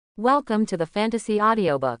Welcome to the fantasy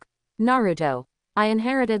audiobook. Naruto. I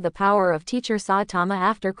inherited the power of Teacher Saitama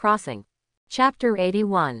after crossing. Chapter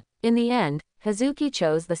 81. In the end, Hazuki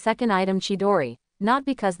chose the second item Chidori, not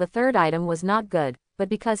because the third item was not good, but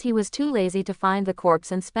because he was too lazy to find the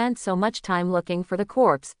corpse and spent so much time looking for the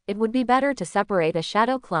corpse. It would be better to separate a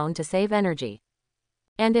shadow clone to save energy.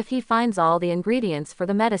 And if he finds all the ingredients for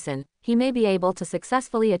the medicine, he may be able to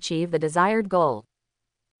successfully achieve the desired goal.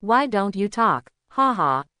 Why don't you talk?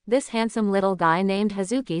 Haha. This handsome little guy named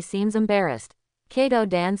Hazuki seems embarrassed.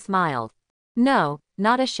 Kato-dan smiled. No,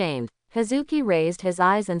 not ashamed. Hazuki raised his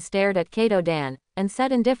eyes and stared at Kato-dan, and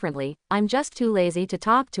said indifferently, I'm just too lazy to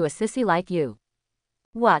talk to a sissy like you.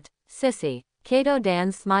 What, sissy?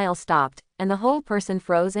 Kato-dan's smile stopped, and the whole person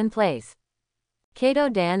froze in place.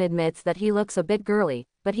 Kato-dan admits that he looks a bit girly,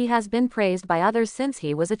 but he has been praised by others since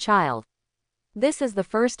he was a child. This is the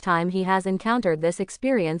first time he has encountered this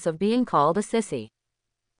experience of being called a sissy.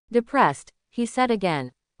 Depressed, he said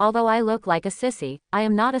again, although I look like a sissy, I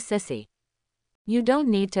am not a sissy. You don't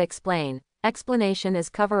need to explain. Explanation is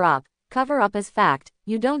cover up is fact,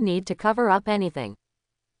 you don't need to cover up anything.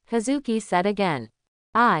 Hazuki said again.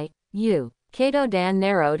 You. Kato-dan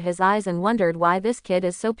narrowed his eyes and wondered why this kid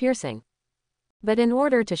is so piercing. But in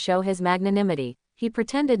order to show his magnanimity, he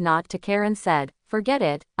pretended not to care and said, forget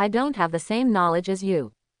it, I don't have the same knowledge as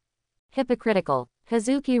you. Hypocritical.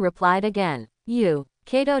 Hazuki replied again. You.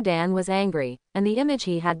 Kato-dan was angry, and the image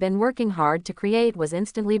he had been working hard to create was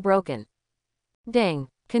instantly broken. Ding!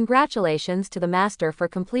 Congratulations to the master for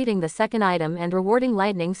completing the second item and rewarding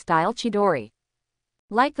lightning-style Chidori.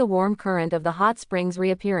 Like the warm current of the hot springs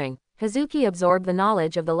reappearing, Hazuki absorbed the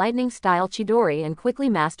knowledge of the lightning-style Chidori and quickly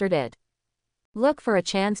mastered it. Look for a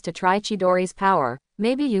chance to try Chidori's power,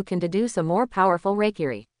 maybe you can deduce a more powerful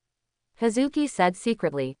Reikiri. Hazuki said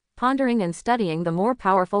secretly, pondering and studying the more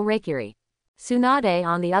powerful Reikiri. Tsunade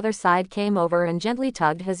on the other side came over and gently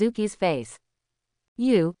tugged Hazuki's face.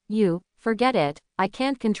 You, forget it, I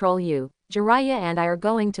can't control you, Jiraiya and I are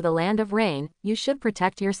going to the land of rain, you should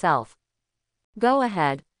protect yourself. Go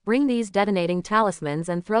ahead, bring these detonating talismans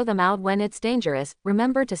and throw them out when it's dangerous,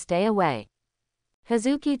 remember to stay away.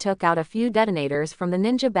 Hazuki took out a few detonators from the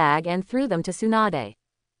ninja bag and threw them to Tsunade.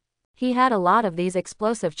 He had a lot of these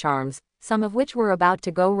explosive charms, some of which were about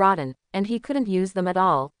to go rotten, and he couldn't use them at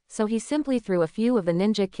all, so he simply threw a few of the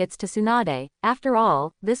ninja kits to Tsunade. After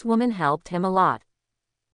all, this woman helped him a lot.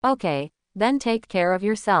 Okay, then take care of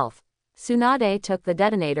yourself. Tsunade took the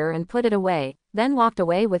detonator and put it away, then walked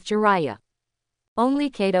away with Jiraiya. Only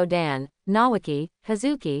Kato-dan, Naoki,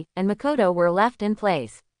 Hazuki, and Makoto were left in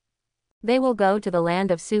place. They will go to the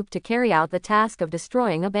land of soup to carry out the task of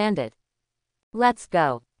destroying a bandit. Let's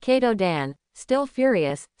go. Kato-dan, still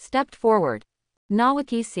furious, stepped forward.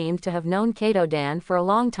 Naoki seemed to have known Kato-dan for a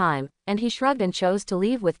long time, and he shrugged and chose to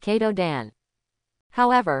leave with Kato-dan.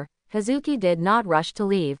 However, Hazuki did not rush to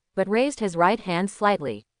leave, but raised his right hand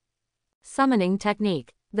slightly. Summoning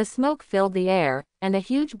technique. The smoke filled the air, and a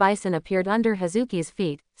huge bison appeared under Hazuki's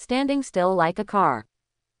feet, standing still like a car.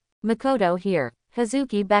 Makoto here.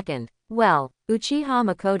 Hazuki beckoned. Well, Uchiha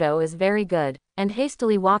Makoto is very good, and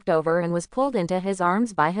hastily walked over and was pulled into his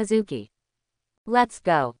arms by Hazuki. Let's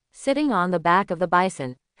go. Sitting on the back of the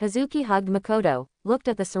bison, Hazuki hugged Makoto, looked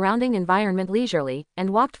at the surrounding environment leisurely, and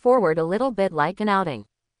walked forward a little bit like an outing.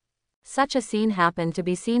 Such a scene happened to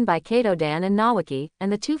be seen by Kato-dan and Naoki,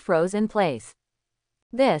 and the two froze in place.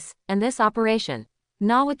 This operation.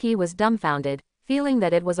 Naoki was dumbfounded, feeling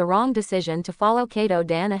that it was a wrong decision to follow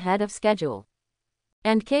Kato-dan ahead of schedule.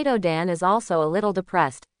 And Kato-dan is also a little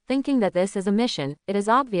depressed, thinking that this is a mission, it is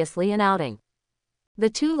obviously an outing. The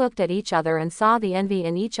two looked at each other and saw the envy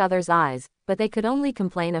in each other's eyes, but they could only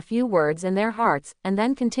complain a few words in their hearts, and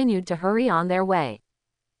then continued to hurry on their way.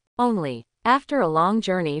 Only, after a long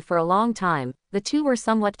journey for a long time, the two were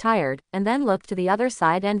somewhat tired, and then looked to the other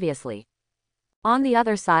side enviously. On the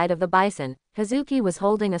other side of the bison, Hazuki was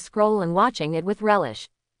holding a scroll and watching it with relish.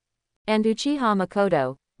 And Uchiha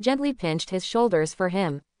Makoto gently pinched his shoulders for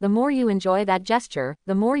him. The more you enjoy that gesture,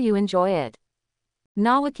 the more you enjoy it.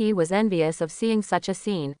 Naoki was envious of seeing such a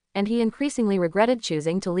scene, and he increasingly regretted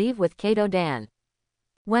choosing to leave with Kato-dan.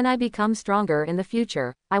 When I become stronger in the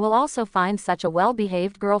future, I will also find such a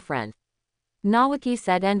well-behaved girlfriend. Naoki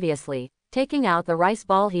said enviously, taking out the rice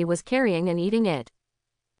ball he was carrying and eating it.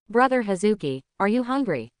 Brother Hazuki, are you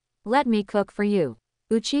hungry? Let me cook for you.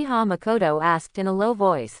 Uchiha Makoto asked in a low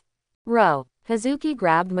voice. Hazuki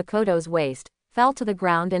grabbed Makoto's waist, fell to the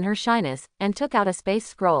ground in her shyness, and took out a space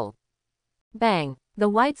scroll. Bang! The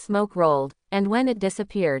white smoke rolled, and when it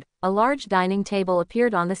disappeared, a large dining table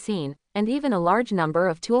appeared on the scene, and even a large number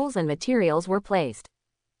of tools and materials were placed.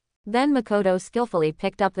 Then Makoto skillfully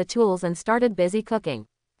picked up the tools and started busy cooking.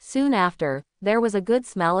 Soon after, there was a good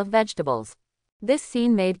smell of vegetables. This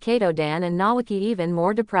scene made Kato-dan and Naoki even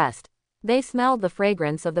more depressed. They smelled the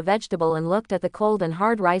fragrance of the vegetable and looked at the cold and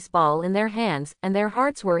hard rice ball in their hands, and their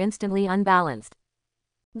hearts were instantly unbalanced.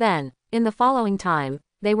 Then, in the following time,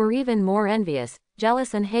 they were even more envious,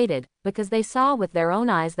 jealous and hated, because they saw with their own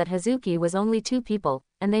eyes that Hazuki was only 2 people,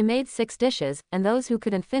 and they made 6 dishes, and those who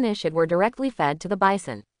couldn't finish it were directly fed to the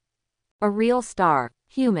bison. A real star.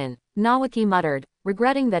 Human, Naoki muttered,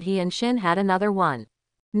 regretting that he and Shin had another one.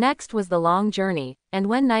 Next was the long journey, and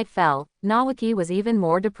when night fell, Naoki was even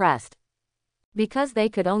more depressed. Because they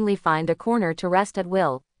could only find a corner to rest at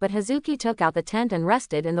will, but Hazuki took out the tent and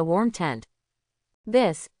rested in the warm tent.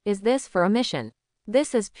 This for a mission?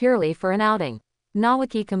 This is purely for an outing.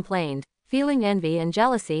 Naoki complained, feeling envy and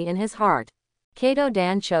jealousy in his heart.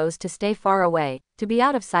 Kato-dan chose to stay far away, to be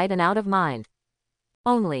out of sight and out of mind.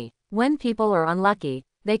 Only, when people are unlucky,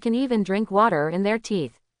 they can even drink water in their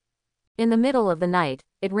teeth. In the middle of the night,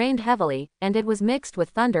 it rained heavily, and it was mixed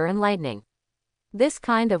with thunder and lightning. This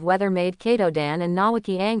kind of weather made Kato-dan and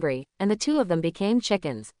Naoki angry, and the 2 of them became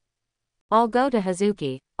chickens. I'll go to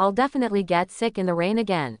Hazuki, I'll definitely get sick in the rain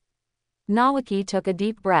again. Naoki took a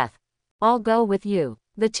deep breath. I'll go with you.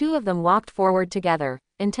 The 2 of them walked forward together,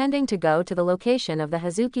 intending to go to the location of the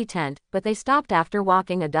Hazuki tent, but they stopped after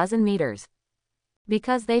walking a dozen meters.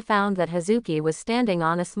 Because they found that Hazuki was standing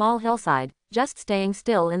on a small hillside, just staying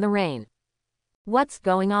still in the rain. What's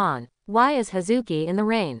going on? Why is Hazuki in the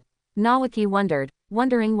rain? Naoki wondered,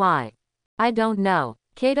 wondering why. I don't know.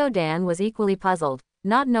 Kato-dan was equally puzzled,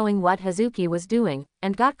 not knowing what Hazuki was doing,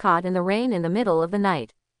 and got caught in the rain in the middle of the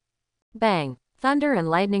night. Bang! Thunder and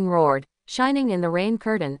lightning roared, shining in the rain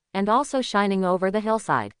curtain, and also shining over the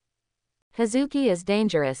hillside. Hazuki is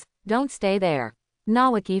dangerous, don't stay there.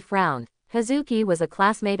 Naoki frowned. Hazuki was a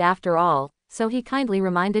classmate after all, so he kindly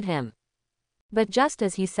reminded him. But just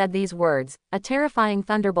as he said these words, a terrifying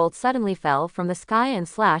thunderbolt suddenly fell from the sky and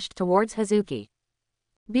slashed towards Hazuki.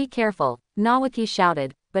 Be careful, Naoki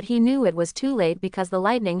shouted, but he knew it was too late because the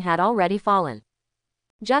lightning had already fallen.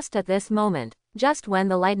 Just at this moment, just when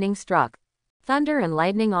the lightning struck, thunder and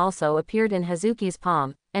lightning also appeared in Hazuki's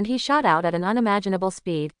palm, and he shot out at an unimaginable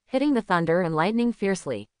speed, hitting the thunder and lightning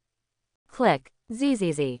fiercely. Click,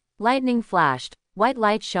 zzz. Lightning flashed, white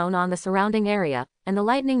light shone on the surrounding area, and the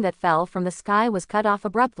lightning that fell from the sky was cut off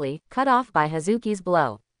abruptly, cut off by Hazuki's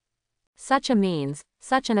blow. Such a means,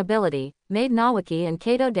 such an ability, made Naoki and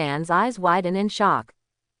Kato-dan's eyes widen in shock.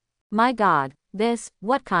 My god,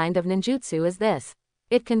 what kind of ninjutsu is this?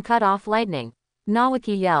 It can cut off lightning.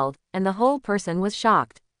 Naoki yelled, and the whole person was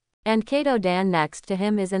shocked. And Kato-dan next to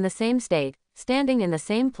him is in the same state, standing in the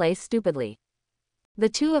same place stupidly. The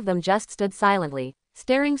 2 of them just stood silently,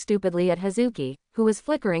 staring stupidly at Hazuki, who was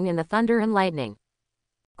flickering in the thunder and lightning.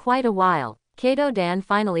 Quite a while, Kato-dan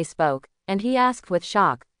finally spoke, and he asked with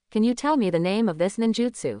shock, can you tell me the name of this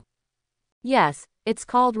ninjutsu? Yes, it's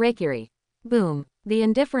called Reikiri. Boom, the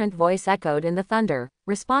indifferent voice echoed in the thunder,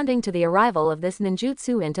 responding to the arrival of this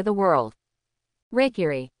ninjutsu into the world.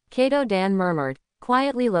 Reikiri, Kato-dan murmured,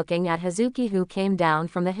 quietly looking at Hazuki who came down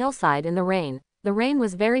from the hillside in the rain. The rain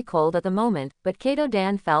was very cold at the moment, but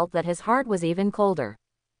Kato-dan felt that his heart was even colder.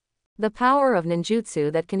 The power of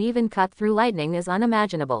ninjutsu that can even cut through lightning is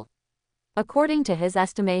unimaginable. According to his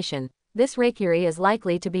estimation, this Reikiri is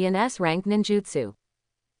likely to be an S-rank ninjutsu.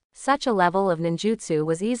 Such a level of ninjutsu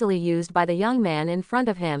was easily used by the young man in front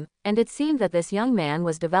of him, and it seemed that this young man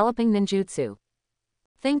was developing ninjutsu.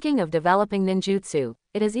 Thinking of developing ninjutsu,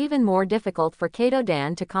 it is even more difficult for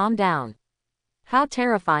Kato-dan to calm down. How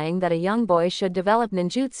terrifying that a young boy should develop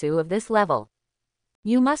ninjutsu of this level.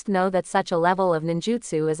 You must know that such a level of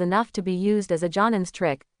ninjutsu is enough to be used as a jonin's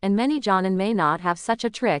trick, and many jonin may not have such a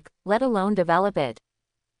trick, let alone develop it.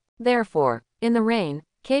 Therefore, in the rain,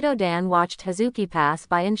 Kato-dan watched Hazuki pass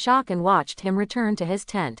by in shock and watched him return to his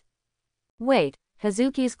tent. Wait,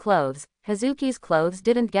 Hazuki's clothes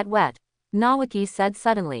didn't get wet. Naoki said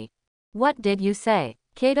suddenly. What did you say?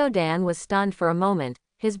 Kato-dan was stunned for a moment.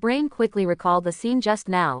 His brain quickly recalled the scene just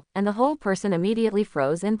now, and the whole person immediately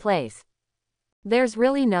froze in place. There's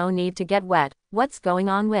really no need to get wet, what's going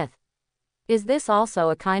on with? Is this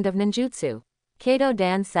also a kind of ninjutsu?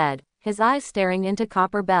 Kato-dan said, his eyes staring into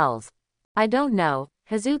copper bells. I don't know,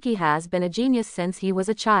 Hazuki has been a genius since he was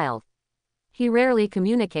a child. He rarely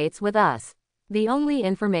communicates with us. The only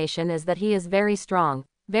information is that he is very strong,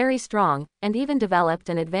 and even developed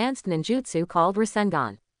an advanced ninjutsu called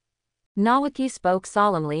Rasengan. Naoki spoke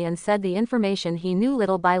solemnly and said the information he knew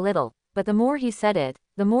little by little, but the more he said it,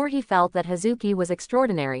 the more he felt that Hazuki was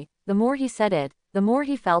extraordinary, the more he said it, the more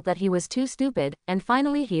he felt that he was too stupid, and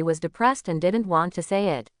finally he was depressed and didn't want to say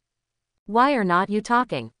it. Why are not you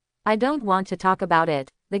talking? I don't want to talk about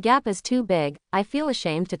it, the gap is too big, I feel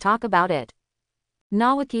ashamed to talk about it.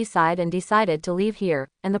 Naoki sighed and decided to leave here,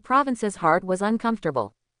 and the province's heart was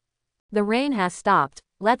uncomfortable. The rain has stopped,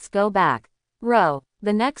 let's go back. Row.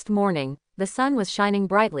 The next morning, the sun was shining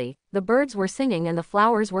brightly, the birds were singing and the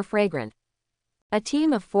flowers were fragrant. A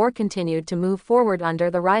team of 4 continued to move forward under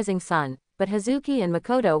the rising sun, but Hazuki and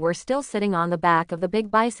Makoto were still sitting on the back of the big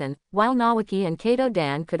bison, while Naoki and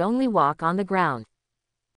Kato-dan could only walk on the ground.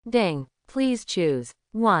 Ding. Please choose.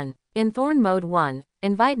 1. In Thorn Mode 1,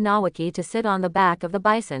 invite Naoki to sit on the back of the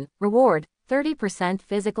bison, reward, 30%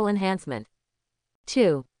 physical enhancement.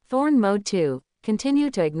 2. Thorn Mode 2, continue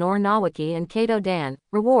to ignore Naoki and Kato-dan,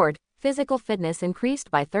 reward, physical fitness increased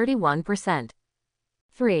by 31%.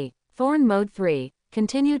 3. Thorn Mode 3,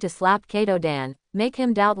 continue to slap Kato-dan, make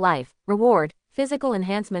him doubt life, reward, physical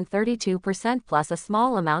enhancement 32% plus a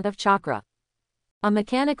small amount of chakra. A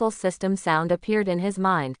mechanical system sound appeared in his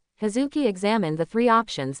mind. Hazuki examined the 3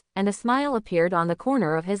 options, and a smile appeared on the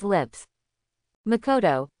corner of his lips.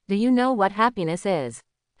 Makoto, do you know what happiness is?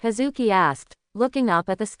 Hazuki asked, looking up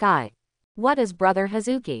at the sky. What is brother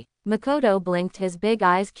Hazuki? Makoto blinked his big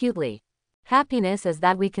eyes cutely. Happiness is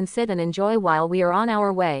that we can sit and enjoy while we are on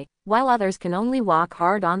our way, while others can only walk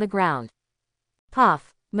hard on the ground.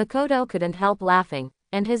 Puff. Makoto couldn't help laughing,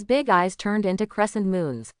 and his big eyes turned into crescent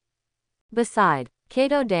moons. Beside,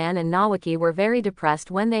 Kato-dan and Naoki were very depressed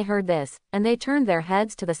when they heard this, and they turned their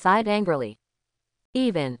heads to the side angrily.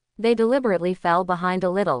 They deliberately fell behind a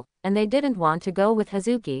little, and they didn't want to go with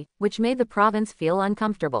Hazuki, which made the province feel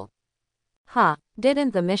uncomfortable.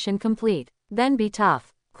 Didn't the mission complete? Then be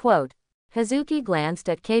tough. Quote. Hazuki glanced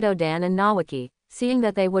at Kato-dan and Naoki, seeing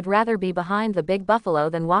that they would rather be behind the big buffalo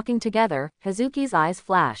than walking together. Hazuki's eyes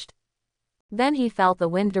flashed. Then he felt the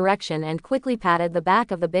wind direction and quickly patted the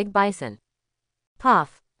back of the big bison.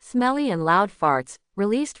 Puff. Smelly and loud farts,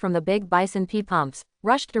 released from the big bison pee pumps,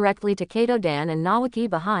 rushed directly to Kato-dan and Naoki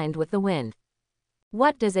behind with the wind.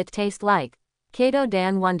 What does it taste like?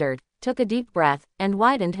 Kato-dan wondered, took a deep breath, and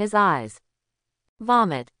widened his eyes.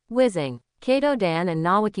 Vomit. Whizzing. Kato-dan and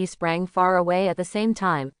Naoki sprang far away at the same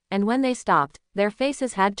time, and when they stopped, their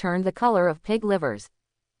faces had turned the color of pig livers.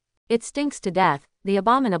 It stinks to death, the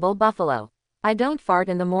abominable buffalo. I don't fart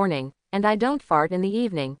in the morning, and I don't fart in the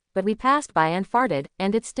evening, but we passed by and farted,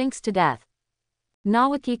 and it stinks to death.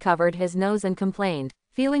 Naoki covered his nose and complained,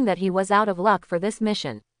 feeling that he was out of luck for this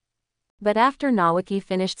mission. But after Naoki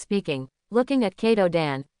finished speaking, looking at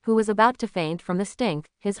Kato-dan, who was about to faint from the stink,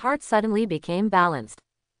 his heart suddenly became balanced.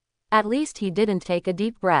 At least he didn't take a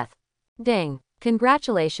deep breath. Ding.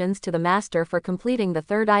 Congratulations to the master for completing the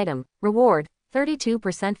 3rd item, reward,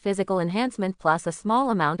 32% physical enhancement plus a small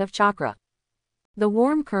amount of chakra. The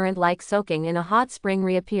warm current like soaking in a hot spring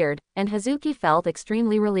reappeared, and Hazuki felt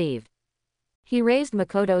extremely relieved. He raised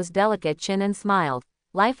Makoto's delicate chin and smiled.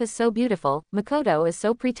 Life is so beautiful, Makoto is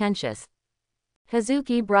so pretentious.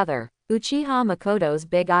 Hazuki brother. Uchiha Makoto's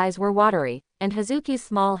big eyes were watery, and Hazuki's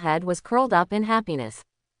small head was curled up in happiness.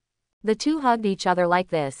 The two hugged each other like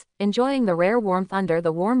this, enjoying the rare warmth under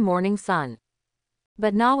the warm morning sun.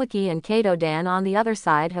 But Naoki and Kato-dan on the other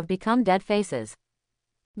side have become dead faces.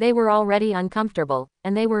 They were already uncomfortable,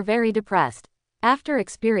 and they were very depressed. After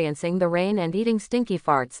experiencing the rain and eating stinky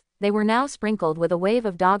farts, they were now sprinkled with a wave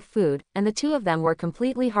of dog food, and the 2 of them were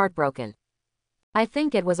completely heartbroken. I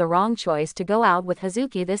think it was a wrong choice to go out with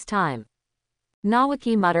Hazuki this time.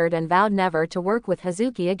 Naoki muttered and vowed never to work with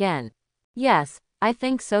Hazuki again. Yes, I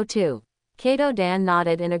think so too. Kato-dan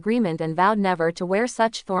nodded in agreement and vowed never to wear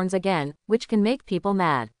such thorns again, which can make people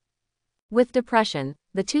mad. With depression,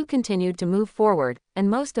 the 2 continued to move forward, and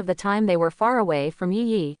most of the time they were far away from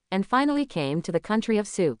Yi, and finally came to the country of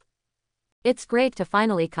soup. It's great to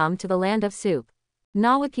finally come to the land of soup.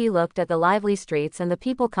 Naoki looked at the lively streets and the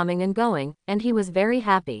people coming and going, and he was very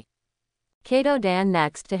happy. Kato-dan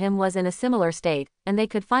next to him was in a similar state, and they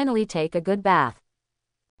could finally take a good bath.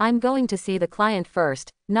 I'm going to see the client first.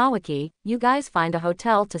 Naoki, you guys find a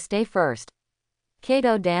hotel to stay first.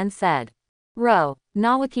 Kato-dan said. Row.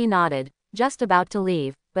 Naoki nodded, just about to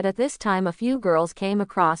leave, but at this time a few girls came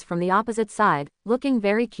across from the opposite side, looking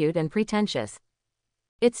very cute and pretentious.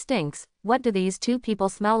 It stinks, what do these 2 people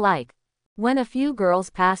smell like? When a few girls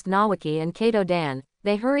passed Naoki and Kato-dan,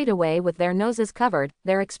 they hurried away with their noses covered,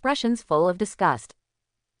 their expressions full of disgust.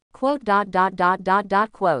 Quote.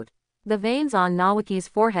 The veins on Naoki's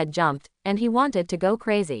forehead jumped, and he wanted to go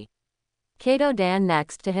crazy. Kato-dan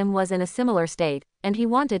next to him was in a similar state, and he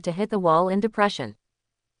wanted to hit the wall in depression.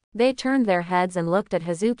 They turned their heads and looked at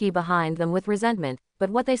Hazuki behind them with resentment, but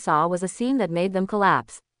what they saw was a scene that made them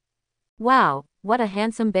collapse. Wow, what a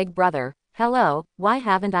handsome big brother. Hello, why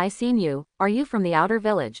haven't I seen you? Are you from the outer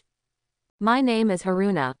village? My name is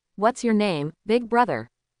Haruna. What's your name, big brother?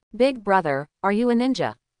 Big brother, are you a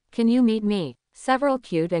ninja? Can you meet me? Several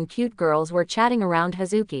cute girls were chatting around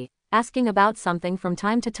Hazuki, asking about something from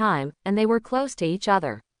time to time, and they were close to each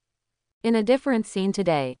other. In a different scene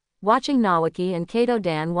today, watching Naoki and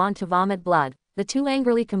Kato-dan want to vomit blood, the two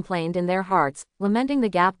angrily complained in their hearts, lamenting the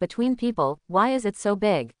gap between people. Why is it so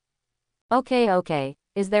big? Okay,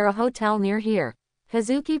 is there a hotel near here?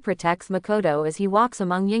 Hazuki protects Makoto as he walks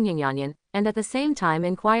among Yingyangyan, and at the same time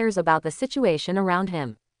inquires about the situation around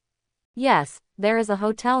him. Yes, there is a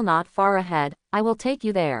hotel not far ahead, I will take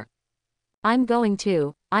you there. I'm going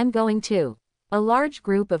too. A large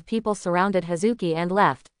group of people surrounded Hazuki and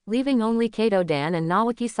left, leaving only Kato-dan and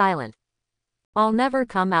Naoki silent. I'll never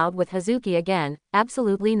come out with Hazuki again,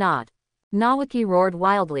 absolutely not. Naoki roared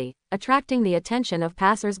wildly, attracting the attention of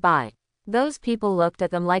passers-by. Those people looked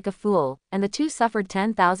at them like a fool, and the two suffered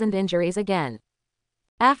 10,000 injuries again.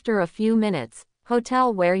 After a few minutes,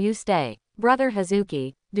 hotel where you stay. Brother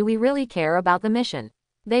Hazuki, do we really care about the mission?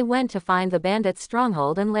 They went to find the bandits'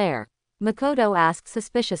 stronghold and lair. Makoto asked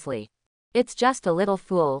suspiciously. It's just a little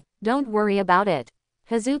fool, don't worry about it.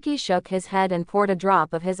 Hazuki shook his head and poured a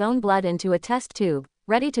drop of his own blood into a test tube,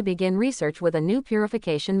 ready to begin research with a new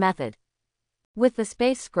purification method. With the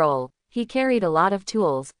space scroll, he carried a lot of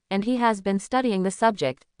tools, and he has been studying the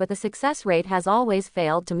subject, but the success rate has always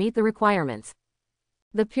failed to meet the requirements.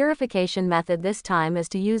 The purification method this time is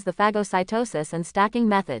to use the phagocytosis and stacking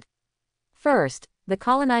method. First, the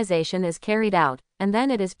colonization is carried out, and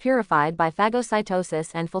then it is purified by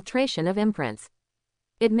phagocytosis and filtration of imprints.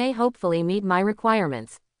 It may hopefully meet my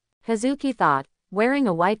requirements. Hazuki thought, wearing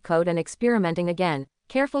a white coat and experimenting again,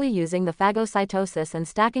 carefully using the phagocytosis and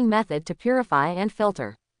stacking method to purify and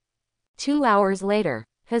filter. 2 hours later,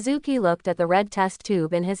 Hazuki looked at the red test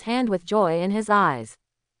tube in his hand with joy in his eyes.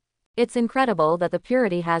 It's incredible that the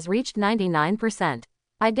purity has reached 99%.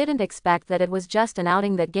 I didn't expect that it was just an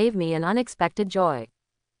outing that gave me an unexpected joy.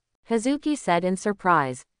 Hazuki said in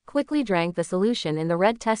surprise, quickly drank the solution in the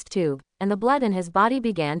red test tube, and the blood in his body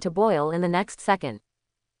began to boil in the next second.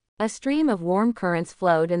 A stream of warm currents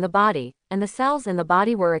flowed in the body, and the cells in the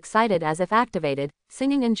body were excited as if activated,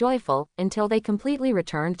 singing and joyful, until they completely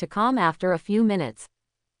returned to calm after a few minutes.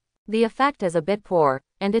 The effect is a bit poor,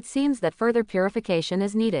 and it seems that further purification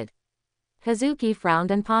is needed. Hazuki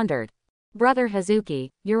frowned and pondered. Brother Hazuki,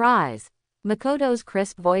 your eyes. Makoto's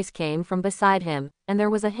crisp voice came from beside him, and there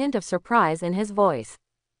was a hint of surprise in his voice.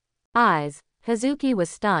 Eyes. Hazuki was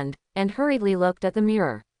stunned, and hurriedly looked at the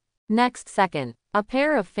mirror. Next second, a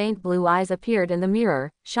pair of faint blue eyes appeared in the mirror,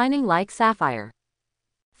 shining like sapphire.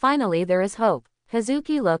 Finally there is hope.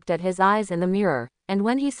 Hazuki looked at his eyes in the mirror, and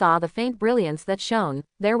when he saw the faint brilliance that shone,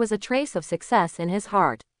 there was a trace of success in his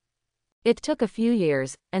heart. It took a few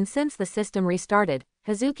years, and since the system restarted,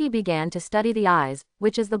 Hazuki began to study the eyes,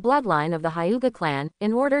 which is the bloodline of the Hyuga clan,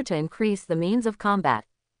 in order to increase the means of combat.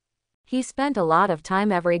 He spent a lot of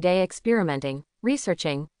time every day experimenting,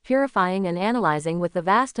 researching, purifying and analyzing with the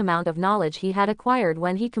vast amount of knowledge he had acquired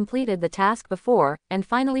when he completed the task before, and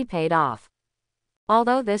finally paid off.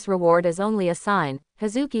 Although this reward is only a sign,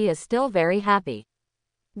 Hazuki is still very happy.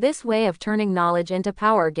 This way of turning knowledge into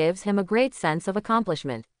power gives him a great sense of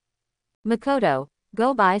accomplishment. Makoto,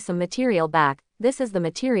 go buy some material back, this is the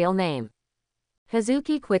material name.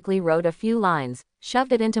 Hazuki quickly wrote a few lines,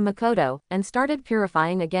 shoved it into Makoto, and started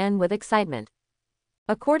purifying again with excitement.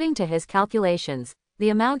 According to his calculations, the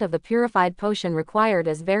amount of the purified potion required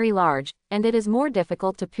is very large, and it is more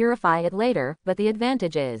difficult to purify it later, but the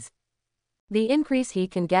advantage is the increase he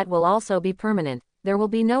can get will also be permanent, there will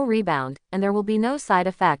be no rebound, and there will be no side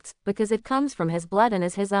effects, because it comes from his blood and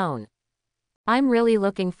is his own. I'm really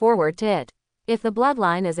looking forward to it. If the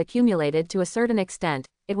bloodline is accumulated to a certain extent,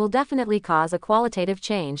 it will definitely cause a qualitative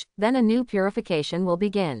change, then a new purification will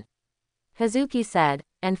begin. Hazuki said,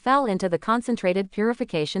 and fell into the concentrated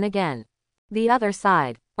purification again. The other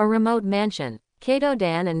side, a remote mansion.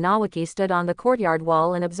 Kato-dan and Naoki stood on the courtyard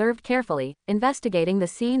wall and observed carefully, investigating the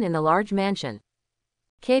scene in the large mansion.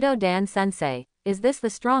 Kato-dan sensei, is this the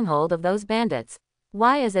stronghold of those bandits?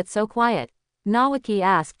 Why is it so quiet? Naoki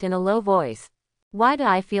asked in a low voice. Why do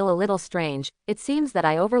I feel a little strange? It seems that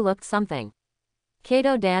I overlooked something.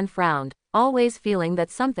 Kato-dan frowned, always feeling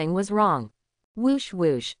that something was wrong. Whoosh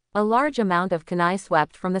whoosh, a large amount of kunai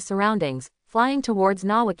swept from the surroundings, flying towards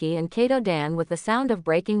Naoki and Kato-dan with the sound of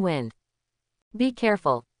breaking wind. Be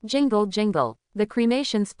careful, jingle jingle, the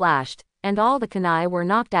cremation splashed, and all the kunai were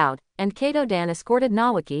knocked out, and Kato-dan escorted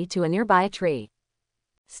Nawaki to a nearby tree.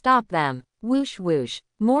 Stop them! Whoosh whoosh.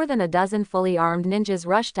 More than a dozen fully armed ninjas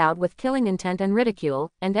rushed out with killing intent and ridicule,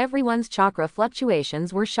 and everyone's chakra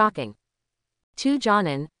fluctuations were shocking. 2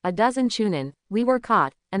 jonin, a dozen chunin, we were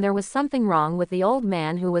caught, and there was something wrong with the old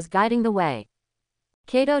man who was guiding the way.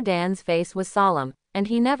 Kato-dan's face was solemn, and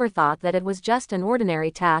he never thought that it was just an ordinary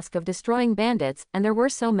task of destroying bandits, and there were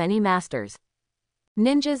so many masters.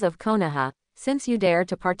 Ninjas of Konoha, since you dare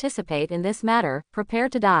to participate in this matter, prepare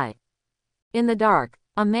to die. In the dark,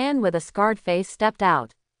 a man with a scarred face stepped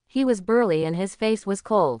out. He was burly and his face was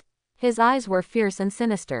cold. His eyes were fierce and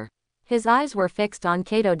sinister. His eyes were fixed on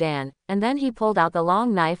Kato-dan, and then he pulled out the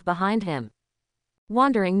long knife behind him.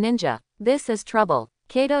 Wandering ninja. This is trouble.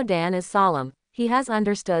 Kato-dan is solemn. He has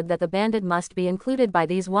understood that the bandit must be included by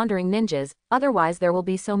these wandering ninjas, otherwise there will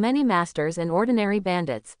be so many masters and ordinary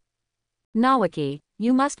bandits. Nawaki,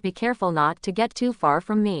 you must be careful not to get too far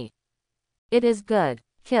from me. It is good.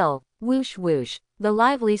 Kill. Whoosh whoosh. The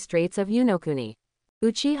lively streets of Unokuni.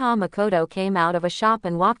 Uchiha Makoto came out of a shop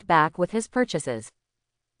and walked back with his purchases.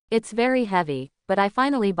 It's very heavy, but I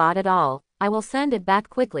finally bought it all. I will send it back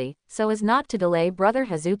quickly, so as not to delay Brother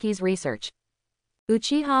Hazuki's research.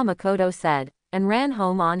 Uchiha Makoto said, and ran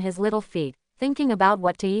home on his little feet, thinking about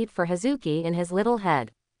what to eat for Hazuki in his little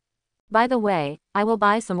head. By the way, I will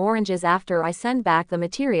buy some oranges after I send back the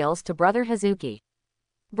materials to Brother Hazuki.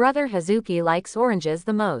 Brother Hazuki likes oranges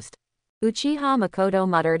the most. Uchiha Makoto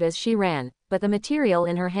muttered as she ran, but the material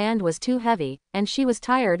in her hand was too heavy, and she was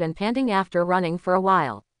tired and panting after running for a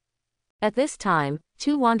while. At this time,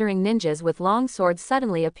 2 wandering ninjas with long swords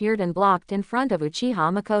suddenly appeared and blocked in front of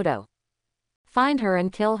Uchiha Makoto. Find her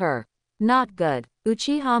and kill her. Not good.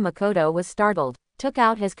 Uchiha Makoto was startled, took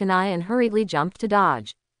out his kunai and hurriedly jumped to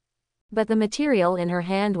dodge. But the material in her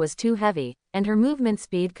hand was too heavy, and her movement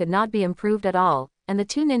speed could not be improved at all, and the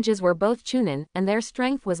 2 ninjas were both chunin, and their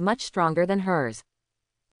strength was much stronger than hers.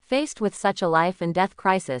 Faced with such a life-and-death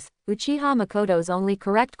crisis, Uchiha Makoto's only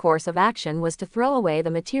correct course of action was to throw away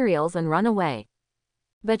the materials and run away.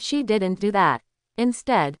 But she didn't do that.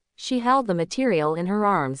 Instead, she held the material in her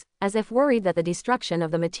arms, as if worried that the destruction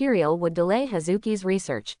of the material would delay Hazuki's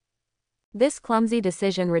research. This clumsy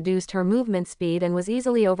decision reduced her movement speed and was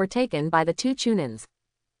easily overtaken by the 2 chunins.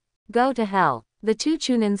 Go to hell. The 2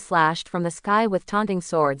 chunins slashed from the sky with taunting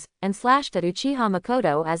swords, and slashed at Uchiha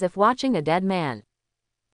Makoto as if watching a dead man.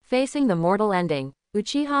 Facing the mortal ending,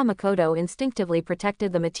 Uchiha Makoto instinctively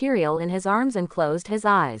protected the material in his arms and closed his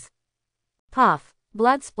eyes. Puff.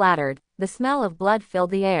 Blood splattered, the smell of blood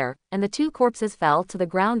filled the air, and the 2 corpses fell to the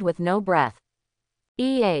ground with no breath.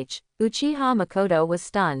 Uchiha Makoto was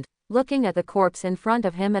stunned, looking at the corpse in front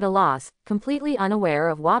of him at a loss, completely unaware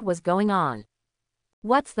of what was going on.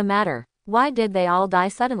 What's the matter? Why did they all die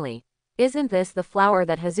suddenly? Isn't this the flower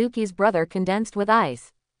that Hazuki's brother condensed with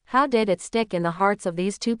ice? How did it stick in the hearts of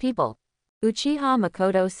these 2 people? Uchiha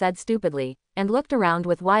Makoto said stupidly, and looked around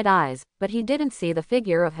with wide eyes, but he didn't see the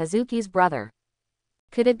figure of Hazuki's brother.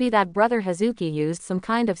 Could it be that Brother Hazuki used some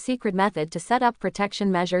kind of secret method to set up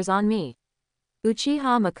protection measures on me?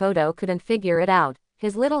 Uchiha Makoto couldn't figure it out,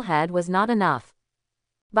 his little head was not enough.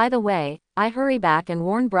 By the way, I hurry back and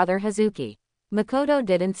warn Brother Hazuki. Makoto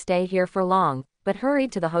didn't stay here for long, but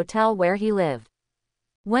hurried to the hotel where he lived.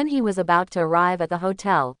 When he was about to arrive at the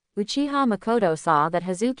hotel, Uchiha Makoto saw that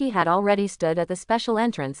Hazuki had already stood at the special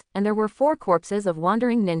entrance, and there were 4 corpses of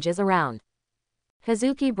wandering ninjas around.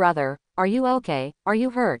 Hazuki brother, are you okay? Are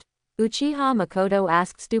you hurt? Uchiha Makoto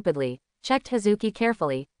asked stupidly, checked Hazuki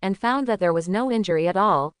carefully, and found that there was no injury at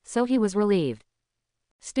all, so he was relieved.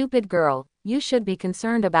 Stupid girl, you should be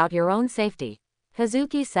concerned about your own safety.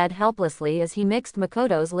 Hazuki said helplessly as he mixed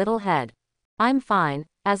Makoto's little head. I'm fine,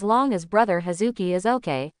 as long as Brother Hazuki is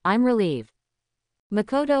okay, I'm relieved.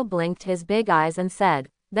 Makoto blinked his big eyes and said,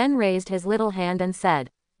 then raised his little hand and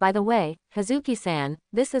said, by the way, Hazuki-san,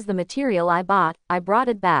 this is the material I bought, I brought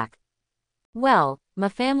it back. Well, my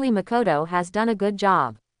family Makoto has done a good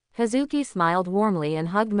job. Hazuki smiled warmly and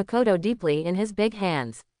hugged Makoto deeply in his big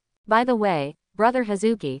hands. By the way, Brother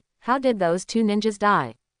Hazuki, how did those 2 ninjas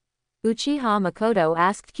die? Uchiha Makoto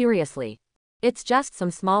asked curiously. It's just some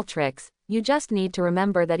small tricks, you just need to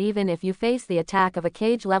remember that even if you face the attack of a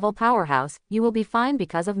cage-level powerhouse, you will be fine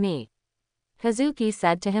because of me. Hazuki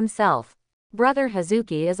said to himself. Brother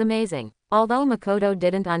Hazuki is amazing. Although Makoto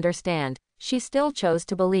didn't understand, she still chose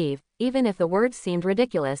to believe, even if the words seemed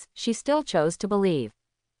ridiculous, she still chose to believe.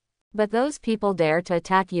 But those people dare to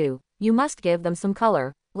attack you, you must give them some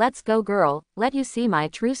color. Let's go girl, let you see my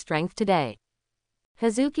true strength today.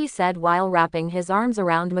 Hazuki said while wrapping his arms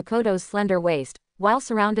around Makoto's slender waist, while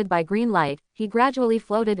surrounded by green light, he gradually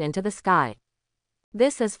floated into the sky.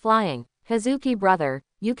 This is flying. Hazuki brother,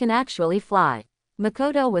 you can actually fly.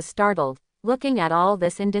 Makoto was startled, looking at all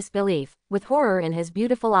this in disbelief, with horror in his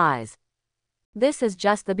beautiful eyes. This is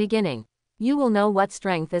just the beginning. You will know what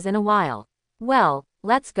strength is in a while. Well,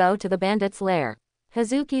 let's go to the bandit's lair.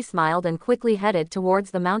 Hazuki smiled and quickly headed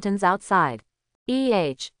towards the mountains outside.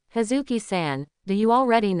 Hazuki-san, do you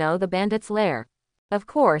already know the bandit's lair? Of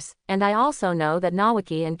course, and I also know that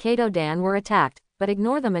Nawaki and Kato-dan were attacked, but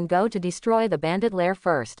ignore them and go to destroy the bandit lair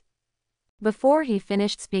first. Before he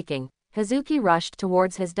finished speaking, Hazuki rushed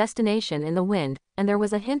towards his destination in the wind, and there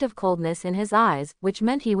was a hint of coldness in his eyes, which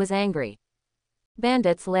meant he was angry.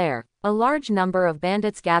 Bandit's lair. A large number of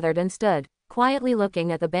bandits gathered and stood, quietly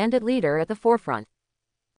looking at the bandit leader at the forefront.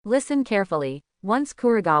 Listen carefully. Once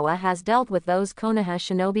Kurigawa has dealt with those Konoha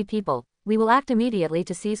shinobi people, we will act immediately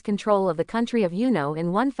to seize control of the country of Yuno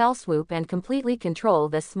in one fell swoop and completely control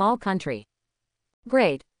this small country.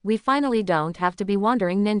 Great, we finally don't have to be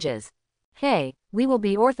wandering ninjas. Hey, we will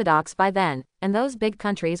be orthodox by then, and those big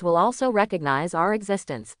countries will also recognize our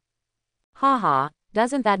existence. Haha,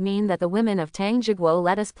 doesn't that mean that the women of Tangjiguo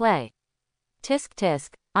let us play? Tisk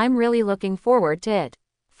tisk, I'm really looking forward to it.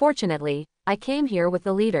 Fortunately, I came here with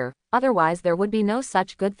the leader, otherwise there would be no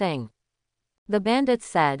such good thing. The bandits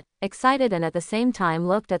said, excited, and at the same time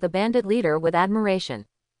looked at the bandit leader with admiration.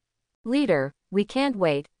 Leader, we can't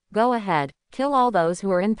wait, go ahead, kill all those who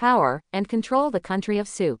are in power, and control the country of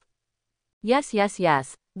soup. Yes,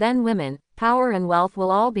 then women, power and wealth will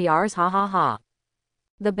all be ours, ha ha ha.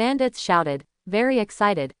 The bandits shouted, very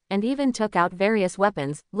excited, and even took out various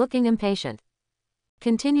weapons, looking impatient.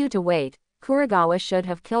 Continue to wait, Kurigawa should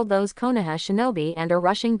have killed those Konoha shinobi and are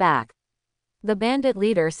rushing back. The bandit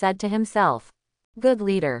leader said to himself. Good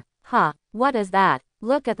leader. Huh, what is that?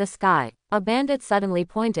 Look at the sky. A bandit suddenly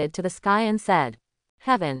pointed to the sky and said.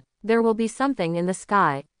 Heaven, there will be something in the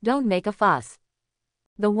sky, don't make a fuss.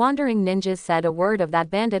 The wandering ninjas said a word of that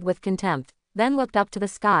bandit with contempt, then looked up to the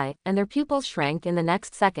sky, and their pupils shrank in the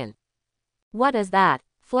next second. What is that,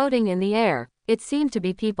 floating in the air? It seemed to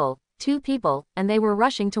be people, 2 people, and they were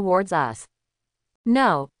rushing towards us.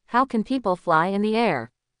 No, how can people fly in the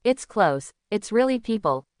air? It's close, it's really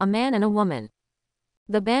people, a man and a woman.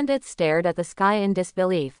 The bandits stared at the sky in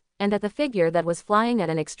disbelief, and at the figure that was flying at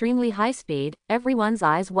an extremely high speed, everyone's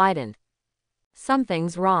eyes widened.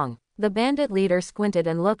 Something's wrong. The bandit leader squinted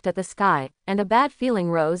and looked at the sky, and a bad feeling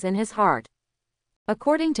rose in his heart.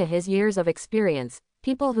 According to his years of experience,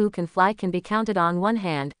 people who can fly can be counted on one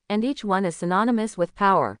hand, and each one is synonymous with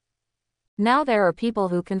power. Now there are people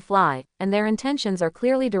who can fly, and their intentions are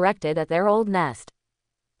clearly directed at their old nest.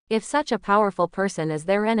 If such a powerful person is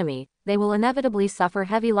their enemy, they will inevitably suffer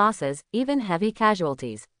heavy losses, even heavy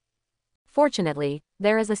casualties. Fortunately,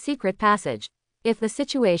 there is a secret passage. If the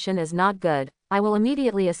situation is not good, I will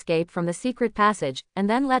immediately escape from the secret passage, and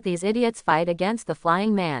then let these idiots fight against the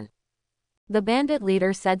flying man. The bandit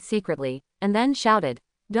leader said secretly, and then shouted,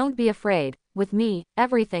 Don't be afraid, with me,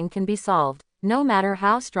 everything can be solved. No matter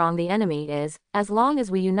how strong the enemy is, as long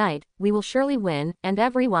as we unite, we will surely win, and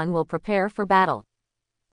everyone will prepare for battle.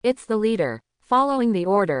 It's the leader. Following the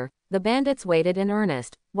order, the bandits waited in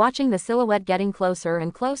earnest, watching the silhouette getting closer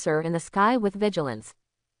and closer in the sky with vigilance.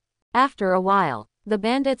 After a while, the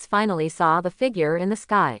bandits finally saw the figure in the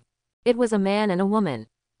sky. It was a man and a woman.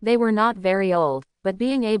 They were not very old, but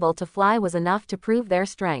being able to fly was enough to prove their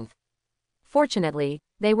strength. Fortunately,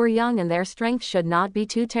 they were young and their strength should not be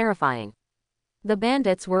too terrifying. The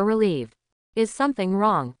bandits were relieved. Is something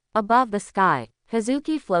wrong? Above the sky,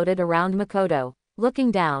 Hazuki floated around Makoto,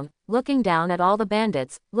 looking down at all the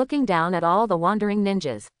bandits, looking down at all the wandering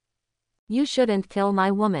ninjas. You shouldn't kill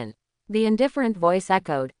my woman. The indifferent voice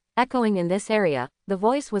echoing in this area. The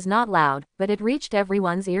voice was not loud, but it reached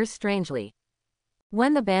everyone's ears strangely.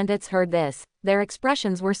 When the bandits heard this, their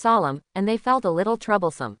expressions were solemn, and they felt a little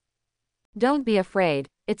troublesome. Don't be afraid,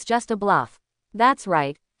 it's just a bluff. That's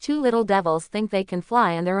right, 2 little devils think they can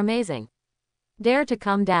fly and they're amazing. Dare to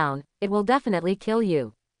come down, it will definitely kill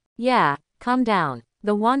you. Yeah, come down,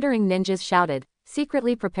 the wandering ninjas shouted,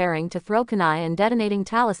 secretly preparing to throw kunai and detonating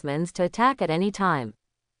talismans to attack at any time.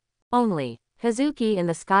 Only, Hazuki in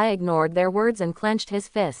the sky ignored their words and clenched his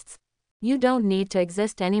fists. You don't need to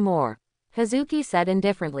exist anymore, Hazuki said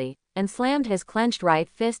indifferently, and slammed his clenched right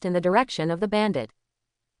fist in the direction of the bandit.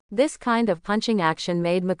 This kind of punching action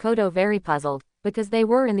made Makoto very puzzled, because they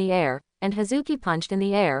were in the air, and Hazuki punched in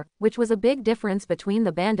the air, which was a big difference between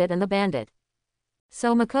the bandit and the bandit.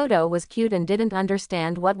 So Makoto was cute and didn't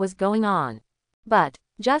understand what was going on. But,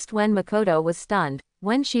 just when Makoto was stunned,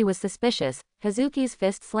 when she was suspicious, Hazuki's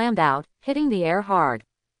fist slammed out, hitting the air hard.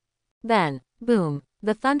 Then, Boom!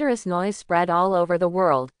 The thunderous noise spread all over the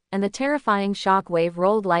world, and the terrifying shock wave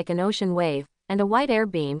rolled like an ocean wave, and a white air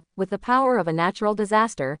beam, with the power of a natural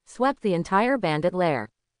disaster, swept the entire bandit lair.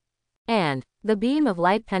 And the beam of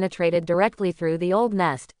light penetrated directly through the old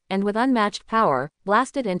nest, and with unmatched power,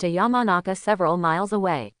 blasted into Yamanaka several miles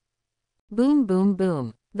away. Boom boom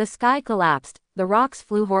boom. The sky collapsed, the rocks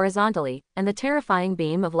flew horizontally, and the terrifying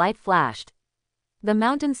beam of light flashed. The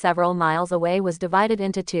mountain several miles away was divided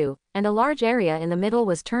into two, and a large area in the middle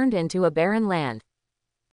was turned into a barren land.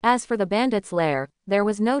 As for the bandits' lair, there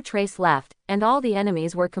was no trace left, and all the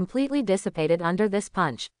enemies were completely dissipated under this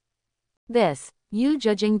punch. This Yu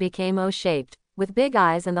Jujing became O-shaped, with big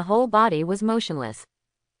eyes, and the whole body was motionless.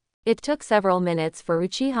 It took several minutes for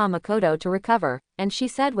Uchiha Makoto to recover, and she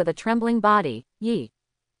said with a trembling body, "Yi.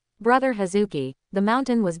 Brother Hazuki, the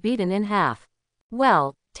mountain was beaten in half.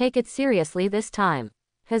 Well, take it seriously this time."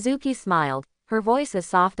 Hazuki smiled, her voice as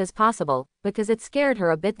soft as possible, because it scared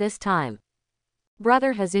her a bit this time.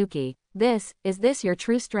 "Brother Hazuki, is this your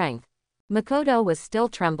true strength?" Makoto was still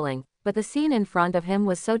trembling, but the scene in front of him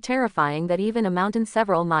was so terrifying that even a mountain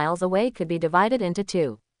several miles away could be divided into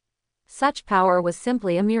two. Such power was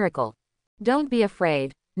simply a miracle. "Don't be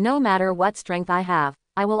afraid, no matter what strength I have,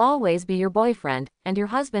 I will always be your boyfriend, and your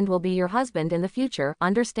husband will be your husband in the future,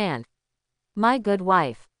 understand? My good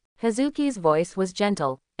wife." Hazuki's voice was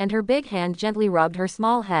gentle, and her big hand gently rubbed her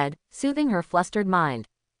small head, soothing her flustered mind.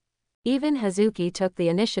 Even Hazuki took the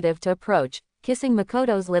initiative to approach, kissing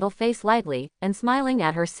Makoto's little face lightly, and smiling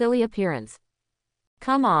at her silly appearance.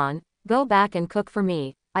 "Come on, go back and cook for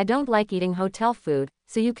me. I don't like eating hotel food,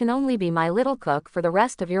 so you can only be my little cook for the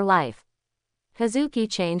rest of your life." Hazuki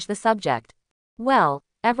changed the subject. "Well,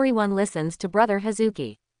 everyone listens to Brother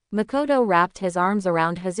Hazuki." Makoto wrapped his arms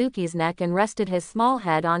around Hazuki's neck and rested his small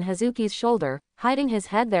head on Hazuki's shoulder, hiding his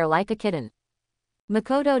head there like a kitten.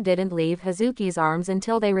 Makoto didn't leave Hazuki's arms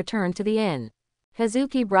until they returned to the inn.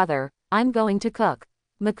 "Hazuki brother, I'm going to cook."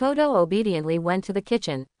 Makoto obediently went to the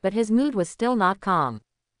kitchen, but his mood was still not calm.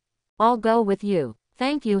 "I'll go with you."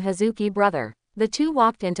 "Thank you Hazuki brother." The two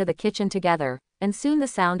walked into the kitchen together, and soon the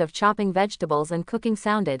sound of chopping vegetables and cooking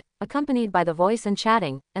sounded, accompanied by the voice and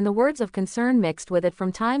chatting, and the words of concern mixed with it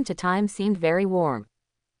from time to time seemed very warm.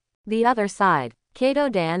 The other side. Kato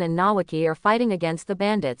Dan and Nawaki are fighting against the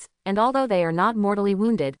bandits, and although they are not mortally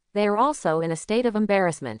wounded, they are also in a state of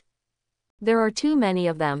embarrassment. "There are too many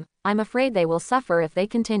of them, I'm afraid they will suffer if they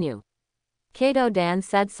continue," Kato Dan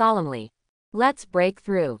said solemnly. "Let's break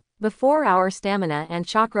through. Before our stamina and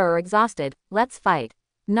chakra are exhausted, let's fight."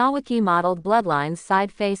 Nawaki modeled Bloodline's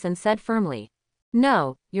side face and said firmly.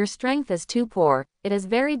 "No, your strength is too poor, it is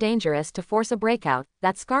very dangerous to force a breakout,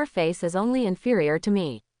 that scar face is only inferior to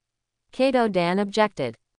me." Kato Dan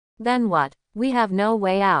objected. "Then what? We have no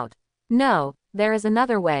way out." "No, there is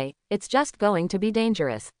another way, it's just going to be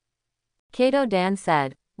dangerous," Kato Dan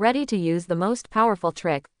said, ready to use the most powerful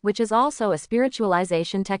trick, which is also a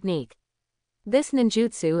spiritualization technique. This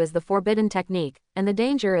ninjutsu is the forbidden technique, and the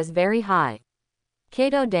danger is very high.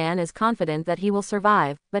 Kato Dan is confident that he will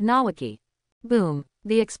survive, but Nawaki. Boom!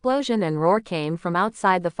 The explosion and roar came from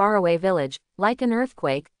outside the faraway village, like an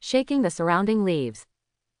earthquake, shaking the surrounding leaves.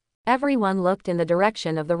 Everyone looked in the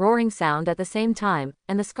direction of the roaring sound at the same time,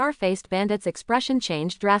 and the scar-faced bandit's expression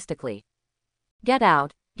changed drastically. "Get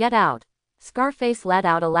out! Get out!" Scarface let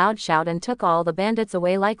out a loud shout and took all the bandits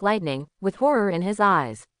away like lightning, with horror in his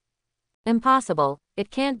eyes. "Impossible,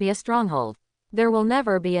 it can't be a stronghold. There will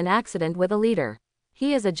never be an accident with a leader.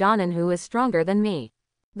 He is a Jonin who is stronger than me."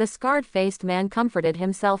 The scarred-faced man comforted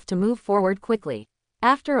himself to move forward quickly.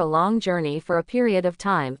 After a long journey for a period of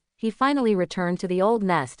time, he finally returned to the old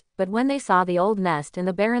nest, but when they saw the old nest in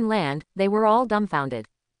the barren land, they were all dumbfounded.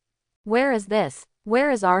 "Where is this? Where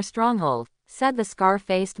is our stronghold?" said the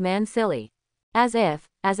scar-faced man silly. As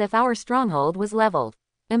if our stronghold was leveled."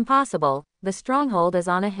 "Impossible, the stronghold is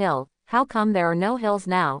on a hill. How come there are no hills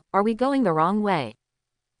now? Are we going the wrong way?"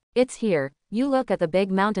 "It's here, you look at the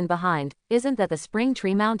big mountain behind, isn't that the Spring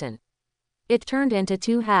Tree Mountain? It turned into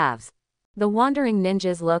two halves." The wandering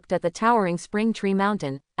ninjas looked at the towering Spring Tree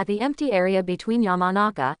Mountain, at the empty area between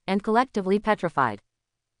Yamanaka, and collectively petrified.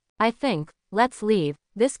 "I think, let's leave,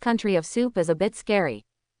 this country of soup is a bit scary."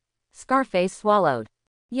 Scarface swallowed.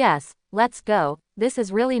 "Yes, let's go, this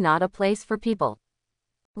is really not a place for people.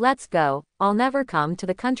 Let's go, I'll never come to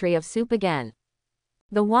the country of soup again."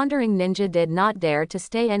 The wandering ninja did not dare to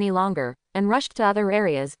stay any longer, and rushed to other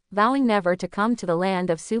areas, vowing never to come to the land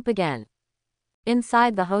of soup again.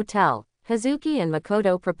 Inside the hotel, Hazuki and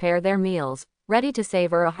Makoto prepare their meals, ready to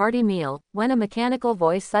savor a hearty meal, when a mechanical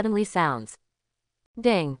voice suddenly sounds.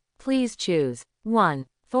 "Ding, please choose 1.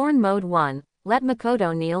 Thorn Mode 1, let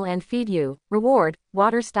Makoto kneel and feed you. Reward,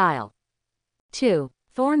 water style. 2.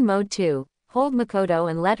 Thorn mode 2. Hold Makoto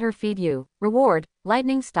and let her feed you. Reward,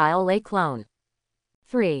 lightning style lay clone.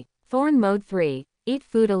 3. Thorn mode 3. Eat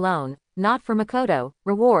food alone, not for Makoto.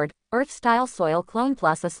 Reward, earth style soil clone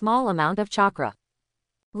plus a small amount of chakra.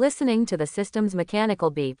 Listening to the system's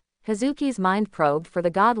mechanical beep, Hazuki's mind probed for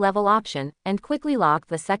the god level option, and quickly locked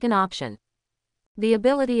the second option. The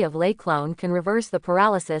ability of lay clone can reverse the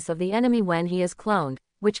paralysis of the enemy when he is cloned,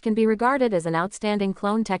 which can be regarded as an outstanding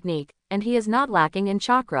clone technique, and he is not lacking in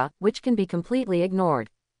chakra, which can be completely ignored.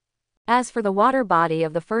 As for the water body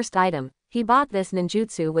of the first item, he bought this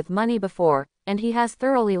ninjutsu with money before, and he has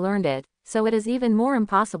thoroughly learned it, so it is even more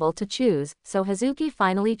impossible to choose, so Hazuki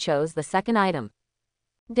finally chose the second item.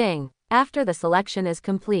 Ding. After the selection is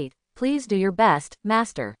complete, please do your best,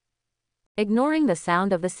 master. Ignoring the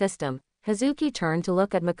sound of the system, Hazuki turned to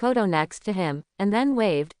look at Makoto next to him, and then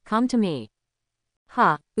waved, come to me.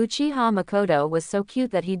 Ha, Uchiha Makoto was so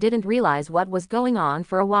cute that he didn't realize what was going on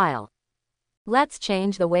for a while. Let's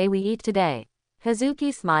change the way we eat today.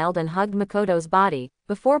 Hazuki smiled and hugged Makoto's body,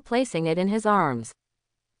 before placing it in his arms.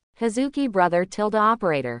 Hazuki brother tilde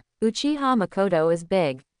operator, Uchiha Makoto is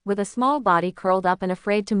big, with a small body curled up and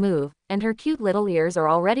afraid to move, and her cute little ears are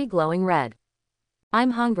already glowing red.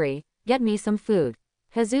 I'm hungry, get me some food,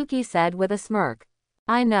 Hazuki said with a smirk.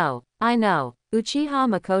 I know, Uchiha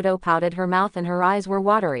Makoto pouted her mouth and her eyes were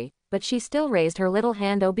watery, but she still raised her little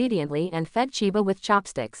hand obediently and fed Chiba with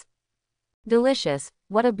chopsticks. Delicious,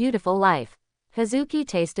 what a beautiful life. Hazuki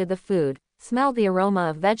tasted the food, smelled the aroma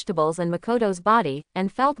of vegetables and Makoto's body,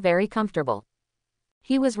 and felt very comfortable.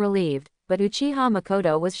 He was relieved, but Uchiha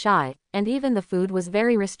Makoto was shy, and even the food was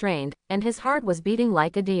very restrained, and his heart was beating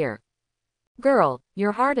like a deer. Girl,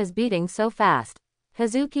 your heart is beating so fast.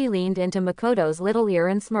 Hazuki leaned into Makoto's little ear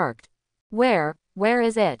and smirked. Where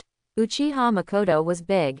is it? Uchiha Makoto was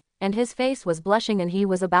big, and his face was blushing and he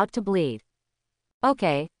was about to bleed.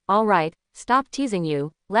 Okay, alright, stop teasing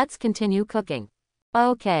you, let's continue cooking.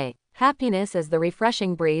 Okay, happiness is the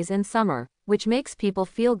refreshing breeze in summer, which makes people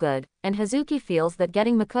feel good, and Hazuki feels that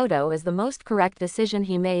getting Makoto is the most correct decision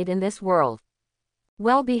he made in this world.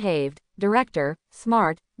 Well-behaved, director,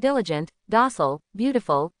 smart, diligent, docile,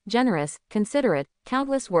 beautiful, generous, considerate,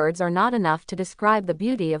 countless words are not enough to describe the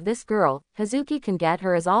beauty of this girl. Hazuki can get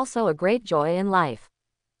her is also a great joy in life.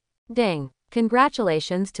 Ding.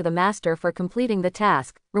 Congratulations to the master for completing the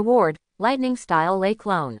task. Reward, lightning style lay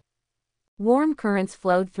clone. Warm currents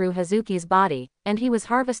flowed through Hazuki's body, and he was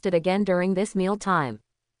harvested again during this meal time.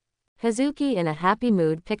 Hazuki in a happy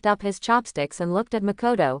mood picked up his chopsticks and looked at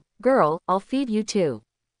Makoto. Girl, I'll feed you too.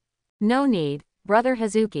 No need, brother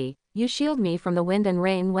Hazuki, you shield me from the wind and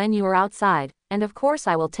rain when you are outside, and of course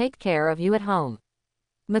I will take care of you at home.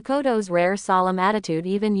 Makoto's rare solemn attitude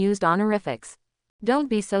even used honorifics. Don't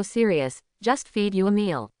be so serious, just feed you a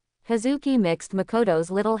meal. Hazuki mixed Makoto's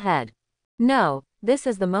little head. No, this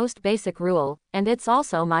is the most basic rule, and it's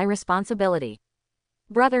also my responsibility.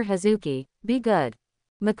 Brother Hazuki, be good.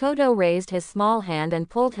 Makoto raised his small hand and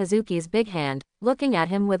pulled Hazuki's big hand, looking at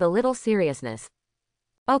him with a little seriousness.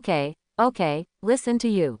 Okay, listen to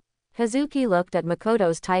you. Hazuki looked at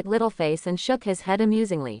Makoto's tight little face and shook his head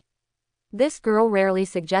amusingly. This girl rarely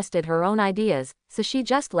suggested her own ideas, so she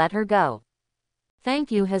just let her go.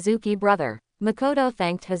 Thank you Hazuki brother. Makoto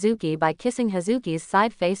thanked Hazuki by kissing Hazuki's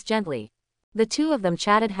side face gently. The two of them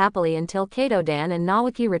chatted happily until Kato-dan and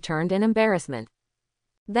Naoki returned in embarrassment.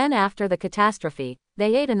 Then after the catastrophe,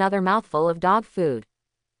 they ate another mouthful of dog food.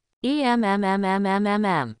 Over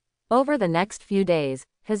the next few days,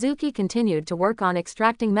 Hazuki continued to work on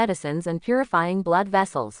extracting medicines and purifying blood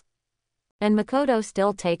vessels. And Makoto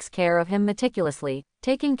still takes care of him meticulously,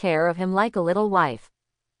 taking care of him like a little wife.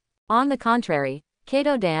 On the contrary,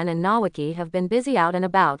 Kato-dan and Naoki have been busy out and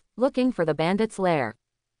about, looking for the bandit's lair.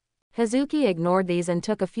 Hazuki ignored these and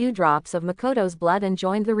took a few drops of Makoto's blood and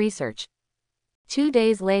joined the research. 2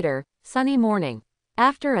 days later, sunny morning.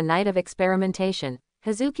 After a night of experimentation,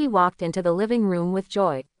 Hazuki walked into the living room with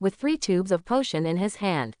joy, with 3 tubes of potion in his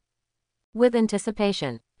hand. With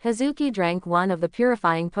anticipation, Hazuki drank one of the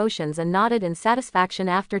purifying potions and nodded in satisfaction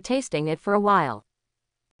after tasting it for a while.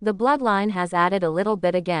 The bloodline has added a little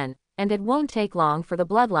bit again, and it won't take long for the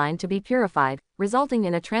bloodline to be purified, resulting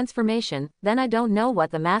in a transformation. Then I don't know what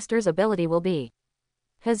the master's ability will be.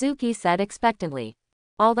 Hazuki said expectantly.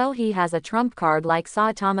 Although he has a trump card like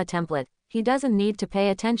Saitama template, he doesn't need to pay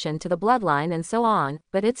attention to the bloodline and so on,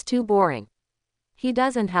 but it's too boring. He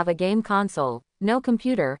doesn't have a game console, no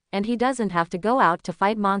computer, and he doesn't have to go out to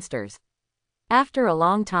fight monsters. After a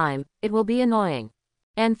long time, it will be annoying.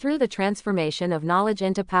 And through the transformation of knowledge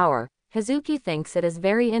into power, Hazuki thinks it is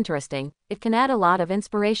very interesting, it can add a lot of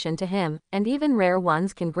inspiration to him, and even rare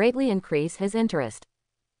ones can greatly increase his interest.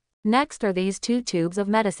 Next are these 2 tubes of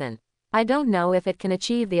medicine. I don't know if it can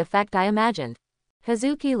achieve the effect I imagined.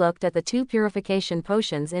 Hazuki looked at the 2 purification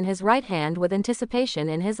potions in his right hand with anticipation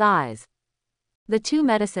in his eyes. The 2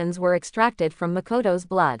 medicines were extracted from Makoto's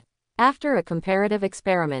blood. After a comparative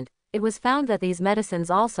experiment, it was found that these medicines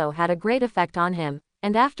also had a great effect on him,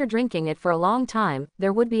 and after drinking it for a long time,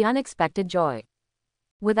 there would be unexpected joy.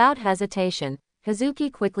 Without hesitation,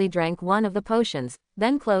 Hazuki quickly drank one of the potions,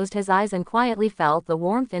 then closed his eyes and quietly felt the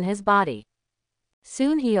warmth in his body.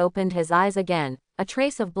 Soon he opened his eyes again, a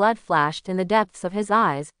trace of blood flashed in the depths of his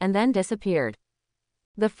eyes, and then disappeared.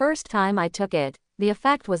 The first time I took it, the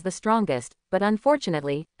effect was the strongest, but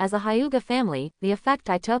unfortunately, as a Hyuga family, the effect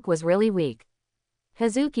I took was really weak.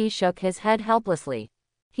 Hazuki shook his head helplessly.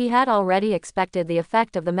 He had already expected the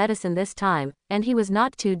effect of the medicine this time, and he was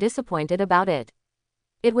not too disappointed about it.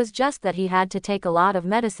 It was just that he had to take a lot of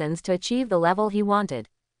medicines to achieve the level he wanted.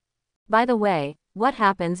 By the way, what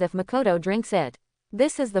happens if Makoto drinks it?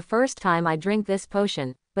 This is the first time I drink this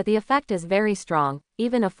potion, but the effect is very strong,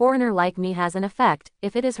 even a foreigner like me has an effect,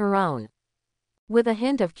 if it is her own. With a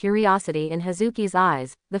hint of curiosity in Hazuki's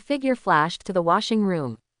eyes, the figure flashed to the washing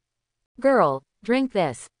room. Girl, drink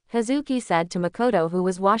this, Hazuki said to Makoto who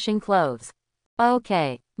was washing clothes.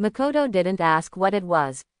 Okay. Makoto didn't ask what it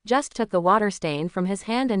was, just took the water stain from his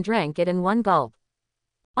hand and drank it in one gulp.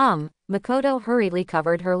 Makoto hurriedly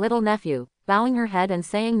covered her little nephew, bowing her head and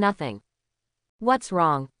saying nothing. What's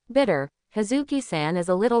wrong? Bitter, Hazuki-san is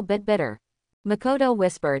a little bit bitter. Makoto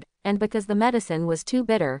whispered, and because the medicine was too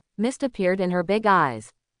bitter, mist appeared in her big eyes.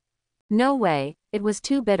 No way, it was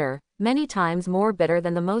too bitter, many times more bitter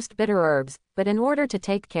than the most bitter herbs, but in order to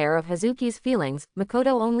take care of Hazuki's feelings,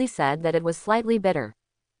 Makoto only said that it was slightly bitter.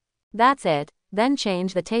 That's it, then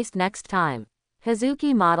change the taste next time.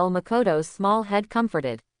 Hazuki model Makoto's small head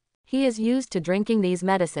comforted. He is used to drinking these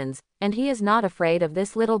medicines, and he is not afraid of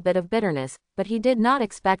this little bit of bitterness, but he did not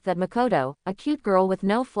expect that Makoto, a cute girl with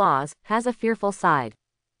no flaws, has a fearful side.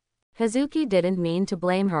 Hazuki didn't mean to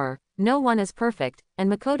blame her, no one is perfect, and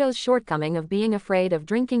Makoto's shortcoming of being afraid of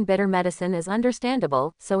drinking bitter medicine is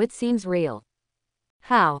understandable, so it seems real.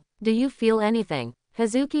 How, do you feel anything?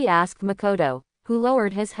 Hazuki asked Makoto, who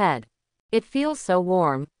lowered his head. It feels so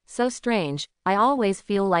warm, so strange, I always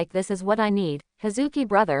feel like this is what I need. Hazuki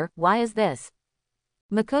brother, why is this?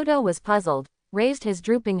 Makoto was puzzled, raised his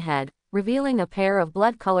drooping head, revealing a pair of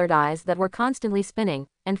blood-colored eyes that were constantly spinning,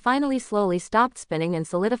 and finally slowly stopped spinning and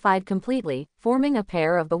solidified completely, forming a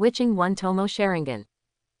pair of bewitching one-tomo Sharingan.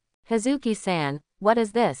 Hazuki-san, what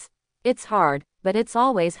is this? It's hard, but it's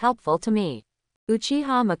always helpful to me.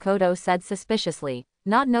 Uchiha Makoto said suspiciously,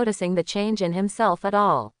 not noticing the change in himself at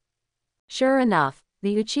all. Sure enough,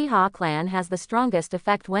 the Uchiha clan has the strongest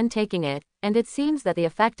effect when taking it, and it seems that the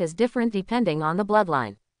effect is different depending on the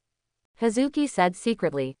bloodline. Hazuki said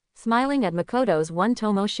secretly, smiling at Makoto's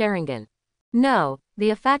one-tomo Sharingan. No, the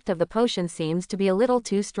effect of the potion seems to be a little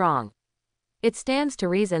too strong. It stands to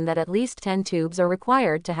reason that at least 10 tubes are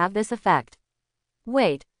required to have this effect.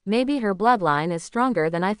 Wait, maybe her bloodline is stronger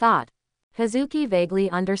than I thought. Hazuki vaguely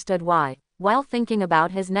understood why, while thinking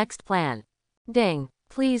about his next plan. Ding,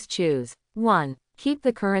 please choose. 1. Keep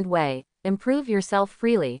the current way, improve yourself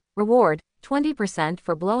freely, reward, 20%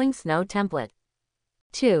 for blowing snow template.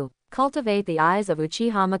 2. Cultivate the eyes of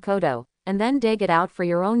Uchiha Makoto, and then dig it out for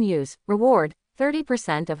your own use, reward,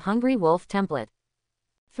 30% of Hungry Wolf template.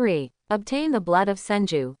 3. Obtain the blood of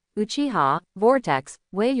Senju, Uchiha, Vortex,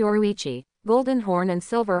 Wei Yoruichi, Golden Horn and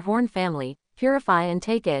Silver Horn family, purify and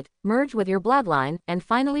take it, merge with your bloodline, and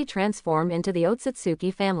finally transform into the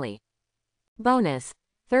Otsutsuki family. Bonus.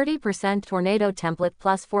 30% Tornado template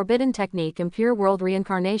plus Forbidden Technique Impure World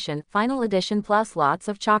Reincarnation, Final Edition plus lots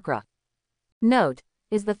of chakra. Note.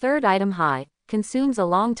 Is the third item high, consumes a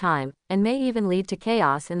long time, and may even lead to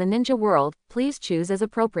chaos in the ninja world, please choose as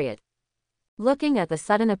appropriate. Looking at the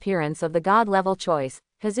sudden appearance of the god-level choice,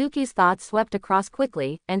 Hazuki's thoughts swept across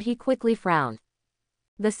quickly, and he quickly frowned.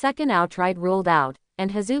 The second outright ruled out,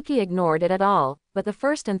 and Hazuki ignored it at all, but the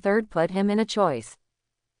first and third put him in a choice.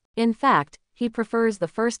 In fact, he prefers the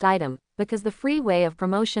first item, because the free way of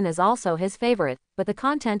promotion is also his favorite, but the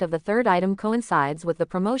content of the third item coincides with the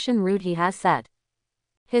promotion route he has set.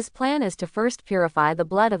 His plan is to first purify the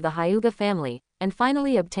blood of the Hyuga family, and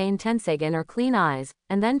finally obtain Tenseigan or clean eyes,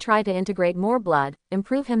 and then try to integrate more blood,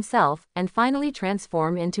 improve himself, and finally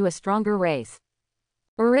transform into a stronger race.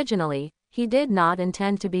 Originally, he did not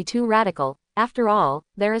intend to be too radical, after all,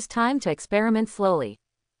 there is time to experiment slowly.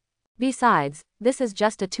 Besides, this is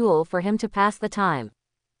just a tool for him to pass the time.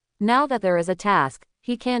 Now that there is a task,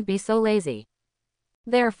 he can't be so lazy.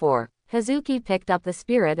 Therefore, Hazuki picked up the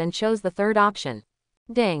spirit and chose the third option.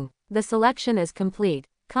 Ding! The selection is complete.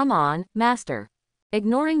 Come on, master.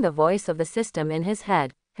 Ignoring the voice of the system in his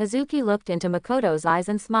head, Hazuki looked into Makoto's eyes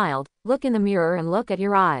and smiled. Look in the mirror and look at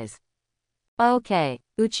your eyes. Okay.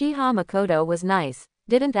 Uchiha Makoto was nice,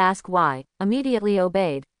 didn't ask why, immediately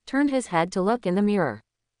obeyed, turned his head to look in the mirror.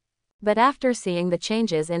 But after seeing the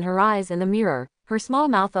changes in her eyes in the mirror, her small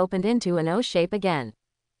mouth opened into an O shape again.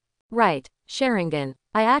 Right, Sharingan.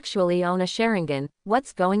 I actually own a Sharingan.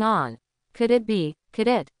 What's going on? Could it be? Could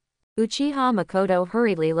it? Uchiha Makoto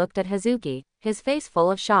hurriedly looked at Hazuki, his face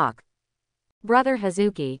full of shock. Brother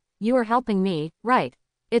Hazuki, you are helping me, right?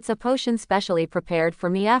 It's a potion specially prepared for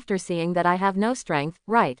me after seeing that I have no strength,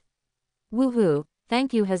 right? Woohoo,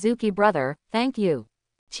 thank you Hazuki brother, thank you.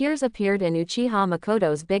 Tears appeared in Uchiha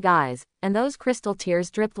Makoto's big eyes, and those crystal tears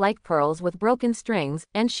dripped like pearls with broken strings,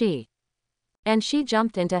 and she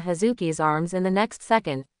jumped into Hazuki's arms in the next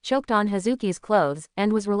second, choked on Hazuki's clothes,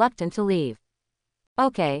 and was reluctant to leave.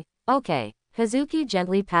 Okay. Hazuki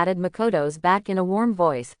gently patted Makoto's back in a warm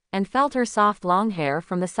voice, and felt her soft long hair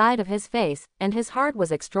from the side of his face, and his heart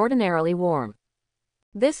was extraordinarily warm.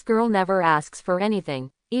 This girl never asks for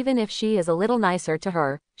anything, even if she is a little nicer to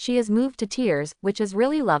her, she is moved to tears, which is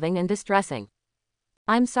really loving and distressing.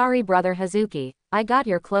 I'm sorry brother Hazuki, I got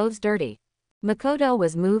your clothes dirty. Makoto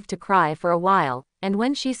was moved to cry for a while, and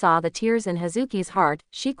when she saw the tears in Hazuki's heart,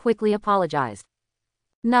 she quickly apologized.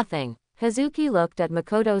 Nothing. Hazuki looked at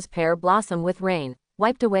Makoto's pear blossom with rain,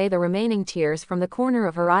 wiped away the remaining tears from the corner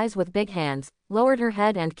of her eyes with big hands, lowered her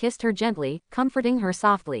head and kissed her gently, comforting her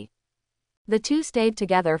softly. The two stayed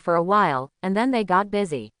together for a while, and then they got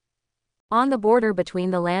busy. On the border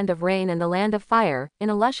between the land of rain and the land of fire,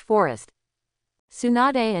 in a lush forest,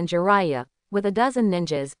 Tsunade and Jiraiya, with a dozen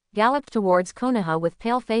ninjas, galloped towards Konoha with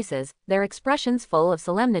pale faces, their expressions full of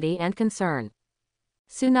solemnity and concern.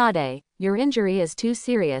 Tsunade, your injury is too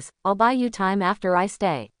serious, I'll buy you time after I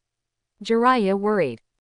stay. Jiraiya worried.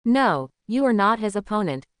 No, you are not his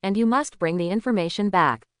opponent, and you must bring the information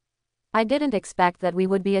back. I didn't expect that we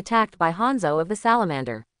would be attacked by Hanzo of the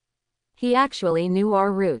Salamander. He actually knew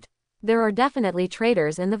our route. There are definitely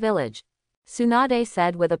traitors in the village. Tsunade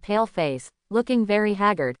said with a pale face, looking very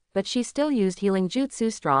haggard, but she still used healing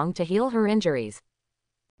jutsu strong to heal her injuries.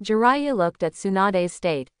 Jiraiya looked at Tsunade's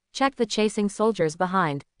state, checked the chasing soldiers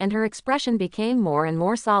behind, and her expression became more and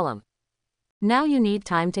more solemn. Now you need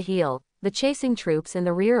time to heal, the chasing troops in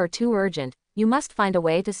the rear are too urgent, you must find a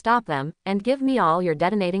way to stop them, and give me all your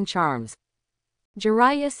detonating charms.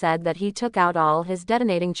 Jiraiya said that he took out all his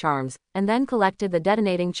detonating charms, and then collected the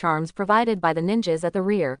detonating charms provided by the ninjas at the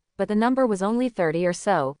rear, but the number was only 30 or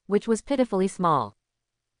so, which was pitifully small.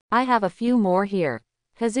 I have a few more here.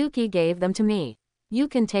 Hazuki gave them to me. You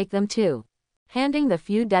can take them too. Handing the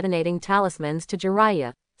few detonating talismans to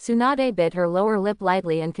Jiraiya, Tsunade bit her lower lip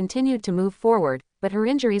lightly and continued to move forward, but her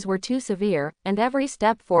injuries were too severe, and every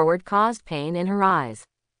step forward caused pain in her eyes.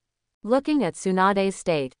 Looking at Tsunade's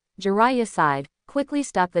state, Jiraiya sighed, quickly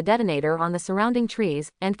stuck the detonator on the surrounding trees,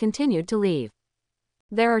 and continued to leave.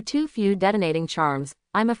 There are too few detonating charms,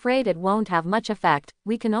 I'm afraid it won't have much effect,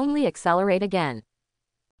 we can only accelerate again.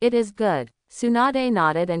 It is good. Tsunade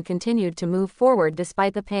nodded and continued to move forward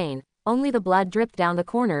despite the pain. Only the blood dripped down the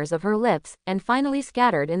corners of her lips, and finally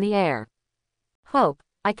scattered in the air. Hope,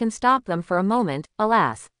 I can stop them for a moment,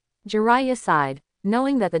 alas. Jiraiya sighed,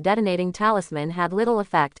 knowing that the detonating talisman had little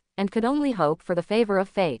effect, and could only hope for the favor of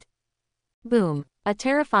fate. Boom! A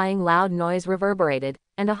terrifying loud noise reverberated,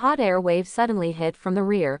 and a hot air wave suddenly hit from the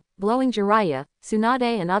rear, blowing Jiraiya,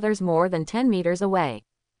 Tsunade and others more than 10 meters away.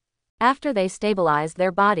 After they stabilized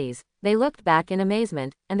their bodies, they looked back in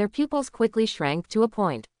amazement, and their pupils quickly shrank to a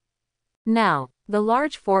point. Now, the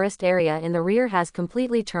large forest area in the rear has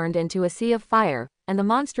completely turned into a sea of fire, and the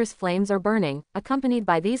monstrous flames are burning, accompanied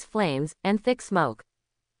by these flames, and thick smoke.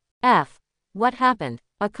 What happened?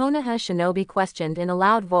 A Konoha shinobi questioned in a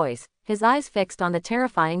loud voice, his eyes fixed on the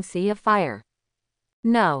terrifying sea of fire.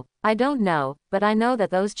 No, I don't know, but I know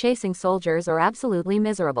that those chasing soldiers are absolutely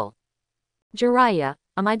miserable. Jiraiya,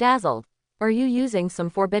 am I dazzled? Are you using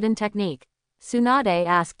some forbidden technique? Tsunade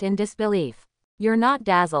asked in disbelief. You're not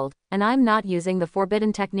dazzled, and I'm not using the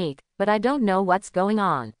forbidden technique, but I don't know what's going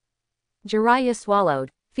on. Jiraiya swallowed,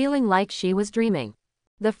 feeling like she was dreaming.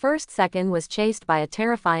 The first second was chased by a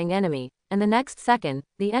terrifying enemy, and the next second,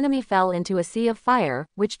 the enemy fell into a sea of fire,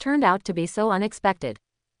 which turned out to be so unexpected.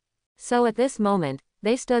 So at this moment,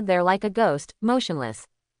 they stood there like a ghost, motionless.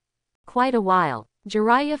 Quite a while,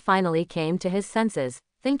 Jiraiya finally came to his senses,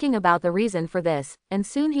 thinking about the reason for this, and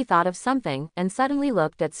soon he thought of something, and suddenly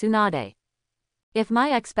looked at Tsunade. If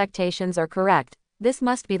my expectations are correct, this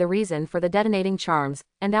must be the reason for the detonating charms,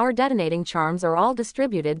 and our detonating charms are all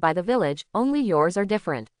distributed by the village, only yours are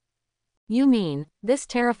different. You mean, this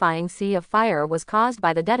terrifying sea of fire was caused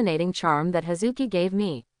by the detonating charm that Hazuki gave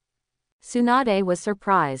me? Tsunade was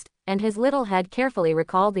surprised, and his little head carefully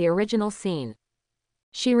recalled the original scene.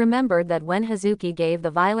 She remembered that when Hazuki gave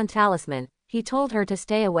the violent talisman, he told her to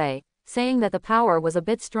stay away, saying that the power was a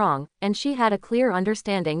bit strong, and she had a clear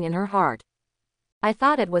understanding in her heart. I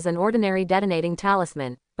thought it was an ordinary detonating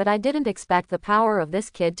talisman, but I didn't expect the power of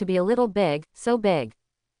this kid to be a little big, so big.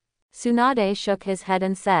 Tsunade shook his head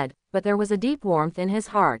and said, but there was a deep warmth in his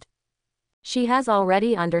heart. She has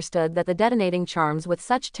already understood that the detonating charms with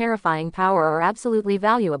such terrifying power are absolutely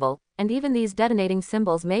valuable, and even these detonating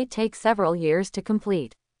symbols may take several years to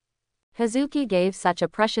complete. Hazuki gave such a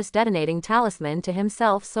precious detonating talisman to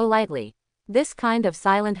himself so lightly. This kind of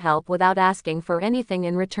silent help without asking for anything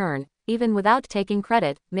in return, even without taking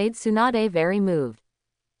credit, made Tsunade very moved.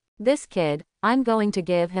 This kid, I'm going to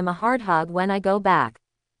give him a hard hug when I go back.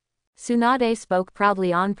 Tsunade spoke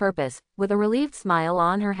proudly on purpose, with a relieved smile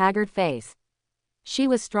on her haggard face. She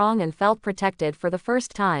was strong and felt protected for the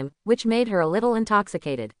first time, which made her a little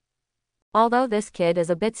intoxicated. Although this kid is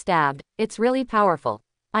a bit stabbed, it's really powerful.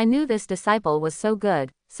 I knew this disciple was so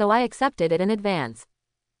good, so I accepted it in advance.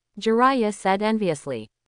 Jiraiya said enviously.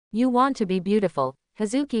 You want to be beautiful,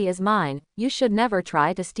 Hazuki is mine, you should never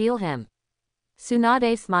try to steal him.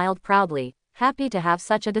 Tsunade smiled proudly, happy to have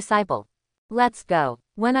such a disciple. Let's go.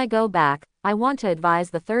 When I go back, I want to advise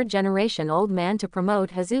the third-generation old man to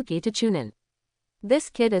promote Hazuki to Chunin. This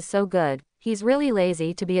kid is so good, he's really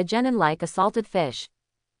lazy to be a genin like a salted fish.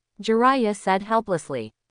 Jiraiya said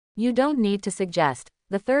helplessly. You don't need to suggest,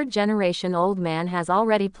 the third-generation old man has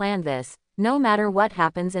already planned this. No matter what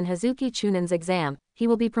happens in Hazuki Chunin's exam, he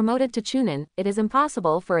will be promoted to Chunin. It is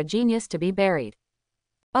impossible for a genius to be buried.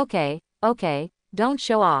 Okay, don't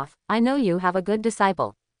show off, I know you have a good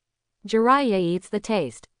disciple. Jiraiya eats the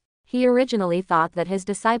taste. He originally thought that his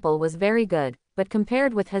disciple was very good, but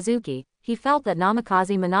compared with Hazuki, he felt that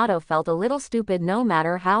Namikaze Minato felt a little stupid no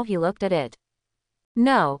matter how he looked at it.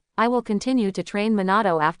 No, I will continue to train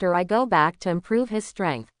Minato after I go back to improve his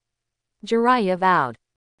strength. Jiraiya vowed.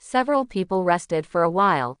 Several people rested for a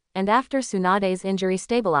while, and after Tsunade's injury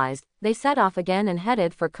stabilized, they set off again and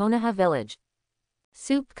headed for Konoha village.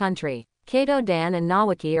 Soup Country. Kato Dan and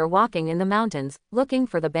Nawaki are walking in the mountains, looking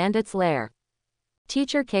for the bandits' lair.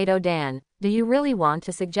 Teacher Kato Dan, do you really want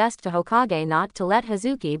to suggest to Hokage not to let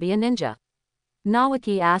Hazuki be a ninja?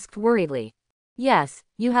 Nawaki asked worriedly. Yes,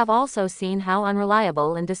 you have also seen how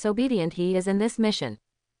unreliable and disobedient he is in this mission.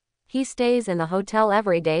 He stays in the hotel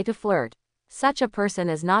every day to flirt. Such a person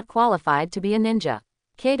is not qualified to be a ninja.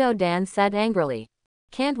 Kato Dan said angrily.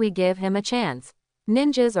 Can't we give him a chance?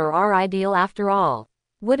 Ninjas are our ideal after all.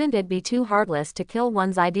 Wouldn't it be too heartless to kill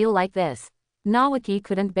one's ideal like this? Nawaki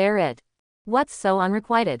couldn't bear it. What's so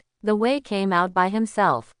unrequited? The way came out by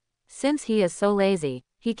himself. Since he is so lazy,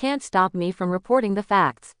 he can't stop me from reporting the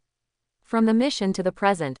facts. From the mission to the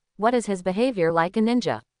present, what is his behavior like a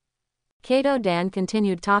ninja? Kato Dan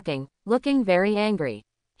continued talking, looking very angry.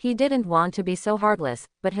 He didn't want to be so heartless,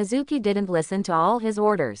 but Hazuki didn't listen to all his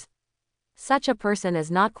orders. Such a person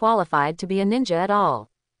is not qualified to be a ninja at all.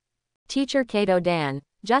 Teacher Kato Dan,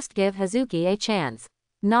 just give Hazuki a chance.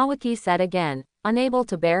 Nawaki said again, unable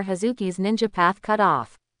to bear Hazuki's ninja path cut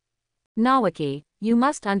off. Nawaki, you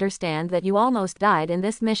must understand that you almost died in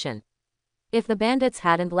this mission. If the bandits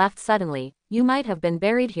hadn't left suddenly, you might have been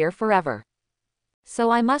buried here forever.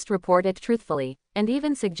 So I must report it truthfully, and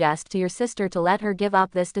even suggest to your sister to let her give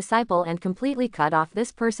up this disciple and completely cut off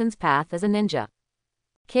this person's path as a ninja.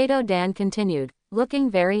 Kato Dan continued,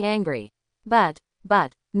 looking very angry. But,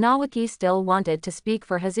 Nawaki still wanted to speak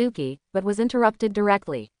for Hazuki, but was interrupted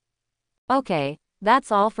directly. Okay,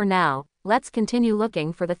 that's all for now, let's continue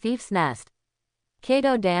looking for the thief's nest.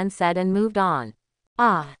 Kato Dan said and moved on.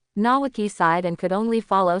 Nawaki sighed and could only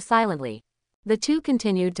follow silently. The two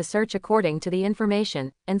continued to search according to the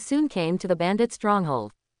information, and soon came to the bandit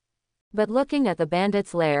stronghold. But looking at the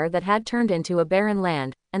bandits' lair that had turned into a barren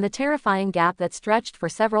land, and the terrifying gap that stretched for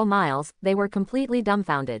several miles, they were completely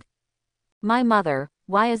dumbfounded. My mother,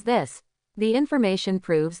 why is this? The information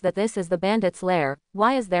proves that this is the bandits' lair,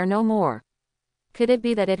 why is there no more? Could it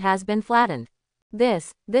be that it has been flattened?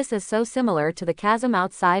 This is so similar to the chasm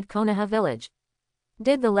outside Konoha village.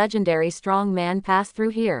 Did the legendary strong man pass through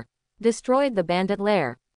here? Destroyed the bandit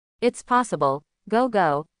lair? It's possible.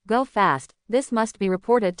 Go fast, this must be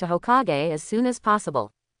reported to Hokage as soon as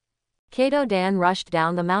possible. Kato Dan rushed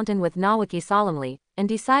down the mountain with Nawaki solemnly, and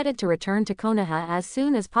decided to return to Konoha as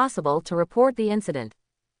soon as possible to report the incident.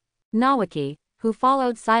 Nawaki, who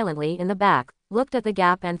followed silently in the back, looked at the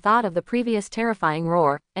gap and thought of the previous terrifying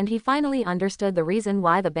roar, and he finally understood the reason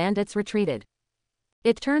why the bandits retreated.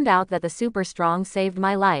 It turned out that the super strong saved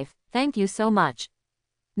my life, thank you so much.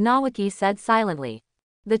 Naoki said silently.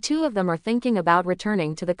 The two of them are thinking about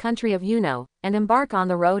returning to the country of Yuno, and embark on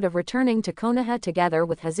the road of returning to Konoha together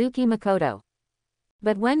with Hazuki Makoto.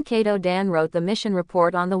 But when Kato-dan wrote the mission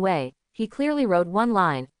report on the way, he clearly wrote one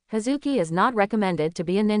line, Hazuki is not recommended to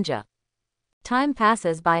be a ninja. Time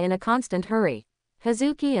passes by in a constant hurry.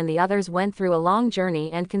 Hazuki and the others went through a long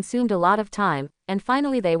journey and consumed a lot of time, and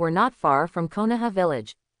finally they were not far from Konoha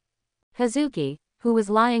village. Hazuki, who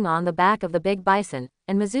was lying on the back of the big bison,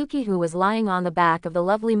 and Mizuki, who was lying on the back of the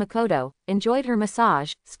lovely Makoto, enjoyed her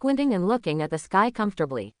massage, squinting and looking at the sky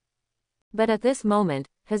comfortably. But at this moment,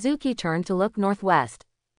 Hazuki turned to look northwest.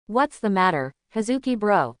 What's the matter, Hazuki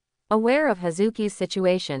bro? Aware of Hazuki's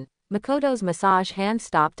situation, Makoto's massage hand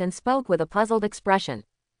stopped and spoke with a puzzled expression.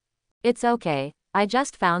 It's okay, I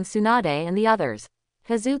just found Tsunade and the others.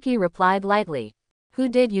 Hazuki replied lightly. Who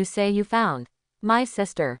did you say you found? My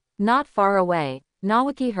sister. Not far away.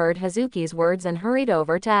 Naoki heard Hazuki's words and hurried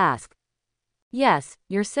over to ask. Yes,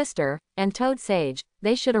 your sister, and Toad Sage,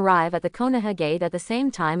 they should arrive at the Konoha gate at the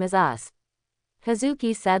same time as us.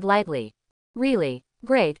 Hazuki said lightly. Really?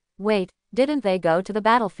 Great, wait, didn't they go to the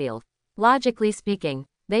battlefield? Logically speaking,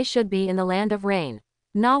 they should be in the land of rain.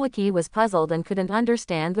 Naoki was puzzled and couldn't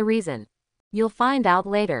understand the reason. You'll find out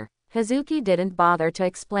later. Hazuki didn't bother to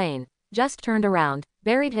explain, just turned around,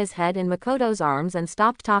 buried his head in Makoto's arms and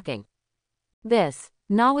stopped talking.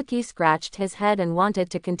 Naoki scratched his head and wanted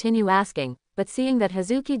to continue asking, but seeing that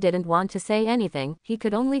Hazuki didn't want to say anything, he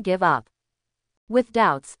could only give up. With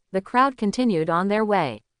doubts, the crowd continued on their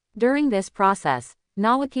way. During this process,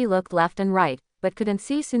 Naoki looked left and right, but couldn't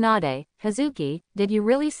see Tsunade. Hazuki, did you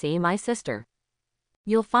really see my sister?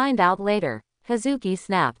 You'll find out later. Hazuki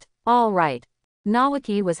snapped. All right.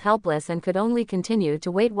 Naoki was helpless and could only continue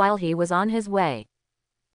to wait while he was on his way.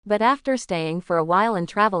 But after staying for a while and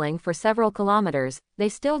traveling for several kilometers, they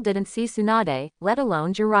still didn't see Tsunade, let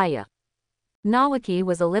alone Jiraiya. Naoki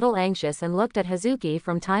was a little anxious and looked at Hazuki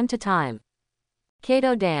from time to time.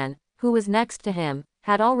 Kato-dan, who was next to him,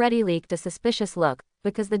 had already leaked a suspicious look,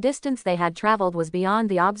 because the distance they had traveled was beyond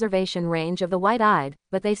the observation range of the white-eyed,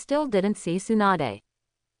 but they still didn't see Tsunade.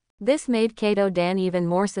 This made Kato-dan even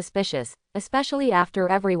more suspicious, especially after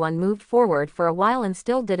everyone moved forward for a while and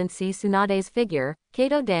still didn't see Tsunade's figure.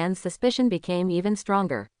 Kato-dan's suspicion became even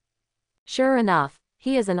stronger. Sure enough,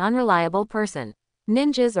 he is an unreliable person.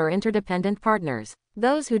 Ninjas are interdependent partners.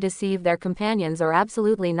 Those who deceive their companions are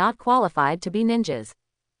absolutely not qualified to be ninjas.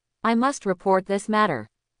 I must report this matter.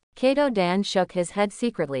 Kato-dan shook his head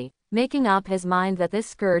secretly, making up his mind that this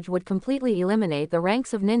scourge would completely eliminate the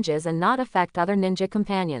ranks of ninjas and not affect other ninja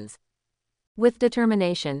companions. With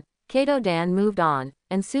determination, Kato-dan moved on,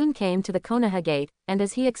 and soon came to the Konoha gate, and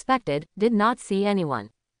as he expected, did not see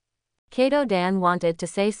anyone. Kato-dan wanted to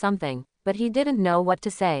say something, but he didn't know what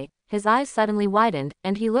to say. His eyes suddenly widened,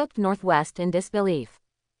 and he looked northwest in disbelief.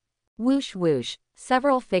 Whoosh whoosh,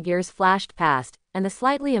 several figures flashed past, and the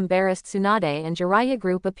slightly embarrassed Tsunade and Jiraiya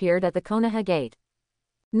group appeared at the Konoha gate.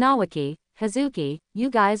 Naoki, Hazuki, you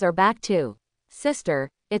guys are back too. Sister,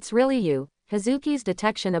 it's really you. Hazuki's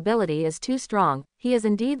detection ability is too strong, he is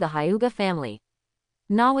indeed the Hyuga family.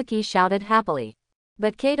 Naoki shouted happily.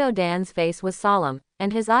 But Kato-dan's face was solemn,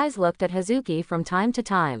 and his eyes looked at Hazuki from time to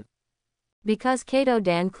time. Because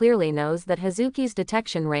Kato-dan clearly knows that Hazuki's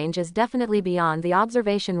detection range is definitely beyond the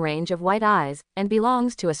observation range of white eyes, and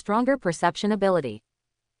belongs to a stronger perception ability.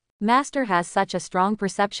 Master has such a strong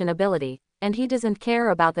perception ability, and he doesn't care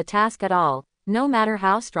about the task at all. No matter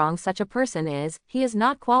how strong such a person is, he is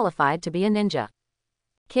not qualified to be a ninja.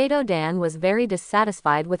 Kato-dan was very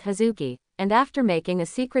dissatisfied with Hazuki, and after making a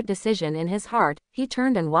secret decision in his heart, he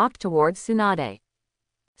turned and walked towards Tsunade.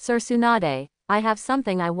 Sir Tsunade, I have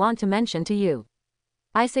something I want to mention to you.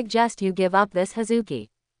 I suggest you give up this Hazuki.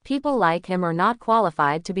 People like him are not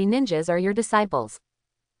qualified to be ninjas or your disciples.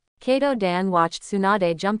 Kato-dan watched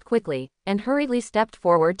Tsunade jump quickly, and hurriedly stepped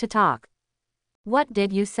forward to talk. What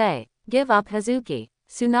did you say? Give up Hazuki.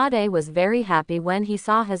 Tsunade was very happy when he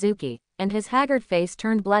saw Hazuki, and his haggard face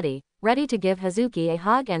turned bloody, ready to give Hazuki a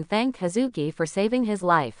hug and thank Hazuki for saving his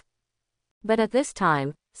life. But at this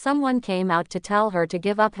time, someone came out to tell her to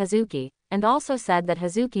give up Hazuki, and also said that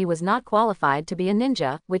Hazuki was not qualified to be a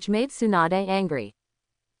ninja, which made Tsunade angry.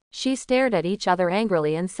 She stared at each other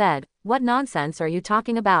angrily and said, "What nonsense are you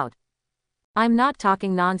talking about?" "I'm not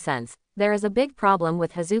talking nonsense. There is a big problem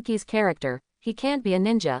with Hazuki's character. He can't be a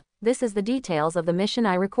ninja. This is the details of the mission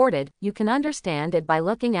I recorded. You can understand it by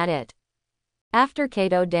looking at it." After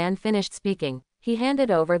Kato-dan finished speaking, he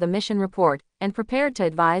handed over the mission report, and prepared to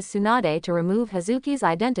advise Tsunade to remove Hazuki's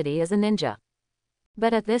identity as a ninja.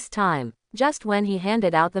 But at this time, just when he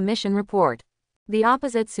handed out the mission report, the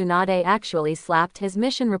opposite Tsunade actually slapped his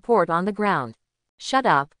mission report on the ground. "Shut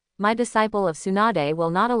up, my disciple of Tsunade will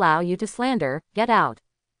not allow you to slander, get out."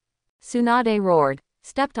 Tsunade roared,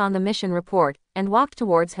 stepped on the mission report, and walked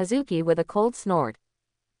towards Hazuki with a cold snort.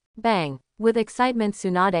 Bang! With excitement,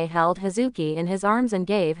 Tsunade held Hazuki in his arms and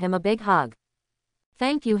gave him a big hug.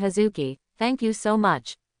 "Thank you, Hazuki, thank you so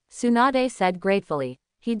much," Tsunade said gratefully.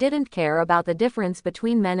 He didn't care about the difference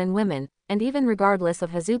between men and women, and even regardless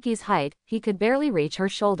of Hazuki's height, he could barely reach her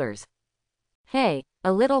shoulders. "Hey,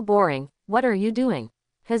 a little boring, what are you doing?"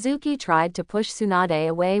 Hazuki tried to push Tsunade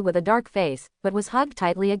away with a dark face, but was hugged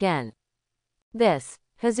tightly again.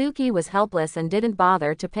 Hazuki was helpless and didn't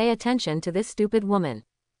bother to pay attention to this stupid woman.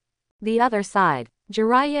 The other side,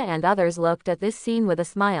 Jiraiya and others looked at this scene with a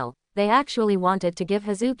smile. They actually wanted to give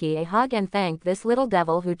Hazuki a hug and thank this little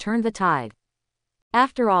devil who turned the tide.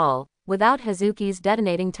 After all, without Hazuki's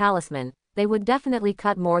detonating talisman, they would definitely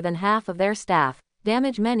cut more than half of their staff,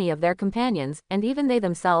 damage many of their companions, and even they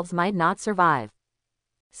themselves might not survive.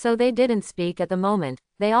 So they didn't speak at the moment.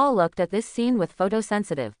 They all looked at this scene with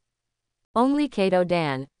photosensitive. Only Kato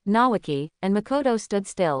Dan, Nawaki, and Makoto stood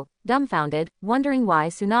still, dumbfounded, wondering why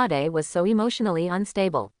Tsunade was so emotionally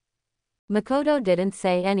unstable. Makoto didn't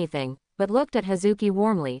say anything, but looked at Hazuki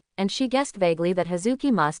warmly, and she guessed vaguely that Hazuki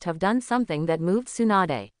must have done something that moved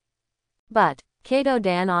Tsunade. But Kato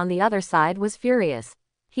Dan on the other side was furious.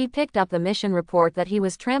 He picked up the mission report that he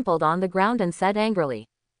was trampled on the ground and said angrily,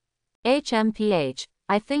 "HMPH,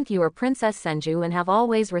 I think you are Princess Senju and have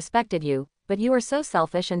always respected you, but you are so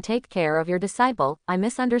selfish and take care of your disciple, I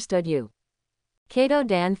misunderstood you." Kato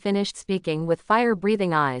Dan finished speaking with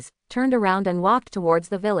fire-breathing eyes, turned around and walked towards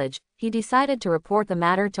the village. He decided to report the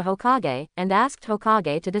matter to Hokage, and asked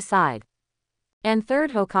Hokage to decide. "And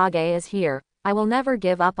third Hokage is here, I will never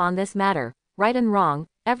give up on this matter. Right and wrong,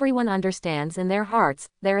 everyone understands in their hearts,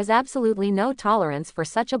 there is absolutely no tolerance for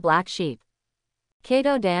such a black sheep."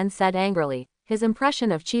 Kato Dan said angrily. His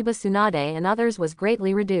impression of Chiba Tsunade and others was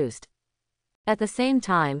greatly reduced. At the same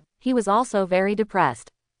time, he was also very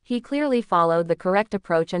depressed. He clearly followed the correct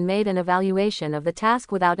approach and made an evaluation of the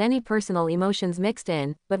task without any personal emotions mixed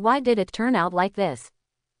in, but why did it turn out like this?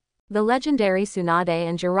 The legendary Tsunade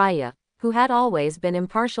and Jiraiya, who had always been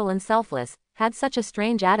impartial and selfless, had such a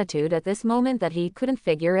strange attitude at this moment that he couldn't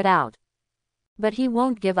figure it out. But he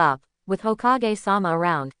won't give up. With Hokage-sama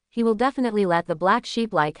around, he will definitely let the black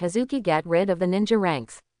sheep like Hazuki get rid of the ninja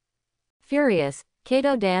ranks. Furious,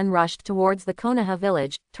 Kato Dan rushed towards the Konoha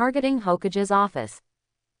village, targeting Hokage's office.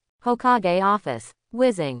 "Hokage office."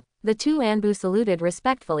 Whizzing. The two Anbu saluted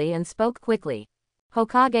respectfully and spoke quickly.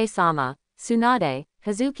 "Hokage-sama, Tsunade,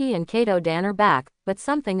 Hazuki and Kato Dan are back, but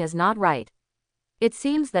something is not right. It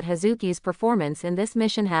seems that Hazuki's performance in this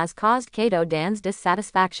mission has caused Kato Dan's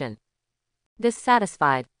dissatisfaction."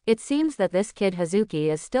 Dissatisfied. It seems that this kid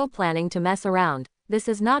Hazuki is still planning to mess around. This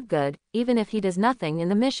is not good. Even if he does nothing in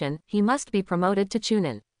the mission, he must be promoted to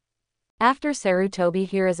Chunin. After Sarutobi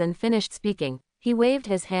Hiruzen finished speaking, he waved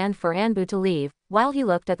his hand for Anbu to leave, while he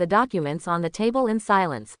looked at the documents on the table in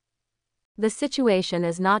silence. The situation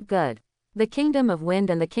is not good. The Kingdom of Wind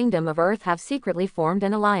and the Kingdom of Earth have secretly formed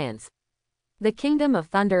an alliance. The Kingdom of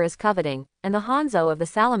Thunder is coveting, and the Hanzo of the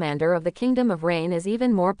Salamander of the Kingdom of Rain is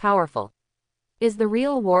even more powerful. Is the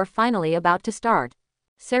real war finally about to start?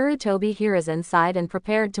 Sarutobi Hiruzen sighed and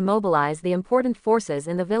prepared to mobilize the important forces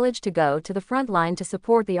in the village to go to the front line to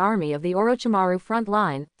support the army of the Orochimaru front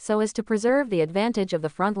line, so as to preserve the advantage of the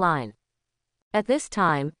front line. At this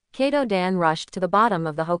time, Kato Dan rushed to the bottom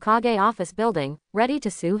of the Hokage office building, ready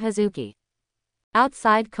to sue Hazuki.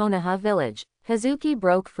 Outside Konoha village, Hazuki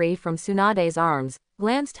broke free from Tsunade's arms,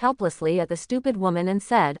 glanced helplessly at the stupid woman and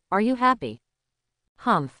said, "Are you happy?"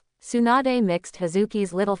 Humph. Tsunade mixed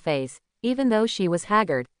Hazuki's little face, even though she was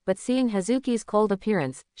haggard, but seeing Hazuki's cold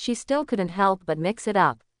appearance, she still couldn't help but mix it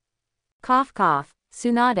up. Cough cough.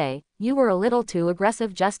 "Tsunade, you were a little too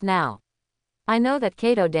aggressive just now. I know that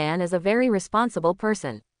Kato Dan is a very responsible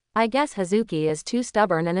person. I guess Hazuki is too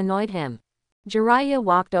stubborn and annoyed him." Jiraiya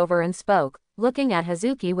walked over and spoke, looking at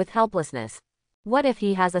Hazuki with helplessness. "What if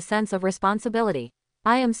he has a sense of responsibility?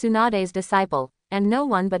 I am Tsunade's disciple, and no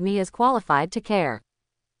one but me is qualified to care."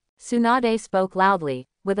 Tsunade spoke loudly,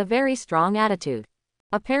 with a very strong attitude.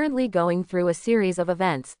 Apparently going through a series of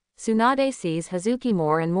events, Tsunade sees Hazuki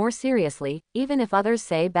more and more seriously, even if others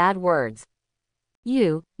say bad words.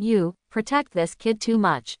 You, protect this kid too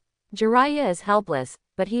much. Jiraiya is helpless,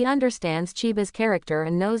 but he understands Chiba's character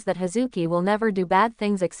and knows that Hazuki will never do bad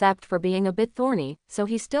things except for being a bit thorny, so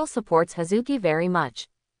he still supports Hazuki very much.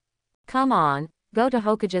 Come on, go to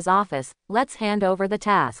Hokage's office, let's hand over the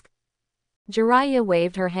task. Jiraiya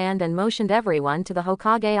waved her hand and motioned everyone to the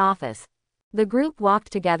Hokage office. The group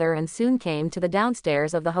walked together and soon came to the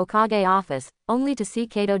downstairs of the Hokage office, only to see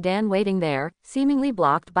Kato-dan waiting there, seemingly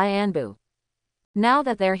blocked by Anbu. Now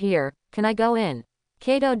that they're here, can I go in?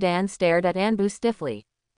 Kato-dan stared at Anbu stiffly.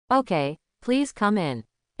 Okay, please come in.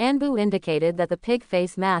 Anbu indicated that the pig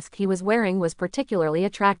face mask he was wearing was particularly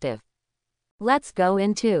attractive. Let's go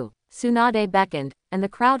in too. Tsunade beckoned, and the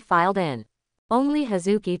crowd filed in. Only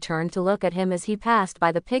Hazuki turned to look at him as he passed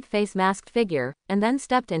by the pig face masked figure, and then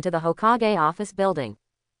stepped into the Hokage office building.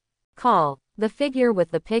 Call. The figure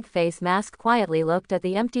with the pig face mask quietly looked at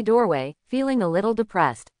the empty doorway, feeling a little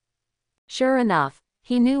depressed. Sure enough,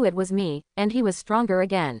 he knew it was me, and he was stronger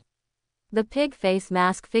again. The pig face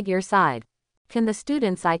mask figure sighed. Can the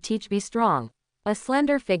students I teach be strong? A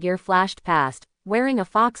slender figure flashed past, wearing a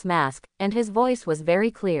fox mask, and his voice was very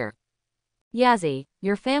clear. Yazi,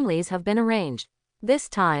 your families have been arranged. This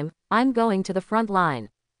time, I'm going to the front line.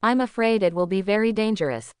 I'm afraid it will be very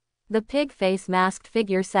dangerous. The pig face masked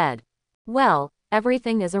figure said. Well,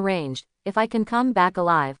 everything is arranged. If I can come back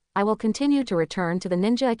alive, I will continue to return to the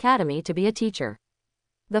ninja academy to be a teacher.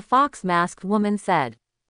 The fox masked woman said.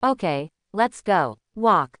 Okay, let's go.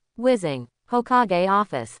 Walk. Whizzing. Hokage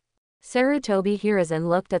office. Sarutobi Hiruzen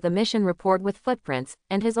looked at the mission report with footprints,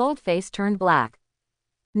 and his old face turned black.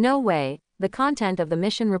 No way. The content of the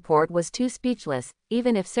mission report was too speechless.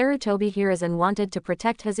 Even if Sarutobi Hiruzen wanted to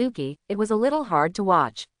protect Hazuki, it was a little hard to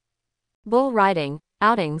watch. Bull riding,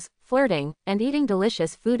 outings, flirting, and eating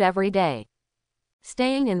delicious food every day.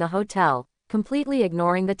 Staying in the hotel, completely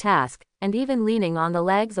ignoring the task, and even leaning on the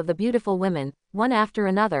legs of the beautiful women, one after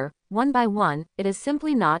another, one by one, it is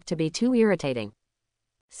simply not to be too irritating.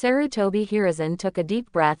 Sarutobi Hiruzen took a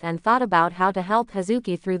deep breath and thought about how to help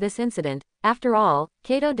Hazuki through this incident. After all,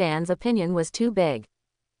 Kato-dan's opinion was too big.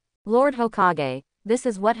 Lord Hokage, this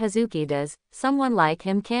is what Hazuki does. Someone like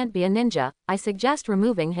him can't be a ninja. I suggest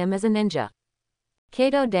removing him as a ninja.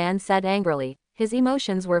 Kato-dan said angrily. His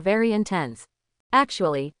emotions were very intense.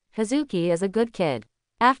 Actually, Hazuki is a good kid.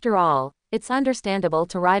 After all, it's understandable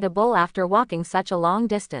to ride a bull after walking such a long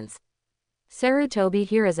distance. Sarutobi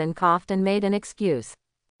Hiruzen coughed and made an excuse.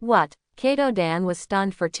 What? Kato-dan was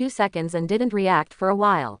stunned for 2 seconds and didn't react for a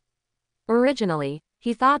while. Originally,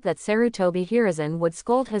 he thought that Sarutobi Hiruzen would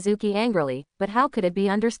scold Hazuki angrily, but how could it be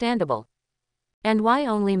understandable? And why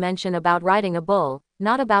only mention about riding a bull,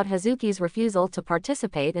 not about Hazuki's refusal to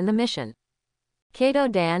participate in the mission?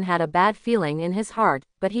 Kato-dan had a bad feeling in his heart,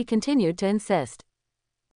 but he continued to insist.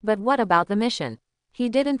 But what about the mission? He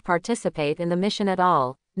didn't participate in the mission at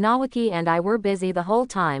all. Naoki and I were busy the whole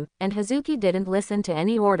time, and Hazuki didn't listen to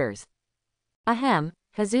any orders. Ahem,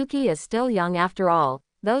 Hazuki is still young after all.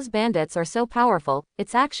 Those bandits are so powerful,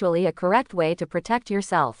 it's actually a correct way to protect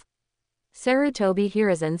yourself. Sarutobi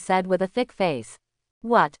Hiruzen said with a thick face.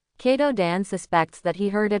 What? Kato-dan suspects that he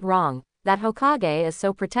heard it wrong, that Hokage is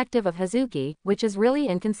so protective of Hazuki, which is really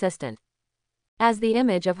inconsistent. As the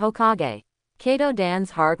image of Hokage,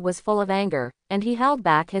 Kato-dan's heart was full of anger, and he held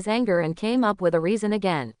back his anger and came up with a reason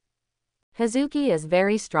again. Hazuki is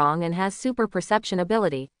very strong and has super perception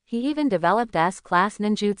ability. He even developed S-class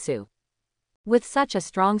ninjutsu. With such a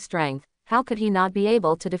strong strength, how could he not be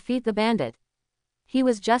able to defeat the bandit? He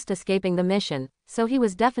was just escaping the mission, so he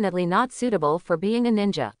was definitely not suitable for being a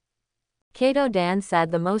ninja. Kato-dan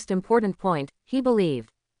said the most important point. He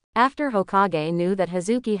believed. After Hokage knew that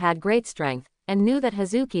Hazuki had great strength, and knew that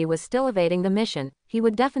Hazuki was still evading the mission, he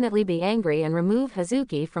would definitely be angry and remove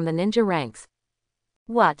Hazuki from the ninja ranks.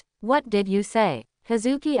 What did you say?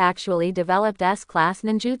 Hazuki actually developed S-class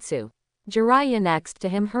ninjutsu. Jiraiya next to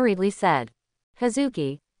him hurriedly said.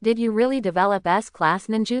 Hazuki, did you really develop S-class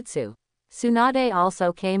ninjutsu? Tsunade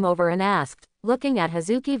also came over and asked, looking at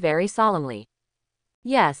Hazuki very solemnly.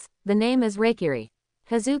 Yes, the name is Reikiri.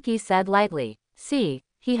 Hazuki said lightly. See,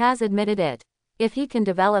 he has admitted it. If he can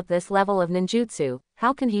develop this level of ninjutsu,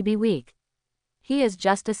 how can he be weak? He is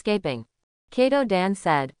just escaping. Kato-dan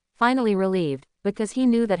said, finally relieved, because he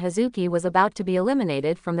knew that Hazuki was about to be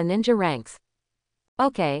eliminated from the ninja ranks.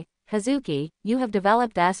 Okay, Hazuki, you have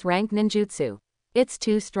developed S-rank ninjutsu. It's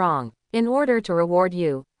too strong. In order to reward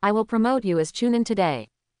you, I will promote you as Chunin today.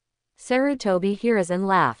 Sarutobi Hiruzen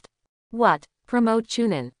laughed. What? Promote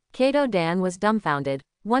Chunin? Kato-dan was dumbfounded,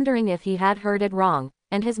 wondering if he had heard it wrong,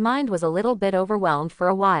 and his mind was a little bit overwhelmed for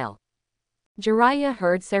a while. Jiraiya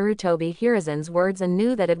heard Sarutobi Hiruzen's words and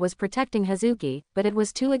knew that it was protecting Hazuki, but it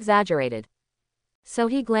was too exaggerated. So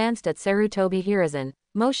he glanced at Sarutobi Hiruzen,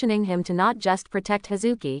 motioning him to not just protect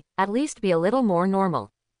Hazuki, at least be a little more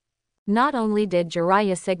normal. Not only did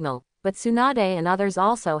Jiraiya signal, but Tsunade and others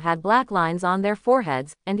also had black lines on their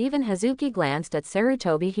foreheads, and even Hazuki glanced at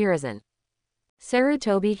Sarutobi Hiruzen.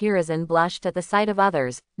 Sarutobi Hiruzen blushed at the sight of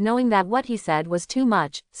others, knowing that what he said was too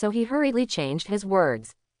much, so he hurriedly changed his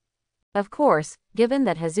words. Of course, given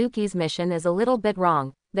that Hazuki's mission is a little bit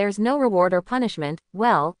wrong, there's no reward or punishment,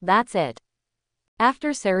 well, that's it. After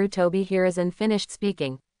Sarutobi Hiruzen finished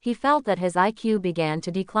speaking, he felt that his IQ began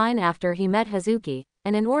to decline after he met Hazuki,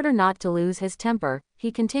 and in order not to lose his temper,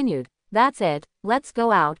 he continued, "That's it, let's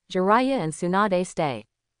go out, Jiraiya and Tsunade stay."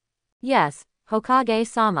 "Yes,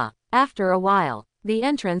 Hokage-sama." After a while, the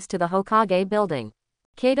entrance to the Hokage building.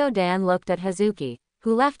 Kato-dan looked at Hazuki,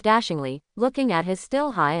 who left dashingly, looking at his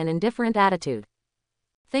still high and indifferent attitude.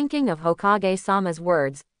 Thinking of Hokage-sama's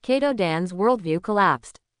words, Kato-dan's worldview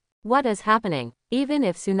collapsed. What is happening? Even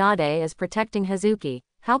if Tsunade is protecting Hazuki,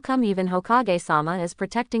 how come even Hokage-sama is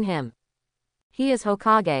protecting him? He is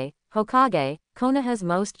Hokage, Konoha's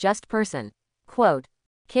most just person. Quote.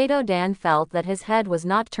 Kato-dan felt that his head was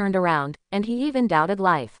not turned around, and he even doubted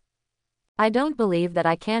life. "I don't believe that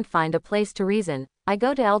I can't find a place to reason. I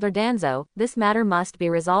go to Elder Danzo, this matter must be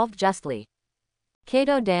resolved justly."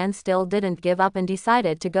 Kato-dan still didn't give up and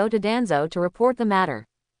decided to go to Danzo to report the matter.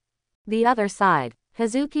 The other side.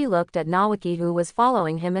 Hazuki looked at Naoki who was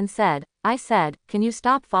following him and said, "I said, can you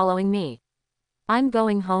stop following me? I'm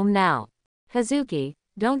going home now." "Hazuki,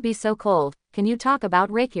 don't be so cold, can you talk about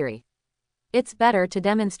Reikiri? It's better to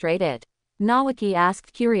demonstrate it." Naoki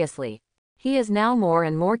asked curiously. He is now more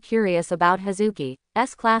and more curious about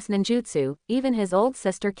Hazuki's class ninjutsu, even his old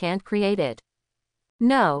sister can't create it.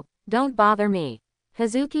 "No, don't bother me."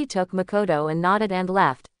 Hazuki took Makoto and nodded and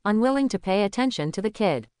left, unwilling to pay attention to the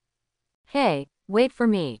kid. "Hey, wait for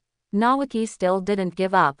me." Naoki still didn't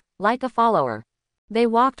give up, like a follower. They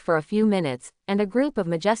walked for a few minutes, and a group of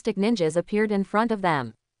majestic ninjas appeared in front of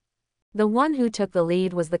them. The one who took the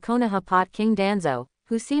lead was the Konoha Pot King Danzo,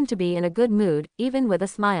 who seemed to be in a good mood, even with a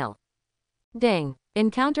smile. Ding.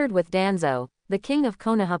 Encountered with Danzo, the king of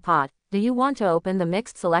Konoha Pot. "Do you want to open the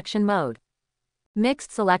mixed selection mode?"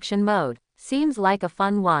 "Mixed selection mode. Seems like a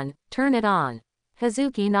fun one, turn it on."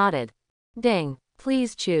 Hazuki nodded. Ding.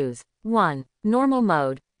 "Please choose." 1. Normal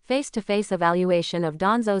mode. Face-to-face evaluation of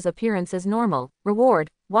Danzo's appearance is normal.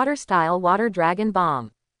 Reward, water-style water dragon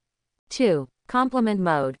bomb. 2. Complement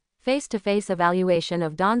mode. Face-to-face evaluation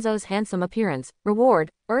of Danzo's handsome appearance.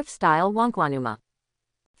 Reward, earth-style Wonkwanuma.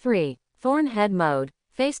 3. Thorn head mode.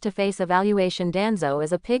 Face-to-face evaluation Danzo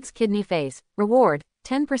is a pig's kidney face. Reward,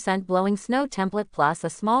 10% blowing snow template plus a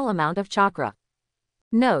small amount of chakra.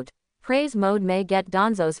 Note. Praise mode may get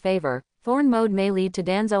Danzo's favor. Thorn mode may lead to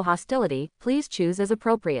Danzo hostility, please choose as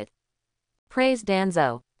appropriate. Praise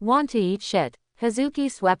Danzo. Want to eat shit.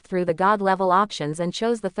 Hazuki swept through the god-level options and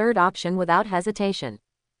chose the third option without hesitation.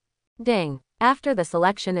 Ding. After the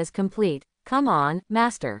selection is complete, come on,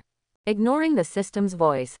 master. Ignoring the system's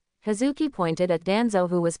voice, Hazuki pointed at Danzo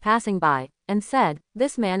who was passing by, and said,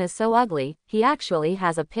 "This man is so ugly, he actually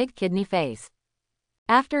has a pig kidney face."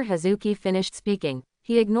 After Hazuki finished speaking,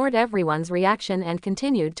 he ignored everyone's reaction and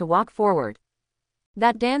continued to walk forward.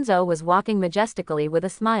 That Danzo was walking majestically with a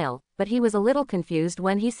smile, but he was a little confused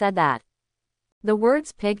when he said that. The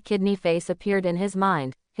words pig kidney face appeared in his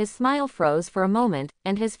mind, his smile froze for a moment,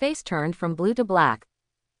 and his face turned from blue to black.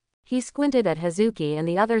 He squinted at Hazuki and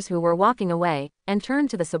the others who were walking away, and turned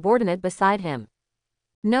to the subordinate beside him.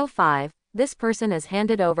 "No 5, this person is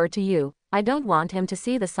handed over to you, I don't want him to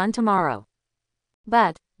see the sun tomorrow."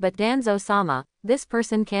 But Danzo-sama, this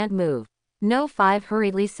person can't move." No 5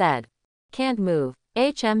 hurriedly said. "Can't move.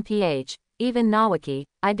 HMPH, even Naoki,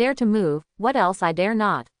 I dare to move, what else I dare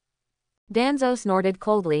not." Danzo snorted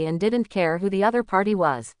coldly and didn't care who the other party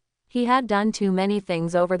was. He had done too many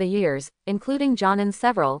things over the years, including Jonin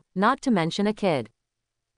several, not to mention a kid.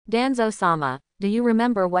 "Danzo-sama, do you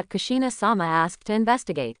remember what Kushina-sama asked to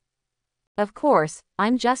investigate?" "Of course,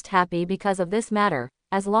 I'm just happy because of this matter,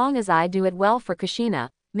 as long as I do it well for Kushina,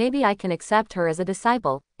 maybe I can accept her as a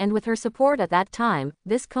disciple, and with her support at that time,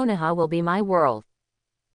 this Konoha will be my world."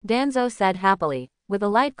 Danzo said happily, with a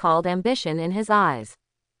light called ambition in his eyes.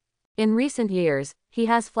 In recent years, he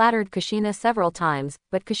has flattered Kushina several times,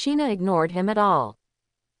 but Kushina ignored him at all.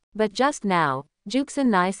 But just now,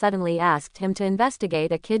 Juxin-nai suddenly asked him to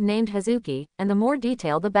investigate a kid named Hazuki, and the more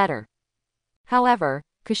detail the better. However,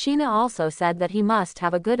 Kushina also said that he must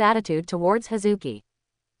have a good attitude towards Hazuki.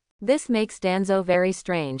 This makes Danzo very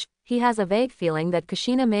strange, he has a vague feeling that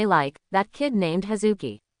Kushina may like that kid named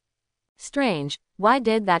Hazuki. Strange, why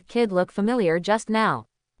did that kid look familiar just now?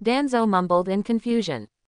 Danzo mumbled in confusion.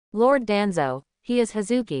 Lord Danzo, he is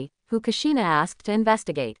Hazuki, who Kushina asked to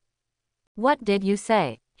investigate. What did you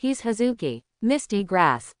say? He's Hazuki. Misty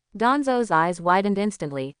grass. Danzo's eyes widened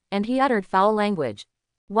instantly, and he uttered foul language.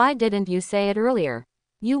 Why didn't you say it earlier?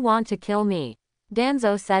 You want to kill me.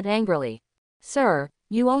 Danzo said angrily. Sir,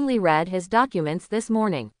 you only read his documents this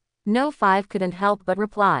morning. No 5 couldn't help but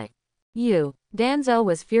reply. You. Danzo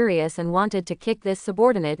was furious and wanted to kick this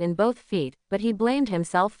subordinate in both feet, but he blamed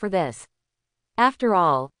himself for this. After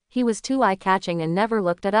all, he was too eye-catching and never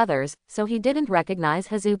looked at others, so he didn't recognize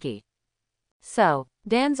Hazuki. So,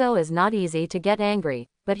 Danzo is not easy to get angry,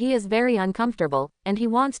 but he is very uncomfortable, and he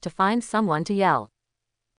wants to find someone to yell.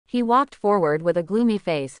 He walked forward with a gloomy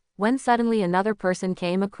face, when suddenly another person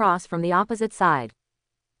came across from the opposite side.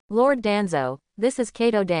 Lord Danzo, this is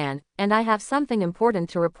Kato Dan, and I have something important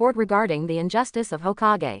to report regarding the injustice of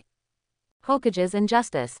Hokage. Hokage's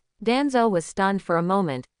injustice. Danzo was stunned for a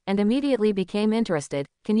moment, and immediately became interested.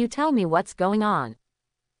 Can you tell me what's going on?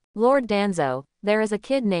 Lord Danzo, there is a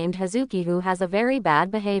kid named Hazuki who has a very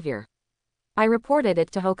bad behavior. I reported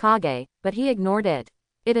it to Hokage, but he ignored it.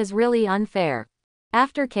 It is really unfair.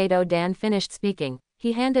 After Kato Dan finished speaking,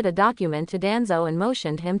 he handed a document to Danzo and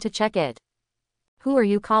motioned him to check it. Who are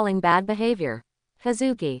you calling bad behavior?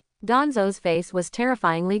 Hazuki. Danzo's face was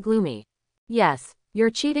terrifyingly gloomy. Yes,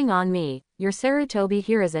 you're cheating on me, you're Sarutobi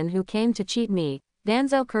Hiruzen who came to cheat me,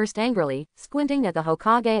 Danzo cursed angrily, squinting at the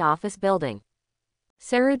Hokage office building.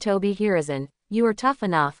 Sarutobi Hiruzen, you were tough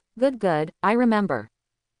enough, good, I remember.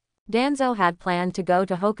 Danzo had planned to go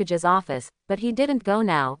to Hokage's office, but he didn't go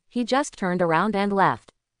now, he just turned around and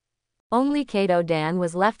left. Only Kato Dan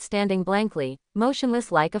was left standing blankly,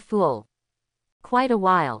 motionless like a fool. Quite a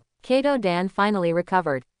while, Kato Dan finally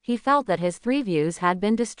recovered. He felt that his 3 views had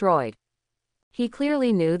been destroyed. He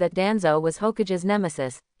clearly knew that Danzo was Hokage's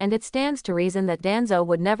nemesis, and it stands to reason that Danzo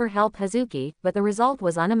would never help Hazuki, but the result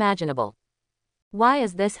was unimaginable. Why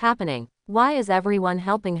is this happening? Why is everyone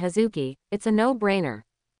helping Hazuki? It's a no-brainer.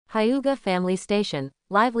 Hyuga Family Station,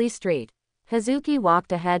 Lively Street. Hazuki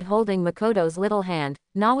walked ahead holding Makoto's little hand,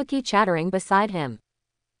 Naoki chattering beside him.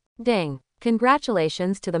 Ding.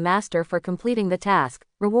 Congratulations to the master for completing the task.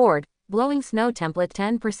 Reward, blowing snow template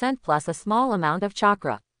 10% plus a small amount of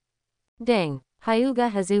chakra. Ding.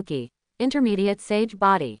 Hyuga Hazuki. Intermediate Sage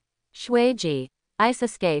Body. Shueiji. Ice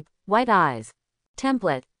Escape, White Eyes.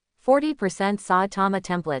 Template. 40% Saitama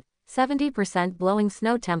template, 70% Blowing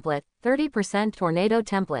Snow template, 30% Tornado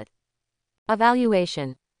template.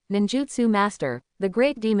 Evaluation. Ninjutsu Master, the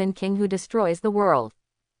great demon king who destroys the world.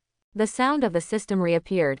 The sound of the system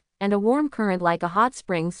reappeared, and a warm current like a hot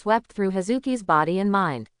spring swept through Hazuki's body and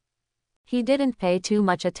mind. He didn't pay too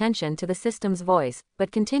much attention to the system's voice,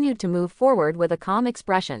 but continued to move forward with a calm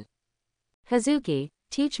expression. Hazuki,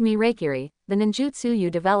 teach me Reikiri, the ninjutsu you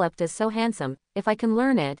developed is so handsome, if I can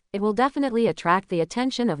learn it, it will definitely attract the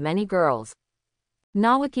attention of many girls.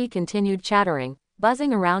 Naoki continued chattering,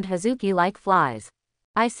 buzzing around Hazuki like flies.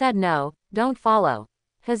 I said no, don't follow.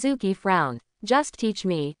 Hazuki frowned. Just teach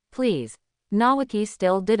me, please. Naoki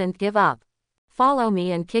still didn't give up. Follow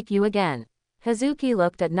me and kick you again. Hazuki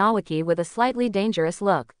looked at Naoki with a slightly dangerous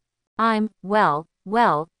look. I'm, well,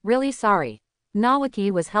 really sorry.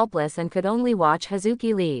 Naoki was helpless and could only watch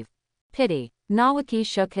Hazuki leave. Pity. Naoki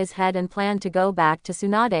shook his head and planned to go back to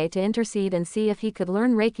Tsunade to intercede and see if he could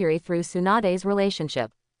learn Reikiri through Tsunade's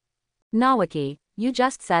relationship. Naoki, you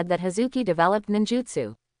just said that Hazuki developed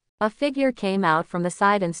ninjutsu. A figure came out from the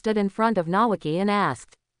side and stood in front of Naoki and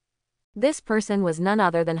asked. This person was none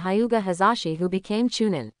other than Hyuga Hazashi, who became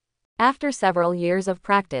Chunin. After several years of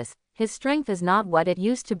practice, his strength is not what it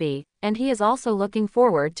used to be, and he is also looking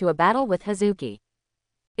forward to a battle with Hazuki.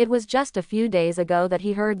 It was just a few days ago that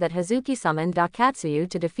he heard that Hazuki summoned Dakatsuyu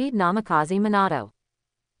to defeat Namikaze Minato.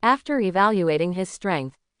 After evaluating his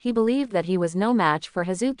strength, he believed that he was no match for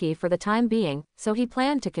Hazuki for the time being, so he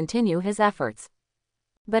planned to continue his efforts.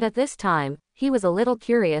 But at this time, he was a little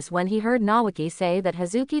curious when he heard Naoki say that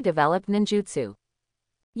Hazuki developed ninjutsu.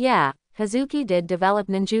 Yeah, Hazuki did develop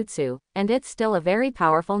ninjutsu, and it's still a very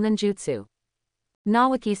powerful ninjutsu.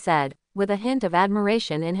 Naoki said, with a hint of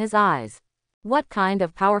admiration in his eyes. What kind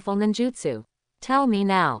of powerful ninjutsu? Tell me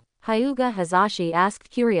now, Hyuga Hazashi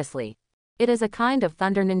asked curiously. It is a kind of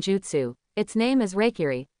thunder ninjutsu. Its name is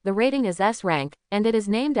Reikiri, the rating is S rank, and it is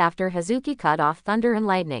named after Hazuki cut off thunder and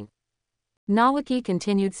lightning. Naoki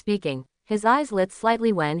continued speaking, his eyes lit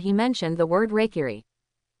slightly when he mentioned the word Reikiri.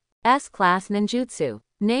 S-class ninjutsu,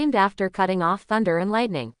 named after cutting off thunder and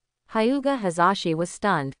lightning. Hyuga Hazashi was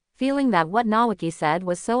stunned, feeling that what Naoki said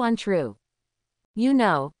was so untrue. You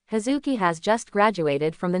know, Hazuki has just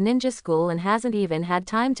graduated from the ninja school and hasn't even had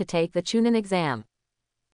time to take the Chunin exam.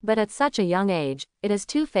 But at such a young age, it is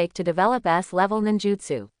too fake to develop S-level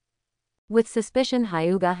ninjutsu. With suspicion,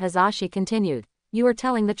 Hyuga Hazashi continued. You are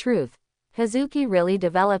telling the truth. Hazuki really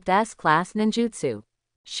developed S-class ninjutsu.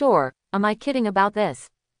 Sure, am I kidding about this?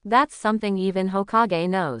 That's something even Hokage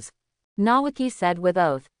knows. Naoki said with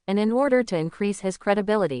oath, and in order to increase his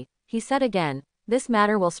credibility, he said again, this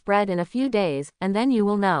matter will spread in a few days, and then you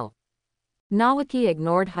will know. Naoki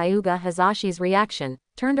ignored Hyuga Hazashi's reaction,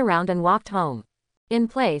 turned around and walked home. In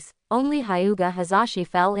place, only Hyuga Hazashi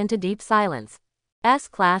fell into deep silence.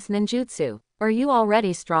 S-class ninjutsu. Are you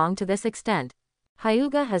already strong to this extent?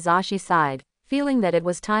 Hyuga Hazashi sighed, feeling that it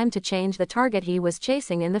was time to change the target he was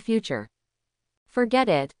chasing in the future. Forget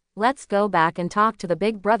it, let's go back and talk to the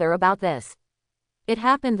big brother about this. It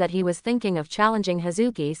happened that he was thinking of challenging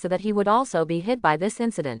Hazuki so that he would also be hit by this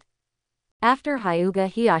incident. After Hyuga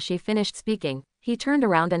Hiyashi finished speaking, he turned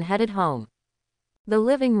around and headed home. The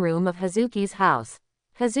living room of Hazuki's house.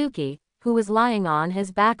 Hazuki, who was lying on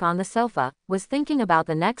his back on the sofa, was thinking about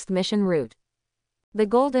the next mission route. The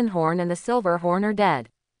golden horn and the silver horn are dead.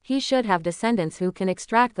 He should have descendants who can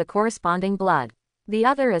extract the corresponding blood. The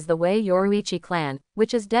other is the Wei Yoruichi clan,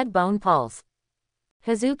 which is dead bone pulse.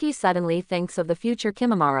 Hazuki suddenly thinks of the future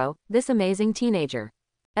Kimimaro, this amazing teenager.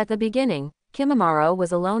 At the beginning, Kimimaro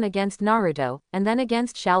was alone against Naruto, and then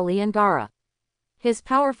against Shaoli and Gaara. His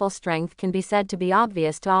powerful strength can be said to be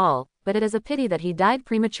obvious to all, but it is a pity that he died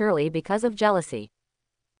prematurely because of jealousy.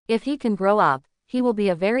 If he can grow up, he will be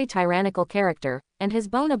a very tyrannical character, and his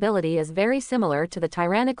bone ability is very similar to the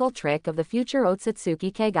tyrannical trick of the future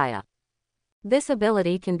Otsutsuki Kagaya. This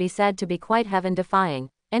ability can be said to be quite heaven-defying.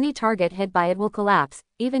 Any target hit by it will collapse,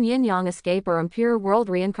 even yin-yang escape or impure world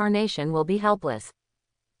reincarnation will be helpless.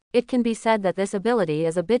 It can be said that this ability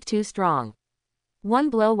is a bit too strong.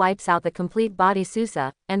 One blow wipes out the complete body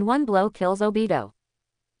Susa, and one blow kills Obito.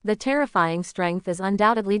 The terrifying strength is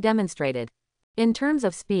undoubtedly demonstrated. In terms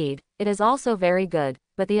of speed, it is also very good,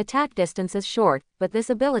 but the attack distance is short, but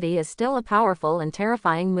this ability is still a powerful and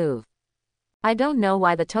terrifying move. I don't know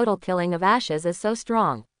why the total killing of ashes is so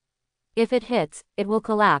strong. If it hits, it will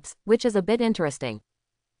collapse, which is a bit interesting.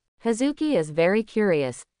 Hazuki is very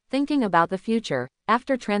curious, thinking about the future.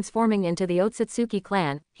 After transforming into the Otsutsuki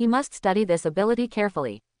clan, he must study this ability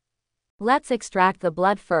carefully. Let's extract the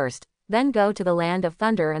blood first, then go to the land of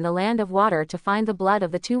thunder and the land of water to find the blood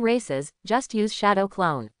of the two races, just use Shadow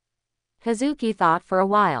Clone. Hazuki thought for a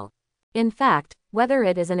while. In fact, whether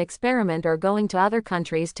it is an experiment or going to other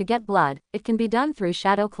countries to get blood, it can be done through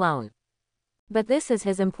Shadow Clone. But this is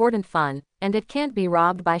his important fun, and it can't be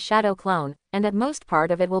robbed by Shadow Clone, and at most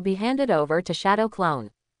part of it will be handed over to Shadow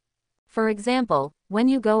Clone. For example, when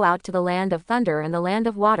you go out to the land of thunder and the land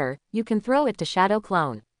of water, you can throw it to Shadow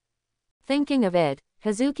Clone. Thinking of it,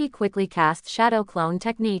 Hazuki quickly cast Shadow Clone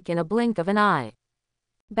technique in a blink of an eye.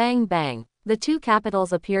 Bang bang, the two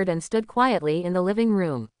capitals appeared and stood quietly in the living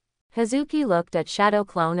room. Hazuki looked at Shadow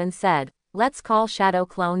Clone and said, let's call Shadow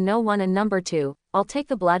Clone No. 1 and No. 2, I'll take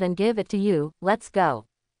the blood and give it to you, let's go.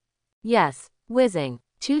 Yes, whizzing,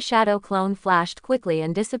 two Shadow Clone flashed quickly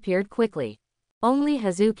and disappeared quickly. Only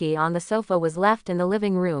Hazuki on the sofa was left in the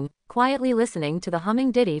living room, quietly listening to the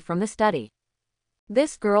humming ditty from the study.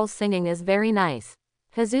 This girl's singing is very nice.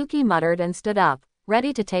 Hazuki muttered and stood up,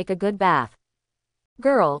 ready to take a good bath.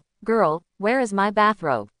 Girl, where is my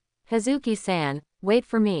bathrobe? Hazuki-san, wait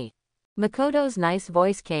for me. Makoto's nice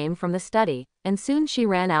voice came from the study, and soon she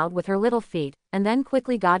ran out with her little feet, and then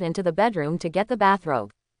quickly got into the bedroom to get the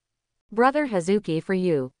bathrobe. Brother Hazuki, for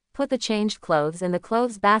you. Put the changed clothes in the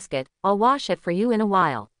clothes basket, I'll wash it for you in a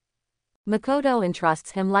while. Makoto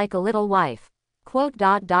entrusts him like a little wife.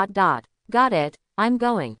 Got it, I'm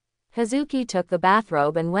going. Hazuki took the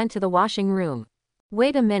bathrobe and went to the washing room.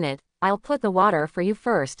 Wait a minute, I'll put the water for you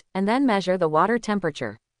first, and then measure the water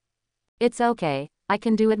temperature. It's okay, I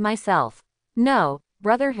can do it myself. No,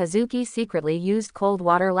 brother Hazuki secretly used cold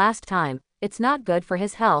water last time, it's not good for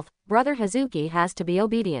his health, brother Hazuki has to be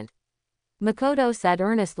obedient. Makoto said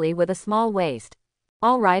earnestly with a small waist.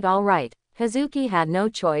 All right. Hazuki had no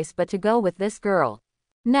choice but to go with this girl.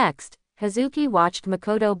 Next, Hazuki watched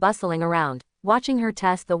Makoto bustling around, watching her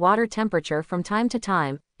test the water temperature from time to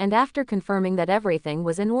time, and after confirming that everything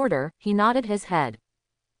was in order, he nodded his head.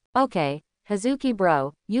 Okay, Hazuki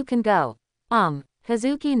bro, you can go.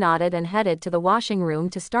 Hazuki nodded and headed to the washing room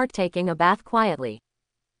to start taking a bath quietly.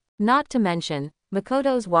 Not to mention,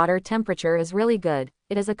 Makoto's water temperature is really good,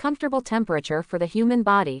 it is a comfortable temperature for the human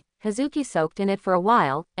body. Hazuki soaked in it for a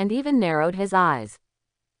while, and even narrowed his eyes.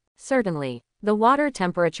 Certainly, the water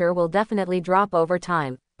temperature will definitely drop over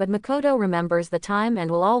time, but Makoto remembers the time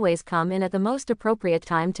and will always come in at the most appropriate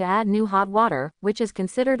time to add new hot water, which is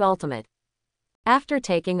considered ultimate. After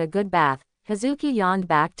taking a good bath, Hazuki yawned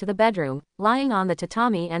back to the bedroom, lying on the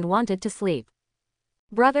tatami and wanted to sleep.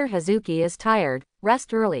 Brother Hazuki is tired,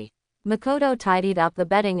 rest early. Makoto tidied up the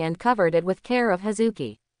bedding and covered it with care of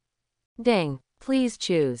Hazuki. Ding. Please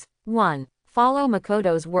choose. 1. Follow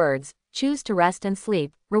Makoto's words, choose to rest and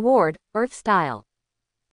sleep, reward, Earth style.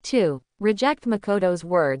 2. Reject Makoto's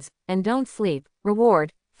words, and don't sleep,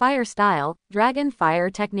 reward, Fire style, Dragon Fire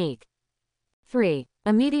technique. 3.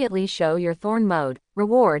 Immediately show your Thorn mode,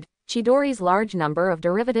 reward, Chidori's large number of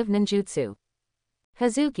derivative ninjutsu.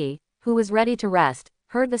 Hazuki, who was ready to rest,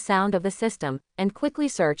 heard the sound of the system, and quickly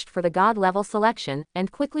searched for the god level selection,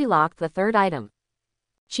 and quickly locked the third item.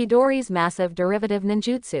 Chidori's massive derivative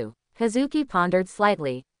ninjutsu. Hazuki pondered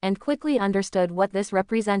slightly, and quickly understood what this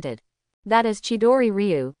represented. That is Chidori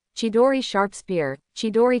Ryu, Chidori Sharp Spear,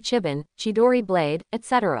 Chidori Chiban, Chidori Blade,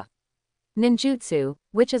 etc. Ninjutsu,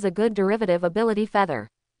 which is a good derivative ability feather.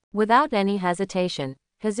 Without any hesitation,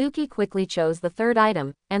 Hazuki quickly chose the third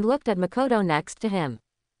item, and looked at Makoto next to him.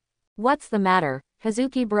 What's the matter,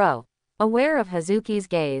 Hazuki bro? Aware of Hazuki's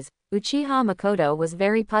gaze, Uchiha Makoto was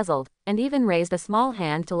very puzzled, and even raised a small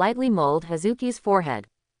hand to lightly mold Hazuki's forehead.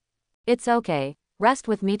 It's okay, rest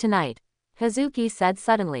with me tonight, Hazuki said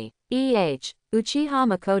suddenly. Uchiha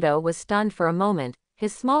Makoto was stunned for a moment,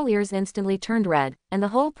 his small ears instantly turned red, and the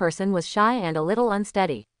whole person was shy and a little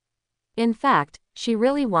unsteady. In fact, she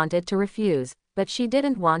really wanted to refuse, but she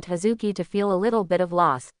didn't want Hazuki to feel a little bit of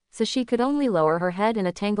loss, so she could only lower her head in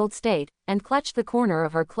a tangled state, and clutch the corner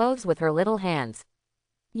of her clothes with her little hands.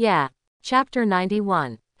 Yeah. Chapter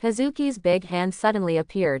 91. Hazuki's big hand suddenly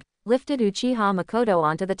appeared, lifted Uchiha Makoto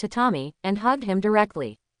onto the tatami, and hugged him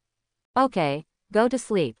directly. Okay, go to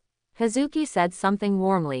sleep. Hazuki said something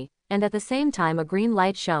warmly, and at the same time a green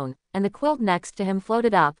light shone, and the quilt next to him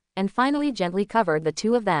floated up, and finally gently covered the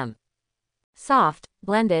two of them. Soft,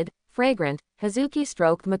 blended, fragrant, Hazuki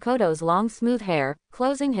stroked Makoto's long smooth hair,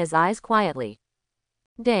 closing his eyes quietly.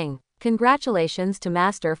 Ding. Congratulations to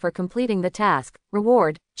Master for completing the task,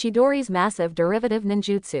 reward, Chidori's massive derivative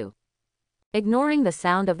ninjutsu. Ignoring the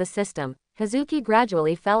sound of the system, Hazuki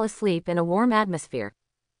gradually fell asleep in a warm atmosphere.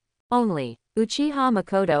 Only, Uchiha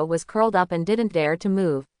Makoto was curled up and didn't dare to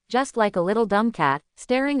move, just like a little dumb cat,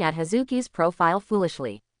 staring at Hazuki's profile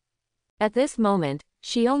foolishly. At this moment,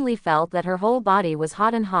 she only felt that her whole body was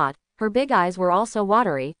hot and hot, her big eyes were also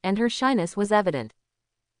watery, and her shyness was evident.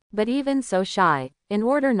 But even so shy, in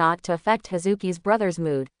order not to affect Hazuki's brother's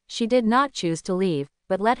mood, she did not choose to leave,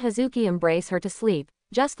 but let Hazuki embrace her to sleep,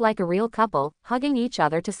 just like a real couple, hugging each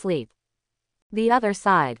other to sleep. The other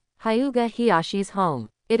side, Hyuga Hiyashi's home.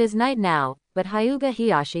 It is night now, but Hyuga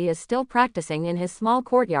Hiyashi is still practicing in his small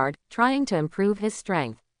courtyard, trying to improve his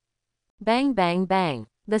strength. Bang bang bang.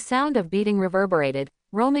 The sound of beating reverberated,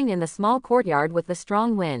 roaming in the small courtyard with the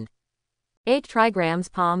strong wind. 8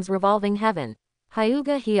 trigrams palms revolving heaven.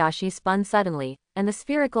 Hyuga Hiyashi spun suddenly, and the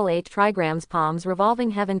spherical 8 trigrams palms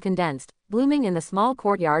revolving heaven condensed, blooming in the small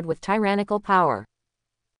courtyard with tyrannical power.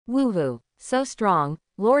 Woohoo! So strong,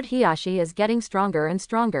 Lord Hiyashi is getting stronger and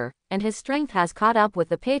stronger, and his strength has caught up with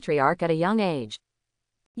the patriarch at a young age.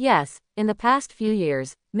 Yes, in the past few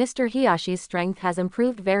years, Mr. Hiyashi's strength has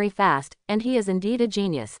improved very fast, and he is indeed a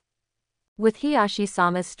genius. With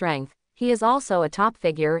Hiyashi-sama's strength, he is also a top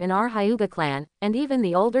figure in our Hyuga clan, and even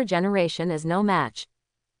the older generation is no match.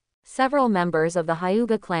 Several members of the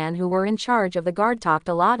Hyuga clan who were in charge of the guard talked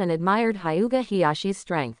a lot and admired Hyuga Hiyashi's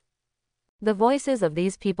strength. The voices of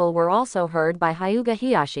these people were also heard by Hyuga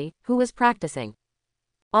Hiyashi, who was practicing.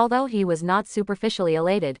 Although he was not superficially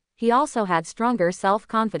elated, he also had stronger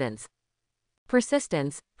self-confidence.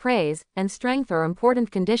 Persistence, praise, and strength are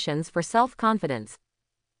important conditions for self-confidence.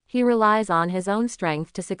 He relies on his own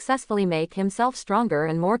strength to successfully make himself stronger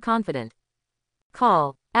and more confident.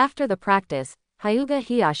 Call. After the practice, Hyuga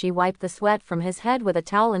Hiyashi wiped the sweat from his head with a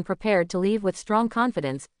towel and prepared to leave with strong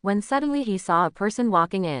confidence, when suddenly he saw a person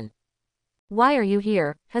walking in. Why are you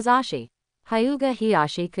here, Hazashi? Hyuga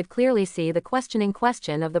Hiyashi could clearly see the questioning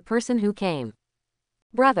question of the person who came.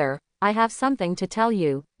 Brother, I have something to tell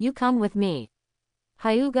you, you come with me.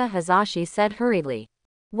 Hyuga Hazashi said hurriedly.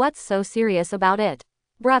 What's so serious about it?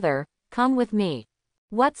 Brother, come with me.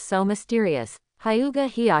 What's so mysterious? Hyuga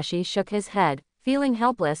Hiyashi shook his head, feeling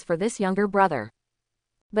helpless for this younger brother.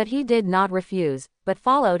 But he did not refuse, but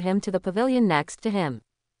followed him to the pavilion next to him.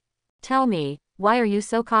 Tell me, why are you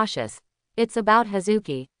so cautious? It's about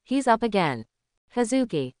Hazuki, he's up again.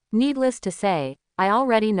 Hazuki, needless to say, I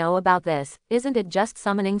already know about this, isn't it just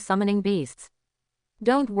summoning beasts?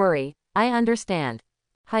 Don't worry, I understand.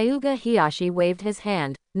 Hyuga Hiyashi waved his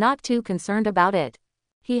hand, not too concerned about it.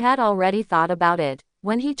 He had already thought about it,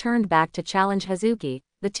 when he turned back to challenge Hazuki,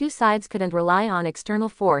 the two sides couldn't rely on external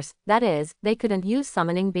force, that is, they couldn't use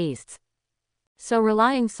summoning beasts. So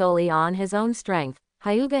relying solely on his own strength,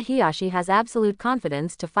 Hyuga Hiyashi has absolute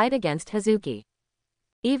confidence to fight against Hazuki.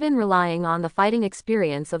 Even relying on the fighting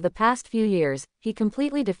experience of the past few years, he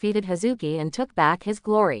completely defeated Hazuki and took back his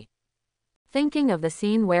glory. Thinking of the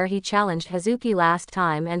scene where he challenged Hazuki last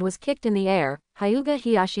time and was kicked in the air, Hyuga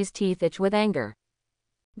Hiyashi's teeth itch with anger.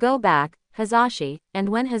 Go back, Hazashi, and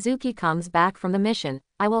when Hazuki comes back from the mission,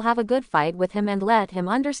 I will have a good fight with him and let him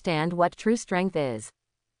understand what true strength is.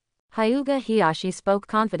 Hyuga Hiyashi spoke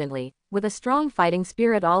confidently, with a strong fighting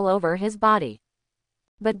spirit all over his body.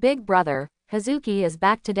 But big brother, Hazuki is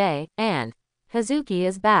back today, and Hazuki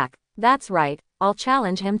is back. That's right, I'll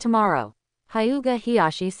challenge him tomorrow. Hyuga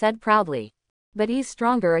Hiyashi said proudly. But he's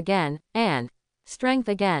stronger again, and strength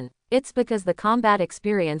again. It's because the combat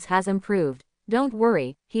experience has improved. Don't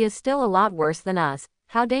worry, he is still a lot worse than us.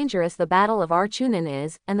 How dangerous the Battle of Archunin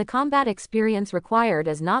is, and the combat experience required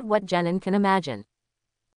is not what Genin can imagine.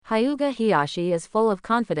 Hyuga Hiyashi is full of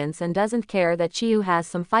confidence and doesn't care that Chiyu has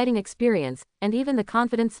some fighting experience, and even the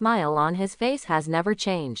confident smile on his face has never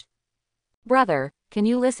changed. Brother, can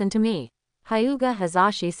you listen to me? Hyuga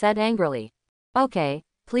Hazashi said angrily. Okay,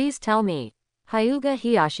 please tell me. Hyuga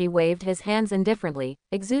Hiyashi waved his hands indifferently,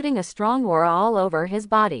 exuding a strong aura all over his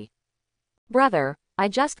body. Brother, I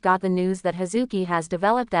just got the news that Hazuki has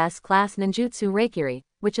developed S-class ninjutsu Reikiri,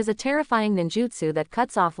 which is a terrifying ninjutsu that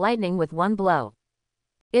cuts off lightning with one blow.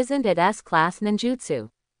 Isn't it S-class ninjutsu?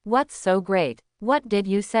 What's so great? What did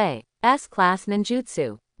you say? S-class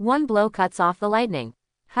ninjutsu. One blow cuts off the lightning.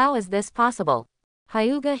 How is this possible?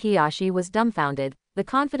 Hyuga Hiyashi was dumbfounded, the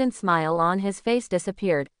confident smile on his face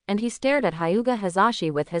disappeared, and he stared at Hyuga Hazashi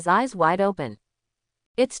with his eyes wide open.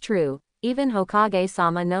 It's true, even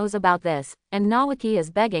Hokage-sama knows about this, and Nawaki is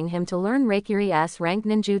begging him to learn Reikiri S-rank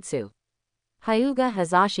ninjutsu. Hyuga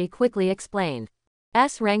Hazashi quickly explained.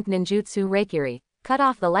 S-rank ninjutsu Reikiri. Cut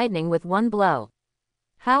off the lightning with one blow.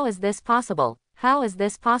 How is this possible? How is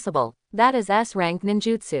this possible? That is S-rank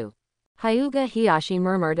ninjutsu. Hyuga Hiyashi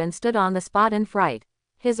murmured and stood on the spot in fright.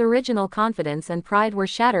 His original confidence and pride were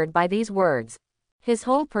shattered by these words. His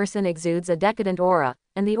whole person exudes a decadent aura,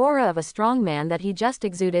 and the aura of a strong man that he just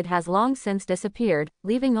exuded has long since disappeared,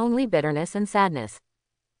 leaving only bitterness and sadness.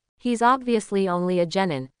 He's obviously only a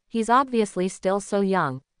genin, he's obviously still so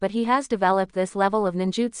young, but he has developed this level of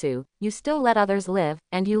ninjutsu. You still let others live,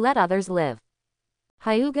 and you let others live.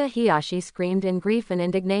 Hyuga Hiyashi screamed in grief and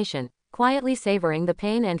indignation, quietly savoring the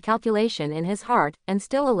pain and calculation in his heart, and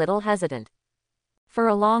still a little hesitant. For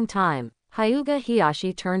a long time, Hyuga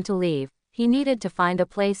Hiyashi turned to leave. He needed to find a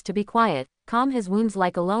place to be quiet, calm his wounds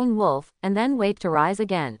like a lone wolf, and then wait to rise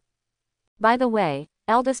again. By the way,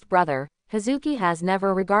 eldest brother, Hazuki has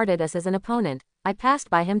never regarded us as an opponent. I passed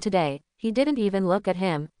by him today. He didn't even look at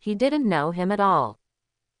him, he didn't know him at all.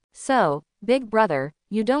 So, big brother,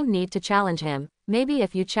 you don't need to challenge him. Maybe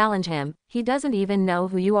if you challenge him, he doesn't even know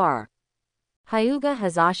who you are. Hyuga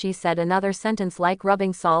Hazashi said another sentence like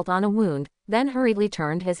rubbing salt on a wound, then hurriedly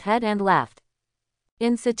turned his head and left.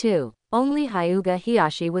 In situ, only Hyuga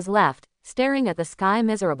Hiyashi was left, staring at the sky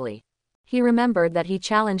miserably. He remembered that he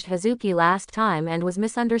challenged Hazuki last time and was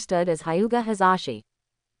misunderstood as Hyuga Hazashi.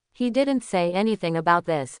 He didn't say anything about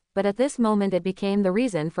this, but at this moment it became the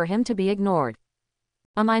reason for him to be ignored.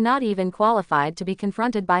 Am I not even qualified to be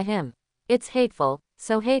confronted by him? It's hateful,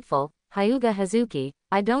 so hateful, Hyuga Hazuki,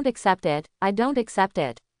 I don't accept it, I don't accept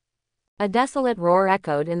it. A desolate roar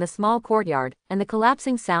echoed in the small courtyard, and the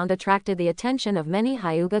collapsing sound attracted the attention of many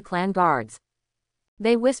Hyuga clan guards.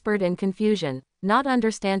 They whispered in confusion, not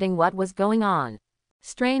understanding what was going on.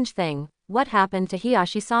 Strange thing, what happened to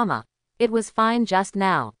Hiyashi-sama? It was fine just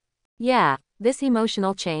now. Yeah, this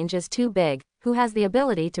emotional change is too big. Who has the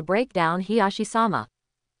ability to break down Hiyashi-sama?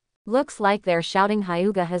 Looks like they're shouting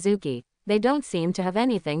Hyuga Hazuki. They don't seem to have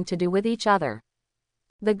anything to do with each other.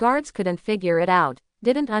 The guards couldn't figure it out,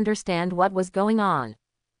 didn't understand what was going on.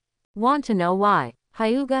 Want to know why?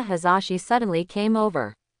 Hyuga Hazashi suddenly came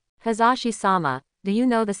over. Hazashi-sama, do you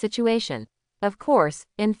know the situation? Of course,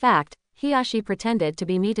 in fact, Hiyashi pretended to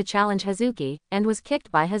be me to challenge Hazuki, and was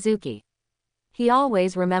kicked by Hazuki. He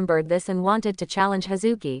always remembered this and wanted to challenge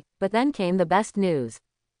Hazuki, but then came the best news.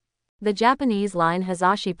 The Japanese line.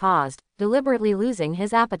 Hazashi paused, deliberately losing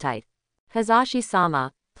his appetite.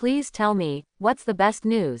 Hazashi-sama, please tell me, what's the best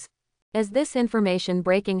news? Is this information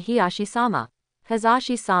breaking Hiyashi-sama?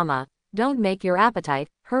 Hazashi-sama, don't make your appetite,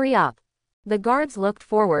 hurry up. The guards looked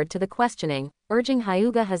forward to the questioning, urging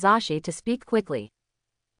Hyuga Hazashi to speak quickly.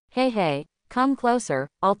 Hey, come closer,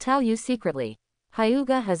 I'll tell you secretly.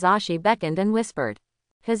 Hyuga Hazashi beckoned and whispered.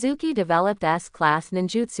 Hazuki developed S-class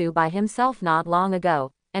ninjutsu by himself not long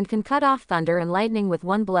ago, and can cut off thunder and lightning with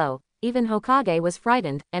one blow. Even Hokage was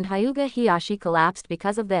frightened, and Hyuga Hiyashi collapsed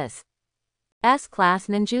because of this. S-class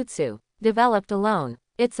ninjutsu. Developed alone.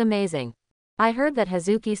 It's amazing. I heard that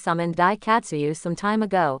Hazuki summoned Dai Katsuyu some time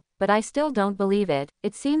ago, but I still don't believe it.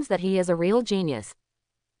 It seems that he is a real genius.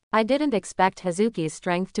 I didn't expect Hazuki's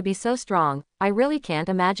strength to be so strong. I really can't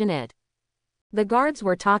imagine it. The guards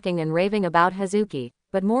were talking and raving about Hazuki,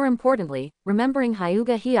 but more importantly, remembering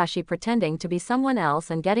Hyuga Hiyashi pretending to be someone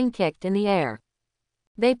else and getting kicked in the air.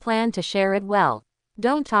 They planned to share it well.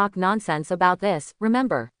 Don't talk nonsense about this,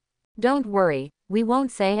 remember. Don't worry, we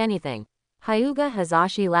won't say anything. Hyuga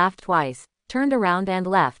Hiyashi laughed twice, turned around and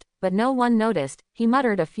left, but no one noticed. He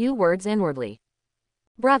muttered a few words inwardly.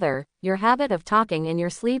 Brother, your habit of talking in your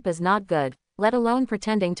sleep is not good, let alone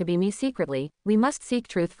pretending to be me secretly. We must seek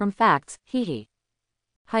truth from facts, hee.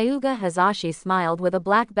 Hyuga Hiyashi smiled with a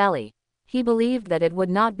black belly. He believed that it would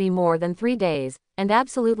not be more than 3 days, and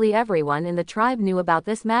absolutely everyone in the tribe knew about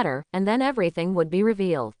this matter, and then everything would be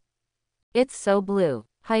revealed. It's so blue.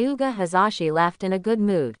 Hyuga Hiyashi left in a good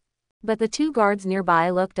mood. But the 2 guards nearby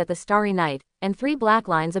looked at the starry night, and 3 black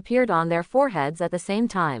lines appeared on their foreheads at the same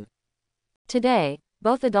time. Today,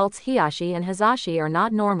 both adults Hiyashi and Hiyashi are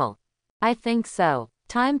not normal. I think so.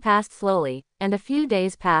 Time passed slowly, and a few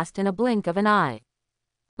days passed in a blink of an eye.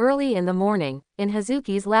 Early in the morning, in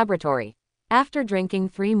Hazuki's laboratory. After drinking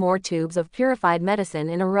 3 more tubes of purified medicine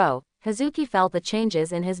in a row, Hazuki felt the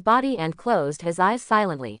changes in his body and closed his eyes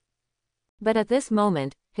silently. But at this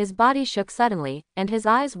moment, his body shook suddenly, and his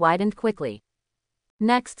eyes widened quickly.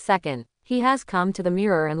 Next second, he has come to the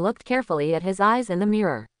mirror and looked carefully at his eyes in the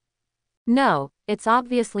mirror. No, it's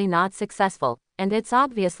obviously not successful, and it's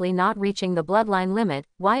obviously not reaching the bloodline limit.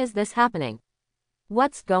 Why is this happening?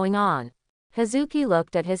 What's going on? Hazuki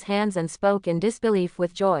looked at his hands and spoke in disbelief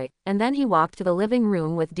with joy, and then he walked to the living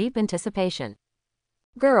room with deep anticipation.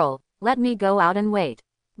 Girl, let me go out and wait.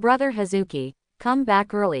 Brother Hazuki, come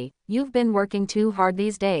back early, you've been working too hard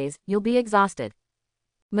these days, you'll be exhausted.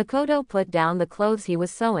 Makoto put down the clothes he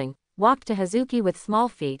was sewing, walked to Hazuki with small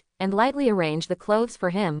feet, and lightly arranged the clothes for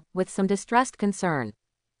him, with some distressed concern.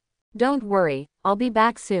 Don't worry, I'll be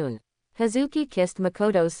back soon. Hazuki kissed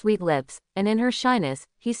Makoto's sweet lips, and in her shyness,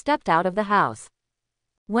 he stepped out of the house.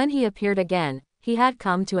 When he appeared again, he had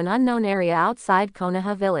come to an unknown area outside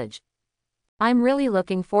Konoha village. I'm really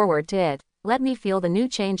looking forward to it, let me feel the new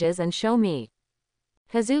changes and show me.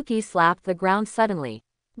 Hazuki slapped the ground suddenly.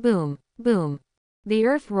 Boom, boom. The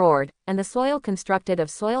earth roared, and the soil constructed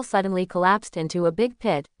of soil suddenly collapsed into a big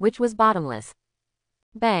pit, which was bottomless.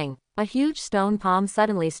 Bang! A huge stone palm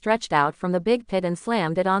suddenly stretched out from the big pit and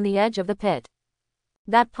slammed it on the edge of the pit.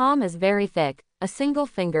 That palm is very thick, a single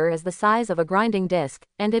finger is the size of a grinding disc,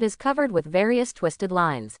 and it is covered with various twisted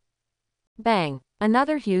lines. Bang!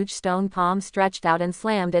 Another huge stone palm stretched out and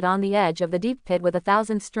slammed it on the edge of the deep pit with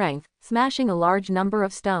 1,000 strength, smashing a large number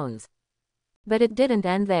of stones. But it didn't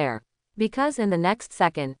end there. Because in the next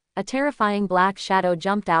second, a terrifying black shadow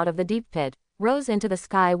jumped out of the deep pit, rose into the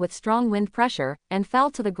sky with strong wind pressure, and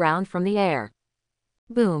fell to the ground from the air.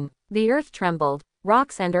 Boom! The earth trembled,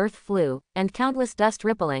 rocks and earth flew, and countless dust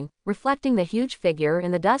rippling, reflecting the huge figure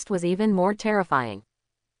in the dust was even more terrifying.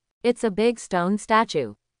 It's a big stone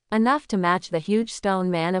statue. Enough to match the huge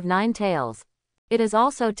stone man of 9 tails. It is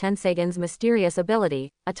also Tensegen's mysterious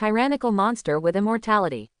ability, a tyrannical monster with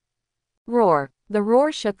immortality. Roar! The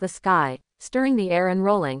roar shook the sky, stirring the air and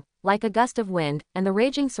rolling, like a gust of wind, and the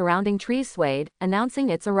raging surrounding trees swayed, announcing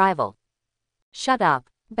its arrival. Shut up!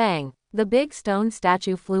 Bang! The big stone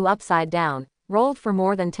statue flew upside down, rolled for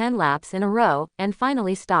more than 10 laps in a row, and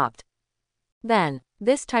finally stopped. Then,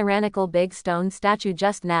 this tyrannical big stone statue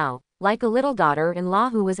just now, like a little daughter-in-law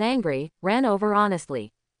who was angry, ran over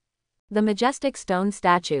honestly. The majestic stone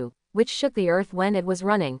statue, which shook the earth when it was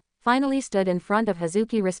running, finally stood in front of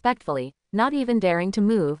Hazuki respectfully, not even daring to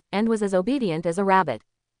move, and was as obedient as a rabbit.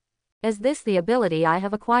 Is this the ability I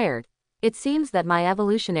have acquired? It seems that my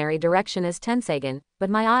evolutionary direction is Tenseigen, but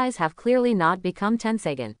my eyes have clearly not become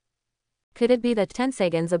Tenseigen. Could it be that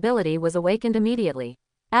Tenseigen's ability was awakened immediately?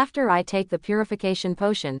 After I take the purification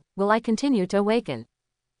potion, will I continue to awaken?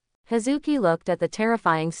 Hazuki looked at the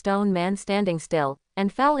terrifying stone man standing still,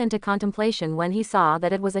 and fell into contemplation when he saw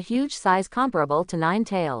that it was a huge size comparable to 9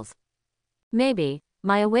 tails. Maybe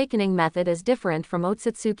my awakening method is different from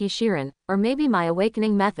Otsutsuki Shirin, or maybe my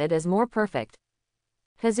awakening method is more perfect.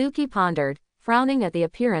 Hazuki pondered, frowning at the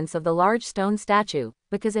appearance of the large stone statue,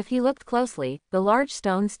 because if he looked closely, the large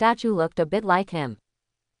stone statue looked a bit like him.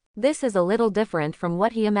 This is a little different from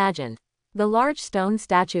what he imagined. The large stone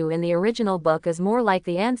statue in the original book is more like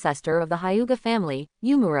the ancestor of the Hyuga family,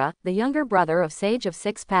 Yumura, the younger brother of Sage of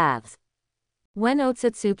Six Paths. When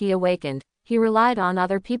Otsutsuki awakened, he relied on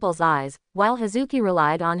other people's eyes, while Hazuki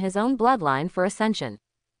relied on his own bloodline for ascension.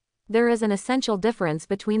 There is an essential difference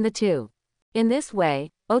between the two. In this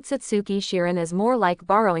way, Otsutsuki Shirin is more like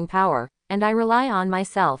borrowing power, and I rely on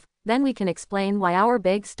myself, then we can explain why our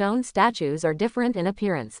big stone statues are different in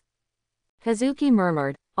appearance. Hazuki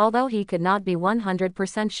murmured, although he could not be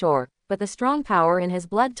 100% sure, but the strong power in his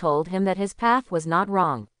blood told him that his path was not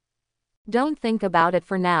wrong. Don't think about it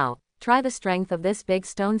for now, try the strength of this big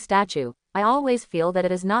stone statue, I always feel that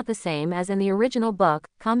it is not the same as in the original book,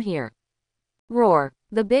 come here. Roar.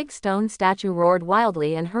 The big stone statue roared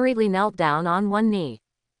wildly and hurriedly knelt down on one knee.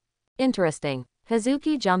 Interesting.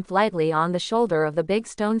 Hazuki jumped lightly on the shoulder of the big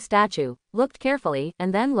stone statue, looked carefully,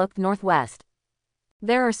 and then looked northwest.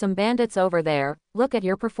 There are some bandits over there, look at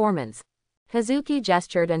your performance. Hazuki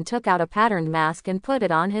gestured and took out a patterned mask and put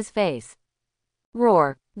it on his face.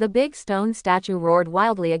 Roar. The big stone statue roared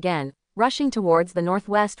wildly again, rushing towards the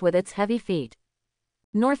northwest with its heavy feet.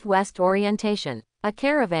 Northwest orientation. A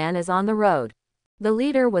caravan is on the road. The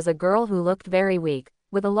leader was a girl who looked very weak,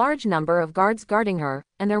 with a large number of guards guarding her,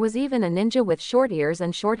 and there was even a ninja with short ears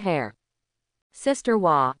and short hair. Sister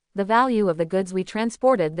Wa, the value of the goods we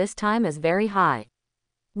transported this time is very high.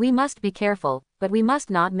 We must be careful, but we must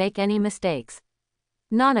not make any mistakes.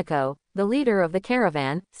 Nanako, the leader of the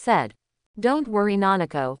caravan, said. Don't worry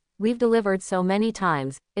Nanako, we've delivered so many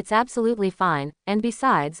times, it's absolutely fine, and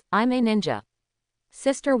besides, I'm a ninja.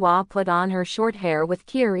 Sister Wa put on her short hair with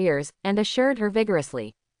key ears, and assured her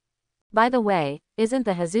vigorously. By the way, isn't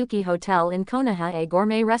the Hazuki Hotel in Konoha a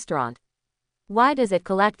gourmet restaurant? Why does it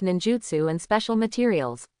collect ninjutsu and special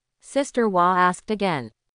materials? Sister Wa asked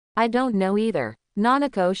again. I don't know either.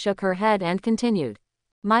 Nanako shook her head and continued.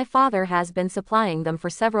 My father has been supplying them for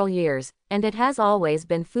several years, and it has always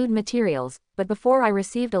been food materials, but before I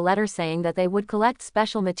received a letter saying that they would collect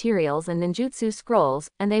special materials and ninjutsu scrolls,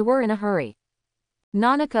 and they were in a hurry.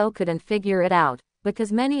 Nanako couldn't figure it out,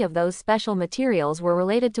 because many of those special materials were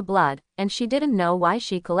related to blood, and she didn't know why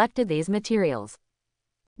she collected these materials.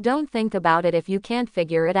 Don't think about it if you can't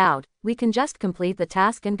figure it out, we can just complete the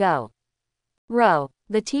task and go. Row.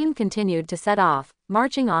 The team continued to set off,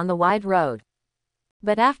 marching on the wide road.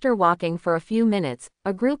 But after walking for a few minutes,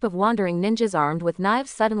 a group of wandering ninjas armed with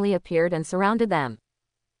knives suddenly appeared and surrounded them.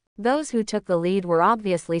 Those who took the lead were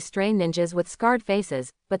obviously stray ninjas with scarred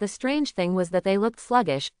faces, but the strange thing was that they looked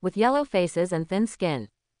sluggish, with yellow faces and thin skin.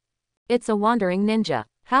 It's a wandering ninja.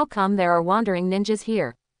 How come there are wandering ninjas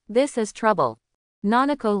here? This is trouble.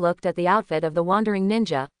 Nanako looked at the outfit of the wandering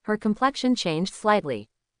ninja, her complexion changed slightly.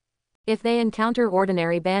 If they encounter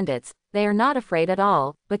ordinary bandits, they are not afraid at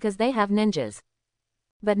all, because they have ninjas.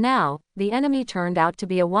 But now, the enemy turned out to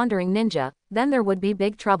be a wandering ninja, then there would be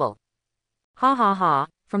big trouble. Ha ha ha.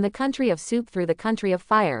 From the country of soup through the country of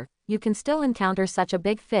fire, you can still encounter such a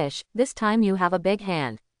big fish, this time you have a big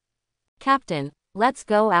hand. Captain, let's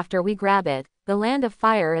go after we grab it, the land of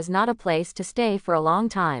fire is not a place to stay for a long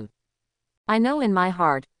time. I know in my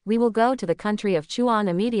heart, we will go to the country of Chuan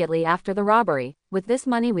immediately after the robbery, with this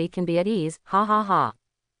money we can be at ease, ha ha ha.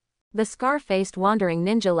 The scar-faced wandering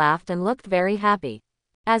ninja laughed and looked very happy.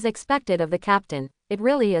 As expected of the captain, it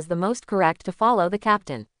really is the most correct to follow the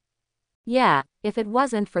captain. Yeah, if it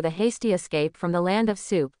wasn't for the hasty escape from the land of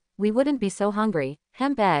soup, we wouldn't be so hungry,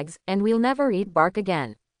 hemp eggs, and we'll never eat bark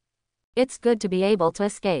again. It's good to be able to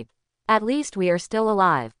escape. At least we are still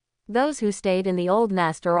alive. Those who stayed in the old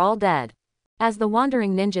nest are all dead. As the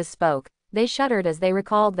wandering ninjas spoke, they shuddered as they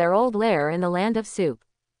recalled their old lair in the land of soup.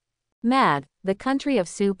 Mad, the country of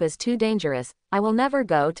soup is too dangerous, I will never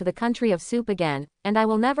go to the country of soup again, and I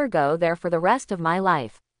will never go there for the rest of my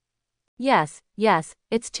life. Yes,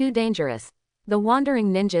 it's too dangerous. The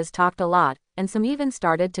wandering ninjas talked a lot, and some even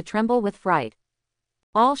started to tremble with fright.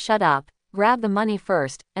 All shut up, grab the money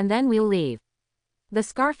first, and then we'll leave. The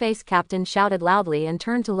Scarface captain shouted loudly and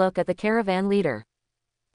turned to look at the caravan leader.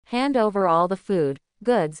 Hand over all the food,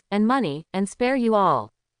 goods, and money, and spare you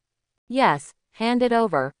all. Yes, hand it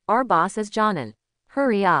over, our boss is Jonin.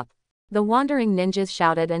 Hurry up. The wandering ninjas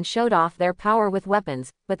shouted and showed off their power with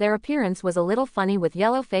weapons, but their appearance was a little funny with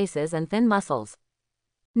yellow faces and thin muscles.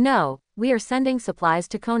 No, we are sending supplies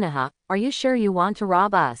to Konoha, are you sure you want to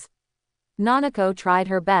rob us? Nanako tried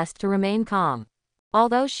her best to remain calm.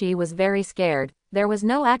 Although she was very scared, there was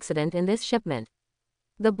no accident in this shipment.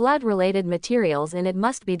 The blood-related materials in it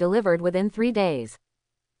must be delivered within 3 days.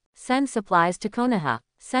 Send supplies to Konoha,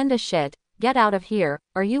 send a shit, get out of here,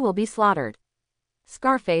 or you will be slaughtered.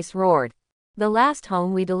 Scarface roared. The last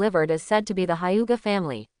home we delivered is said to be the Hyuga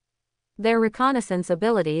family. Their reconnaissance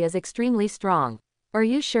ability is extremely strong. Are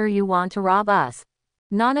you sure you want to rob us?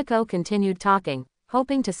 Nanako continued talking,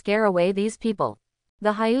 hoping to scare away these people.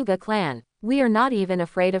 The Hyuga clan. We are not even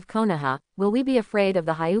afraid of Konoha, will we be afraid of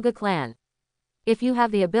the Hyuga clan? If you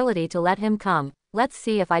have the ability to let him come, let's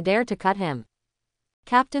see if I dare to cut him.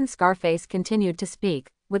 Captain Scarface continued to speak,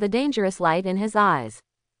 with a dangerous light in his eyes.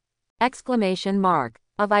 Exclamation mark.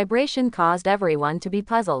 A vibration caused everyone to be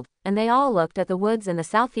puzzled, and they all looked at the woods in the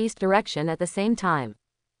southeast direction at the same time.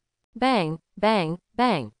 Bang, bang,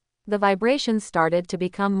 bang. The vibrations started to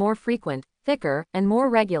become more frequent, thicker, and more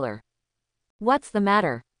regular. What's the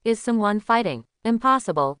matter? Is someone fighting?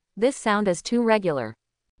 Impossible, this sound is too regular.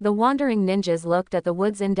 The wandering ninjas looked at the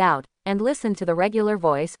woods in doubt, and listened to the regular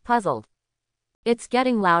voice, puzzled. It's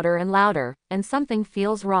getting louder and louder, and something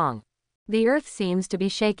feels wrong. The earth seems to be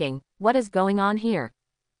shaking, what is going on here?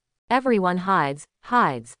 Everyone hides,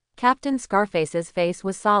 hides. Captain Scarface's face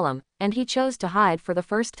was solemn, and he chose to hide for the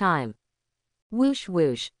first time. Whoosh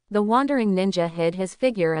whoosh. The wandering ninja hid his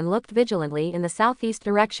figure and looked vigilantly in the southeast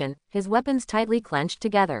direction, his weapons tightly clenched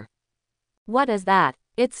together. What is that?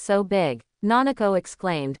 It's so big, Nanako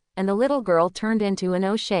exclaimed, and the little girl turned into an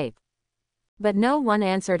O shape. But no one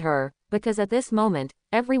answered her, because at this moment,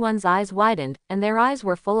 everyone's eyes widened, and their eyes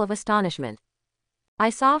were full of astonishment. I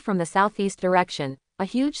saw from the southeast direction, a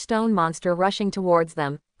huge stone monster rushing towards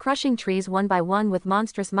them, crushing trees one by one with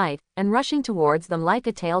monstrous might, and rushing towards them like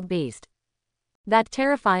a tailed beast. That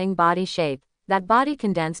terrifying body shape, that body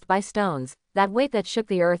condensed by stones, that weight that shook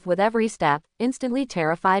the earth with every step, instantly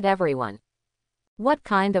terrified everyone. What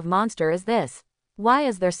kind of monster is this? Why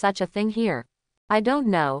is there such a thing here? I don't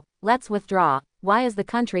know, let's withdraw. Why is the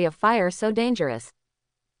country of fire so dangerous?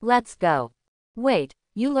 Let's go. Wait,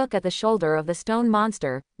 you look at the shoulder of the stone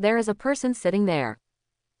monster, there is a person sitting there.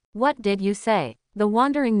 What did you say? The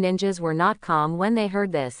wandering ninjas were not calm when they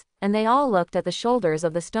heard this, and they all looked at the shoulders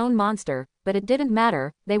of the stone monster, but it didn't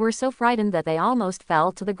matter, they were so frightened that they almost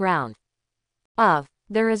fell to the ground.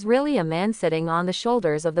 There is really a man sitting on the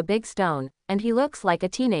shoulders of the big stone, and he looks like a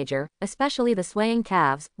teenager, especially the swaying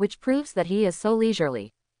calves, which proves that he is so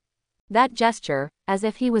leisurely. That gesture, as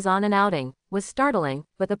if he was on an outing, was startling,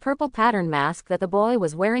 but the purple pattern mask that the boy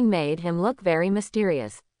was wearing made him look very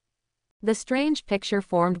mysterious. The strange picture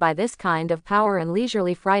formed by this kind of power and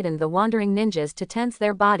leisurely frightened the wandering ninjas to tense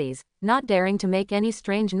their bodies, not daring to make any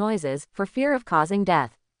strange noises, for fear of causing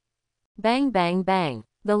death. Bang bang bang.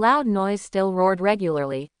 The loud noise still roared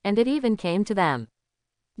regularly, and it even came to them.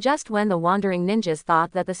 Just when the wandering ninjas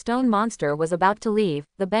thought that the stone monster was about to leave,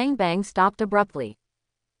 the bang bang stopped abruptly.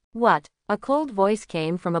 What? A cold voice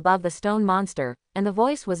came from above the stone monster, and the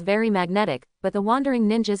voice was very magnetic, but the wandering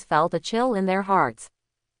ninjas felt a chill in their hearts.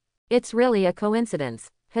 It's really a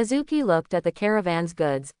coincidence. Hazuki looked at the caravan's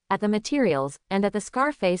goods, at the materials, and at the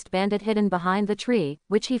scar-faced bandit hidden behind the tree,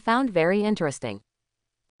 which he found very interesting.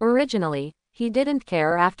 Originally, he didn't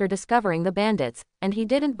care after discovering the bandits, and he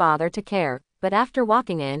didn't bother to care, but after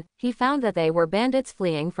walking in, he found that they were bandits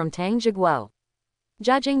fleeing from Tangjiguo.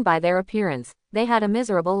 Judging by their appearance, they had a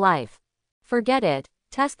miserable life. Forget it,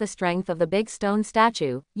 test the strength of the big stone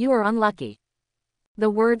statue, you are unlucky. The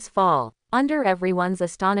words fall. Under everyone's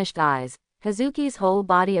astonished eyes, Hazuki's whole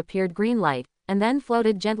body appeared green light, and then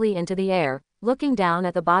floated gently into the air, looking down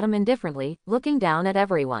at the bottom indifferently, looking down at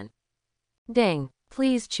everyone. Ding.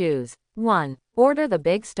 Please choose. 1. Order the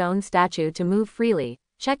big stone statue to move freely,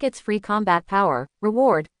 check its free combat power,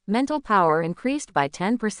 reward, mental power increased by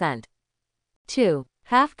 10%. 2.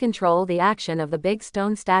 Half control the action of the big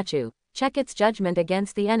stone statue, check its judgment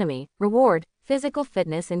against the enemy, reward, physical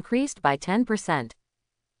fitness increased by 10%.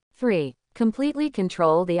 3. Completely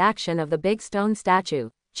control the action of the big stone statue,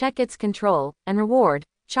 check its control, and reward,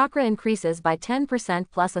 chakra increases by 10%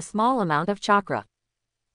 plus a small amount of chakra.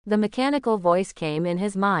 The mechanical voice came in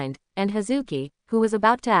his mind, and Hazuki, who was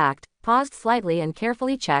about to act, paused slightly and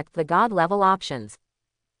carefully checked the god-level options.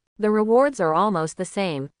 The rewards are almost the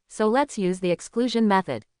same, so let's use the exclusion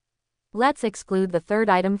method. Let's exclude the third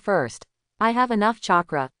item first. I have enough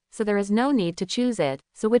chakra, so there is no need to choose it,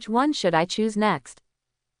 so which one should I choose next?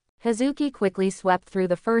 Hazuki quickly swept through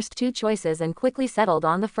the first two choices and quickly settled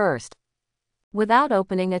on the first. Without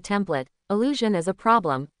opening a template, illusion is a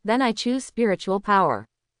problem, then I choose spiritual power.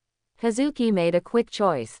 Hazuki made a quick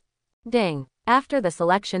choice. Ding. After the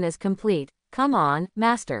selection is complete, come on,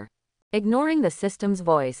 master. Ignoring the system's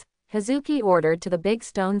voice, Hazuki ordered to the big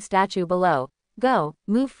stone statue below, go,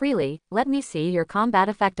 move freely, let me see your combat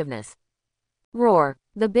effectiveness. Roar.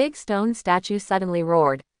 The big stone statue suddenly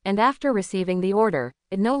roared, and after receiving the order,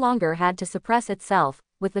 it no longer had to suppress itself,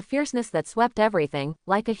 with the fierceness that swept everything,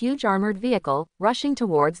 like a huge armored vehicle, rushing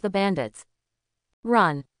towards the bandits.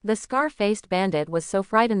 Run! The scar-faced bandit was so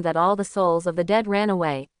frightened that all the souls of the dead ran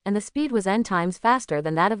away, and the speed was n times faster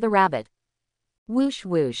than that of the rabbit. Whoosh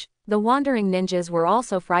whoosh. The wandering ninjas were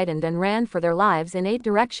also frightened and ran for their lives in 8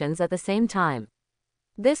 directions at the same time.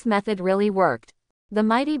 This method really worked. The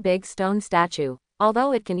mighty big stone statue,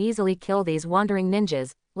 although it can easily kill these wandering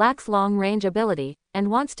ninjas, lacks long-range ability,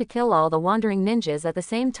 and wants to kill all the wandering ninjas at the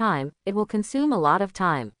same time. It will consume a lot of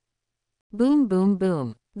time. Boom boom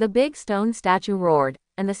boom. The big stone statue roared,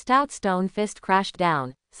 and the stout stone fist crashed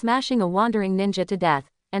down, smashing a wandering ninja to death,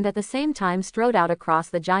 and at the same time strode out across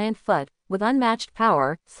the giant foot, with unmatched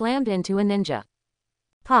power, slammed into a ninja.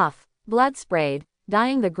 Puff! Blood sprayed,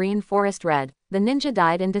 dyeing the green forest red. The ninja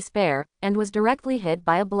died in despair, and was directly hit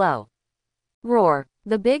by a blow. Roar!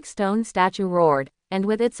 The big stone statue roared, and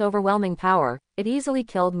with its overwhelming power, it easily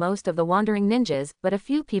killed most of the wandering ninjas, but a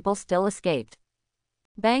few people still escaped.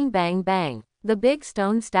 Bang bang bang! The big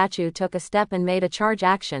stone statue took a step and made a charge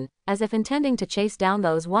action, as if intending to chase down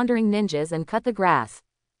those wandering ninjas and cut the grass.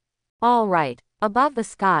 All right. Above the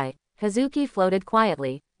sky, Hazuki floated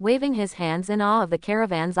quietly, waving his hands in awe of the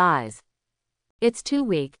caravan's eyes. It's too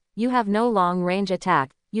weak, you have no long-range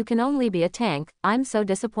attack, you can only be a tank, I'm so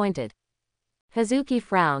disappointed. Hazuki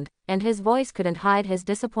frowned, and his voice couldn't hide his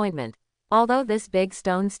disappointment. Although this big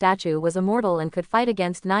stone statue was immortal and could fight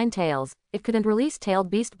against 9 tails, it couldn't release tailed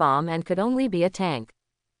beast bomb and could only be a tank.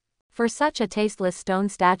 For such a tasteless stone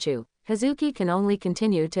statue, Hazuki can only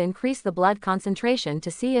continue to increase the blood concentration to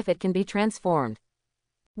see if it can be transformed.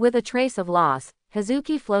 With a trace of loss,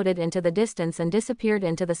 Hazuki floated into the distance and disappeared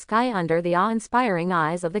into the sky under the awe-inspiring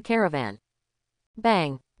eyes of the caravan.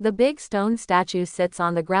 Bang! The big stone statue sits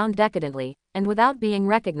on the ground decadently, and without being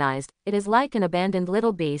recognized, it is like an abandoned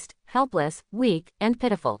little beast, helpless, weak, and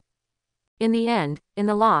pitiful. In the end, in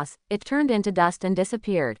the loss, it turned into dust and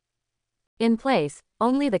disappeared. In place,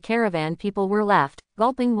 only the caravan people were left,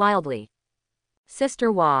 gulping wildly.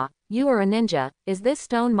 Sister Wa, you are a ninja, is this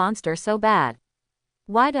stone monster so bad?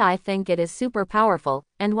 Why do I think it is super powerful,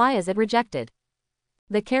 and why is it rejected?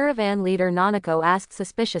 The caravan leader Nanako asked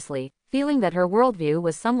suspiciously, feeling that her worldview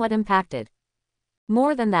was somewhat impacted.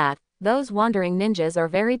 More than that, those wandering ninjas are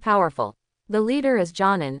very powerful. The leader is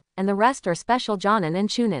Jonin, and the rest are special Jonin and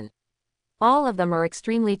Chunin. All of them are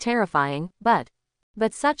extremely terrifying, but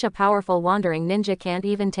such a powerful wandering ninja can't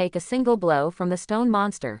even take a single blow from the stone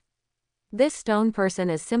monster. This stone person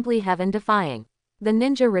is simply heaven-defying. The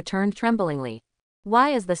ninja returned tremblingly. Why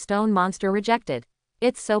is the stone monster rejected?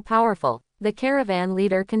 It's so powerful, the caravan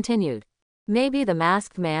leader continued. Maybe the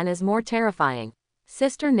masked man is more terrifying.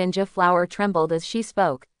 Sister Ninja Flower trembled as she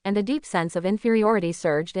spoke, and a deep sense of inferiority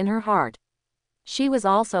surged in her heart. She was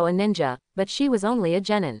also a ninja, but she was only a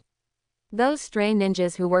genin. Those stray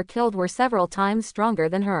ninjas who were killed were several times stronger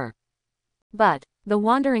than her. But the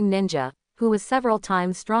wandering ninja, who was several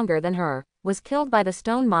times stronger than her, was killed by the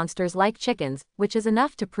stone monsters like chickens, which is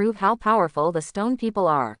enough to prove how powerful the stone people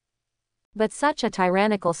are. But such a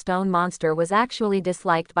tyrannical stone monster was actually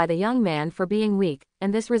disliked by the young man for being weak,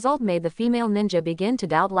 and this result made the female ninja begin to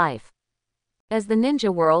doubt life. Is the ninja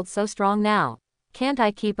world so strong now? Can't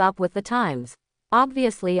I keep up with the times?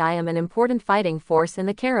 Obviously I am an important fighting force in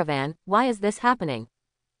the caravan, why is this happening?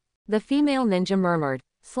 The female ninja murmured,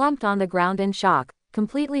 slumped on the ground in shock,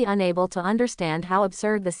 completely unable to understand how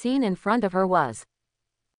absurd the scene in front of her was.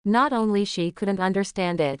 Not only she couldn't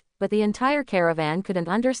understand it, but the entire caravan couldn't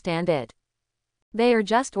understand it. They are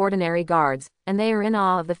just ordinary guards, and they are in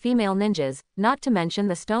awe of the female ninjas, not to mention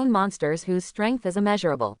the stone monsters whose strength is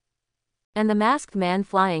immeasurable. And the masked man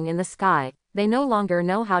flying in the sky, they no longer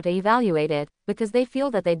know how to evaluate it, because they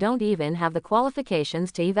feel that they don't even have the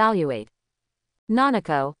qualifications to evaluate.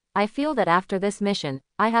 Nanako, I feel that after this mission,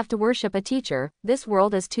 I have to worship a teacher, this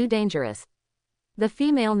world is too dangerous. The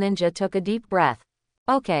female ninja took a deep breath.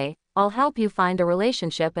 Okay, I'll help you find a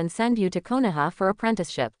relationship and send you to Konoha for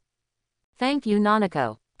apprenticeship. Thank you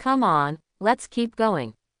Nanako. Come on, let's keep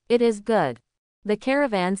going. It is good. The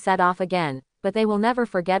caravan set off again, but they will never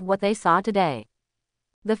forget what they saw today.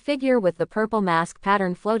 The figure with the purple mask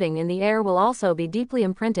pattern floating in the air will also be deeply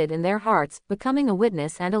imprinted in their hearts, becoming a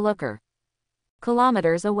witness and a looker.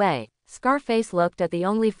 Kilometers away, Scarface looked at the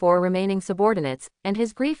only 4 remaining subordinates, and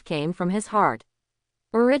his grief came from his heart.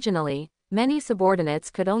 Originally, many subordinates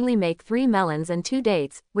could only make 3 melons and 2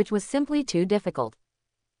 dates, which was simply too difficult.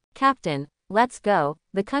 Captain, let's go,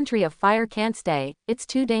 the country of fire can't stay, it's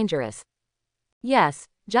too dangerous. Yes,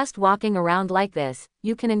 just walking around like this,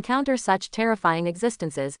 you can encounter such terrifying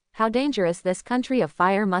existences, how dangerous this country of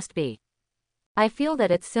fire must be. I feel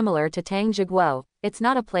that it's similar to Tangjiguo, it's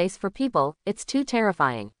not a place for people, it's too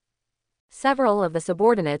terrifying. Several of the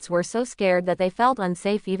subordinates were so scared that they felt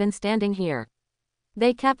unsafe even standing here.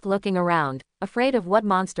 They kept looking around, afraid of what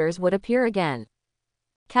monsters would appear again.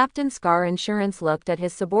 Captain Scar Insurance looked at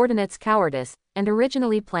his subordinate's cowardice, and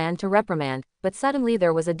originally planned to reprimand, but suddenly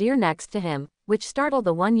there was a deer next to him, which startled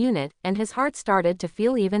the one unit, and his heart started to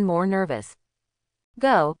feel even more nervous.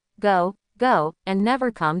 Go, go, go, and never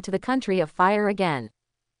come to the country of fire again.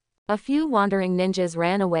 A few wandering ninjas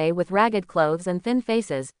ran away with ragged clothes and thin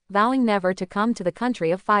faces, vowing never to come to the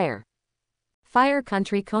country of fire. Fire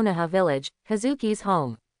Country Konoha Village, Hazuki's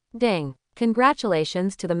home. Ding!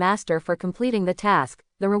 Congratulations to the master for completing the task,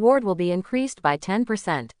 the reward will be increased by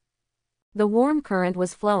 10%. The warm current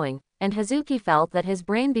was flowing, and Hazuki felt that his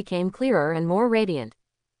brain became clearer and more radiant.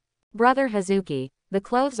 Brother Hazuki, the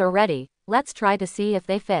clothes are ready, let's try to see if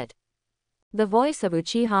they fit. The voice of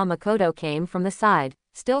Uchiha Makoto came from the side,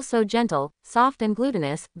 still so gentle, soft and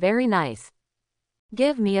glutinous, very nice.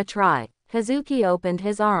 Give me a try. Hazuki opened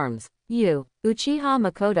his arms. Uchiha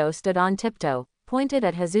Makoto stood on tiptoe, pointed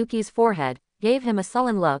at Hazuki's forehead, gave him a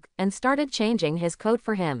sullen look, and started changing his coat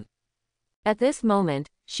for him. At this moment,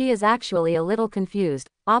 she is actually a little confused.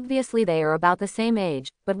 Obviously they are about the same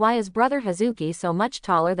age, but why is brother Hazuki so much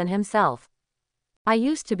taller than himself? I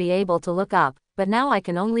used to be able to look up, but now I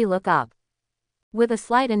can only look up. With a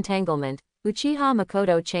slight entanglement, Uchiha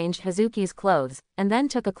Makoto changed Hazuki's clothes, and then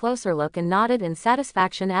took a closer look and nodded in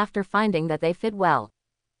satisfaction after finding that they fit well.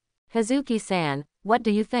 Hazuki-san, what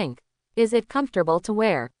do you think? Is it comfortable to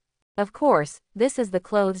wear? Of course, this is the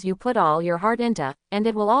clothes you put all your heart into, and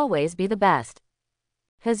it will always be the best.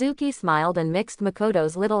 Hazuki smiled and mixed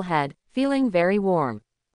Makoto's little head, feeling very warm.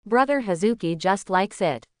 Brother Hazuki just likes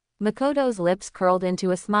it. Makoto's lips curled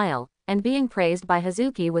into a smile, and being praised by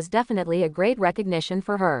Hazuki was definitely a great recognition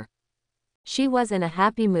for her. She was in a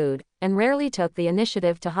happy mood, and rarely took the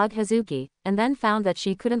initiative to hug Hazuki, and then found that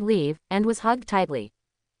she couldn't leave, and was hugged tightly.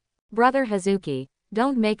 Brother Hazuki,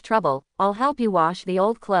 don't make trouble, I'll help you wash the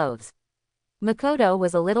old clothes. Makoto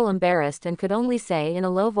was a little embarrassed and could only say in a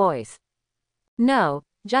low voice. No,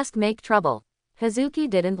 just make trouble. Hazuki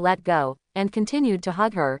didn't let go, and continued to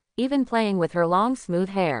hug her, even playing with her long smooth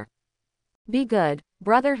hair. Be good,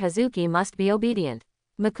 brother Hazuki must be obedient.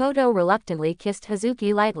 Makoto reluctantly kissed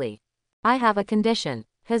Hazuki lightly. I have a condition.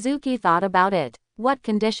 Hazuki thought about it. What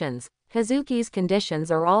conditions? Hazuki's conditions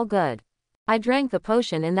are all good. I drank the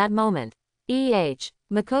potion in that moment.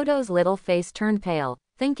 Makoto's little face turned pale,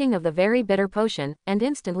 thinking of the very bitter potion, and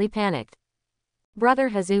instantly panicked. Brother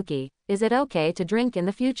Hazuki, is it okay to drink in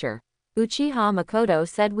the future? Uchiha Makoto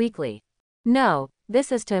said weakly. No,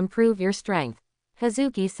 this is to improve your strength.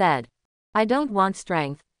 Hazuki said. I don't want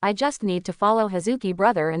strength, I just need to follow Hazuki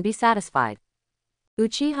brother and be satisfied.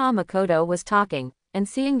 Uchiha Makoto was talking, and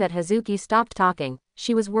seeing that Hazuki stopped talking,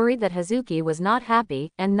 she was worried that Hazuki was not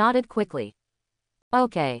happy, and nodded quickly.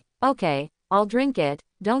 Okay, I'll drink it,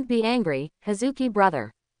 don't be angry, Hazuki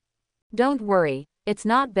brother. Don't worry, it's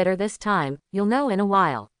not bitter this time, you'll know in a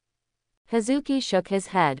while. Hazuki shook his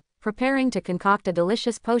head, preparing to concoct a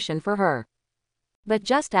delicious potion for her. But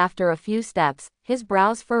just after a few steps, his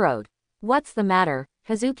brows furrowed. What's the matter,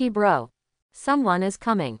 Hazuki bro? Someone is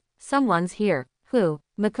coming. Someone's here. Who?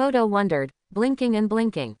 Makoto wondered, blinking and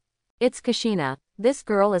blinking. It's Kushina. This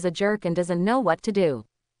girl is a jerk and doesn't know what to do.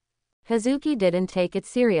 Hazuki didn't take it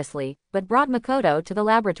seriously, but brought Makoto to the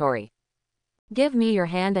laboratory. Give me your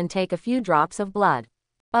hand and take a few drops of blood.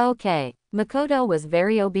 Okay. Makoto was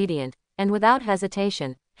very obedient, and without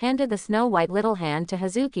hesitation, handed the snow-white little hand to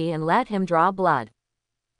Hazuki and let him draw blood.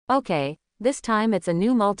 Okay, this time it's a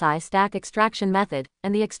new multi-stack extraction method,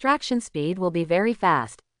 and the extraction speed will be very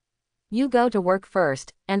fast. You go to work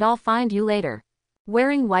first, and I'll find you later.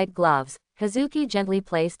 Wearing white gloves, Hazuki gently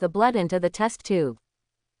placed the blood into the test tube.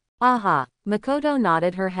 Aha! Makoto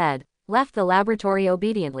nodded her head, left the laboratory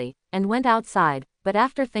obediently, and went outside, but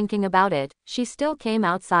after thinking about it, she still came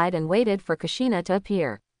outside and waited for Kushina to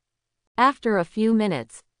appear. After a few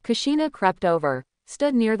minutes, Kushina crept over,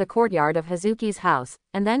 stood near the courtyard of Hazuki's house,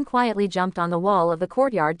 and then quietly jumped on the wall of the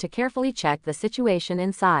courtyard to carefully check the situation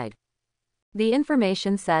inside. The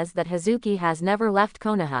information says that Hazuki has never left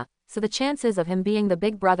Konoha, so the chances of him being the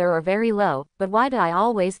big brother are very low, but why do I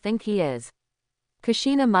always think he is?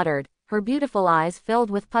 Kushina muttered, her beautiful eyes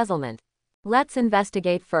filled with puzzlement. Let's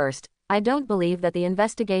investigate first. I don't believe that the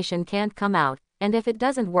investigation can't come out, and if it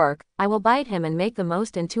doesn't work, I will bite him and make the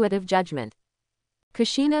most intuitive judgment.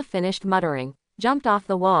 Kushina finished muttering, jumped off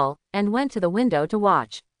the wall, and went to the window to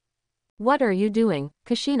watch. What are you doing,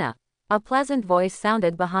 Kushina? A pleasant voice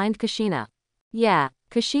sounded behind Kushina. Yeah,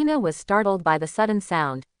 Kushina was startled by the sudden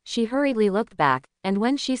sound. She hurriedly looked back, and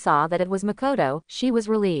when she saw that it was Makoto, she was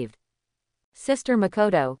relieved. Sister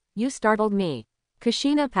Makoto, you startled me.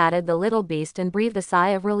 Kushina patted the little beast and breathed a sigh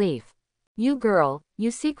of relief. You girl, you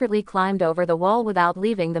secretly climbed over the wall without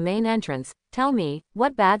leaving the main entrance. Tell me,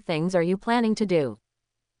 what bad things are you planning to do?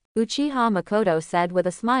 Uchiha Makoto said with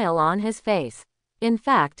a smile on his face. In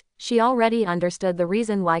fact, she already understood the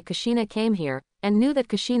reason why Kushina came here, and knew that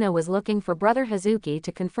Kushina was looking for Brother Hazuki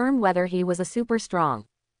to confirm whether he was a super strong.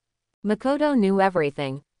 Makoto knew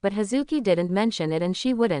everything, but Hazuki didn't mention it and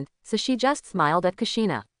she wouldn't, so she just smiled at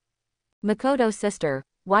Kushina. Makoto sister,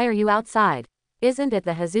 why are you outside? Isn't it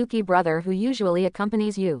the Hazuki brother who usually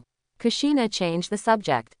accompanies you? Kushina changed the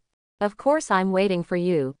subject. Of course I'm waiting for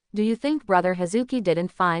you. Do you think Brother Hazuki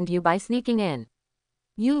didn't find you by sneaking in?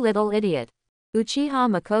 You little idiot. Uchiha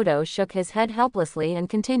Makoto shook his head helplessly and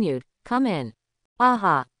continued, come in.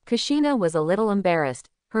 Aha. Kushina was a little embarrassed,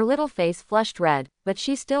 her little face flushed red, but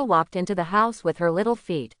she still walked into the house with her little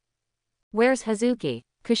feet. Where's Hazuki?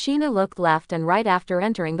 Kushina looked left and right after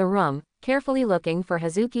entering the room, carefully looking for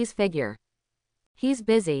Hazuki's figure. He's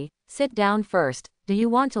busy. Sit down first. Do you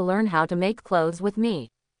want to learn how to make clothes with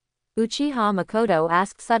me? Uchiha Makoto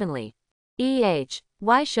asked suddenly.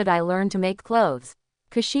 Why should I learn to make clothes?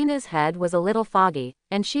 Kushina's head was a little foggy,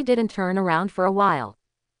 and she didn't turn around for a while.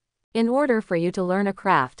 In order for you to learn a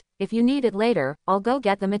craft, if you need it later, I'll go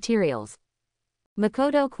get the materials.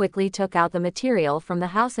 Makoto quickly took out the material from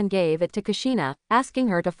the house and gave it to Kushina, asking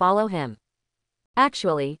her to follow him.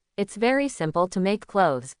 Actually, it's very simple to make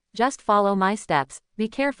clothes. Just follow my steps. Be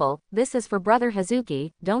careful, this is for Brother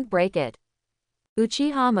Hazuki, don't break it.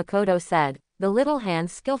 Uchiha Makoto said. The little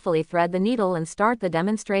hands skillfully thread the needle and start the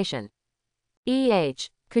demonstration.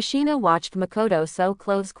 Kushina watched Makoto sew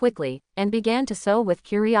clothes quickly, and began to sew with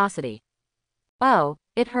curiosity. Oh,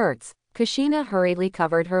 it hurts. Kushina hurriedly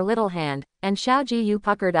covered her little hand, and Xiaojiyu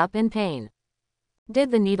puckered up in pain.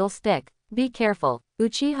 Did the needle stick? Be careful.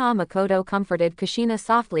 Uchiha Makoto comforted Kushina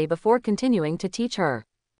softly before continuing to teach her.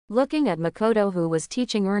 Looking at Makoto who was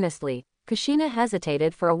teaching earnestly, Kushina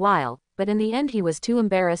hesitated for a while, but in the end he was too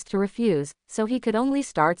embarrassed to refuse, so he could only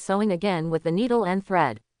start sewing again with the needle and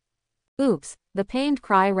thread. Oops, the pained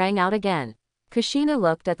cry rang out again. Kushina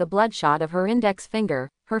looked at the bloodshot of her index finger,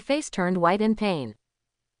 her face turned white in pain.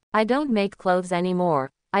 I don't make clothes anymore.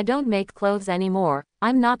 I don't make clothes anymore.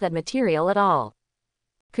 I'm not that material at all.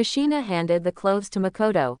 Kushina handed the clothes to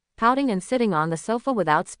Makoto, pouting and sitting on the sofa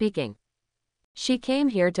without speaking. She came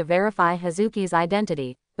here to verify Hazuki's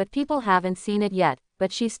identity, but people haven't seen it yet,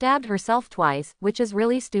 but she stabbed herself twice, which is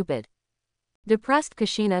really stupid. Depressed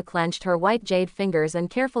Kushina clenched her white jade fingers and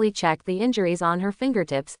carefully checked the injuries on her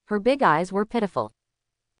fingertips, her big eyes were pitiful.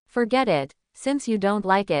 Forget it. Since you don't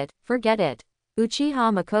like it, forget it.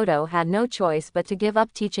 Uchiha Makoto had no choice but to give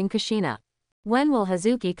up teaching Kushina. When will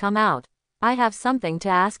Hazuki come out? I have something to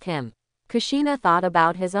ask him. Kushina thought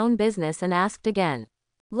about his own business and asked again.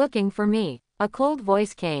 Looking for me. A cold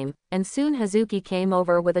voice came, and soon Hazuki came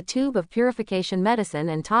over with a tube of purification medicine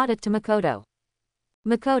and taught it to Makoto.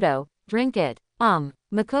 Makoto, drink it.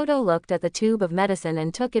 Makoto looked at the tube of medicine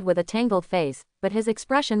and took it with a tangled face, but his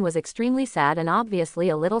expression was extremely sad and obviously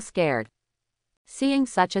a little scared. Seeing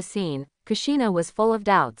such a scene, Kushina was full of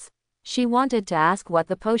doubts. She wanted to ask what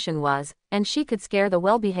the potion was, and she could scare the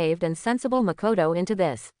well-behaved and sensible Makoto into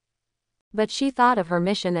this. But she thought of her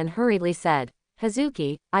mission and hurriedly said,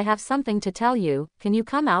 Hazuki, I have something to tell you, can you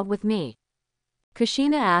come out with me?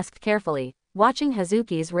 Kushina asked carefully, watching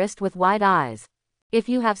Hazuki's wrist with wide eyes. If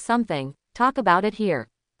you have something, talk about it here.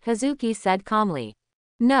 Hazuki said calmly.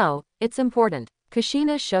 No, it's important.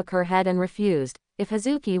 Kushina shook her head and refused. If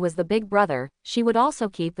Hazuki was the big brother, she would also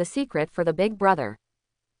keep the secret for the big brother.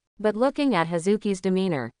 But looking at Hazuki's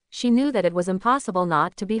demeanor, she knew that it was impossible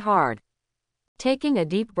not to be hard. Taking a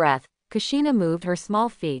deep breath, Kushina moved her small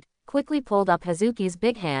feet, quickly pulled up Hazuki's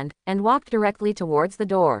big hand, and walked directly towards the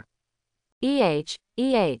door.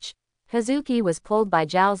 Hazuki was pulled by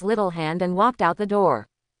Zhao's little hand and walked out the door.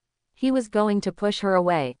 He was going to push her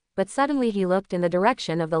away, but suddenly he looked in the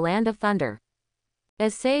direction of the Land of Thunder.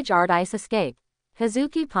 As Sage Art Ice escaped,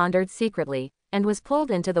 Hazuki pondered secretly, and was pulled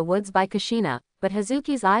into the woods by Kushina, but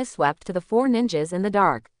Hazuki's eyes swept to the 4 ninjas in the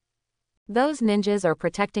dark. Those ninjas are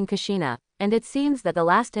protecting Kushina, and it seems that the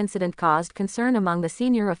last incident caused concern among the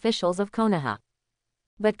senior officials of Konoha.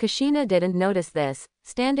 But Kushina didn't notice this,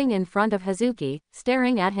 standing in front of Hazuki,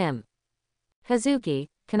 staring at him. Hazuki,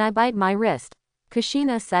 can I bite my wrist?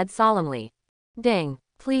 Kushina said solemnly. Ding.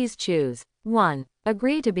 Please choose. 1.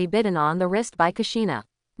 Agree to be bitten on the wrist by Kushina.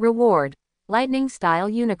 Reward. Lightning-style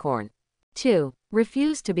unicorn. 2.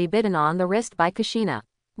 Refuse to be bitten on the wrist by Kushina.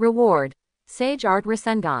 Reward. Sage Art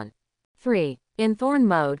Rasengan. 3. In Thorn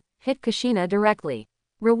mode, hit Kushina directly.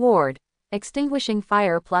 Reward. Extinguishing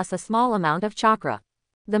fire plus a small amount of chakra.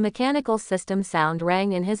 The mechanical system sound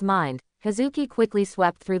rang in his mind, Hazuki quickly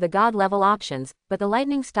swept through the god-level options, but the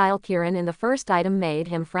lightning-style Kirin in the first item made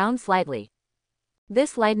him frown slightly.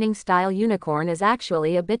 This lightning-style unicorn is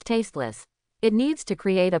actually a bit tasteless. It needs to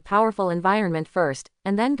create a powerful environment first,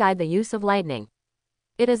 and then guide the use of lightning.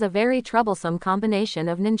 It is a very troublesome combination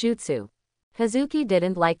of ninjutsu. Hazuki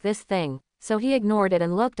didn't like this thing, so he ignored it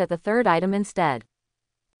and looked at the third item instead.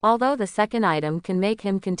 Although the second item can make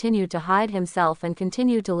him continue to hide himself and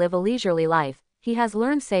continue to live a leisurely life, he has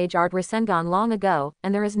learned Sage Art Rasengan long ago,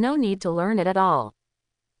 and there is no need to learn it at all.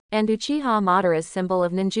 And Uchiha Madara's symbol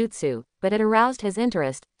of ninjutsu, but it aroused his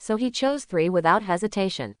interest, so he chose 3 without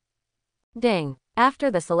hesitation. Ding! After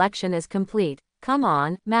the selection is complete, come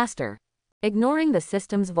on, master. Ignoring the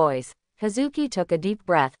system's voice, Hazuki took a deep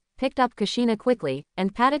breath, picked up Kushina quickly,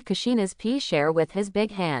 and patted Kushina's pea-share with his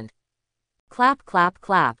big hand. Clap clap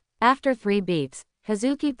clap. After 3 beats,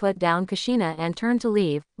 Hazuki put down Kushina and turned to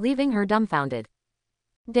leave, leaving her dumbfounded.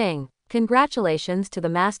 Ding! Congratulations to the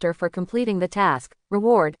master for completing the task.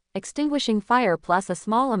 Reward, extinguishing fire plus a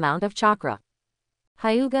small amount of chakra.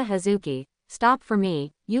 Hyuga Hazuki, stop for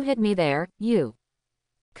me, you hit me there, you.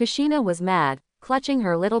 Kushina was mad, clutching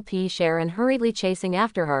her little pea-share and hurriedly chasing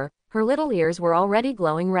after her. Her little ears were already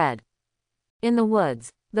glowing red. In the woods,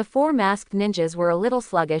 the 4 masked ninjas were a little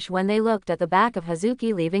sluggish when they looked at the back of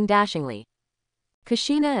Hazuki leaving dashingly.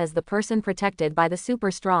 Kushina is the person protected by the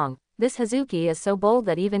super strong. This Hazuki is so bold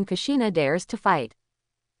that even Kushina dares to fight.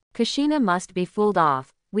 Kushina must be fooled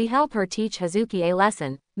off. We help her teach Hazuki a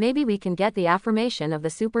lesson, maybe we can get the affirmation of the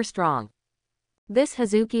super strong. This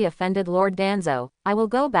Hazuki offended Lord Danzo, I will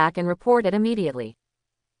go back and report it immediately.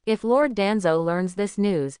 If Lord Danzo learns this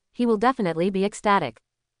news, he will definitely be ecstatic.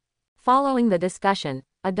 Following the discussion,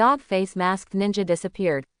 a dog-face masked ninja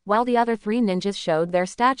disappeared, while the other 3 ninjas showed their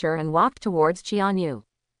stature and walked towards Chianyu.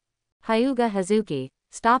 Hyuga Hazuki,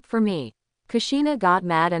 stop for me. Kushina got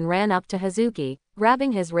mad and ran up to Hazuki,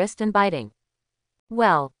 grabbing his wrist and biting.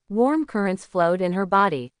 Well, warm currents flowed in her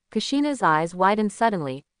body. Kushina's eyes widened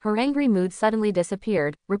suddenly, her angry mood suddenly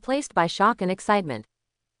disappeared, replaced by shock and excitement.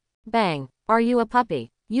 Bang! Are you a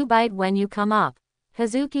puppy? You bite when you come up.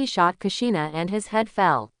 Hazuki shot Kushina and his head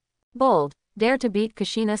fell. Bold, dare to beat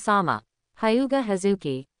Kushina-sama. Hyuga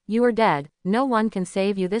Hazuki, you are dead, no one can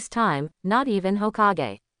save you this time, not even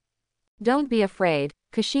Hokage. Don't be afraid,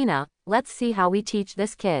 Kushina, let's see how we teach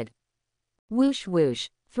this kid. Whoosh whoosh,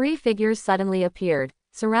 3 figures suddenly appeared,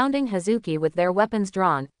 surrounding Hazuki with their weapons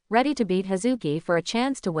drawn, ready to beat Hazuki for a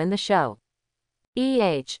chance to win the show.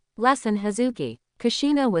 Lesson Hazuki.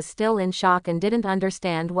 Kushina was still in shock and didn't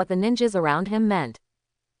understand what the ninjas around him meant.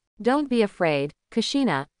 Don't be afraid,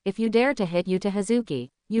 Kushina, if you dare to hit you to Hazuki,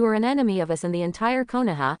 you are an enemy of us in the entire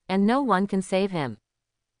Konoha, and no one can save him.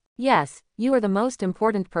 Yes, you are the most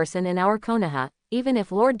important person in our Konoha, even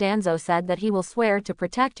if Lord Danzo said that he will swear to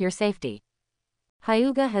protect your safety.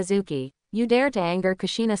 Hyuga Hazuki, you dare to anger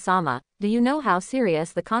Kushina-sama, do you know how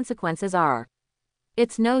serious the consequences are?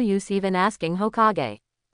 It's no use even asking Hokage.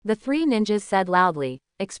 The 3 ninjas said loudly,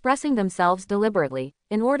 expressing themselves deliberately,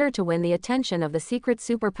 in order to win the attention of the secret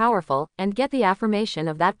super powerful, and get the affirmation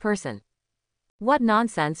of that person. What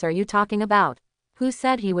nonsense are you talking about? Who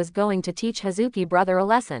said he was going to teach Hazuki brother a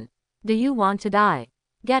lesson? Do you want to die?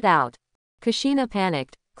 Get out. Kushina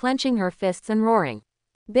panicked, clenching her fists and roaring.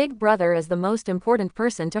 Big brother is the most important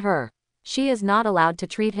person to her. She is not allowed to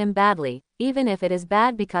treat him badly, even if it is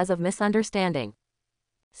bad because of misunderstanding.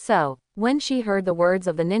 So, when she heard the words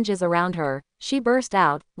of the ninjas around her, she burst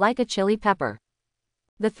out, like a chili pepper.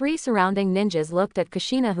 The 3 surrounding ninjas looked at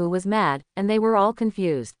Kushina who was mad, and they were all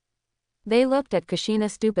confused. They looked at Kushina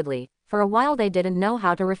stupidly, for a while they didn't know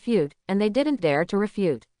how to refute, and they didn't dare to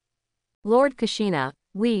refute. Lord Kushina,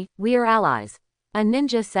 we are allies. A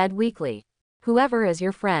ninja said weakly. Whoever is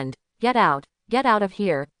your friend, get out of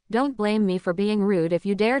here, don't blame me for being rude if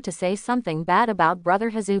you dare to say something bad about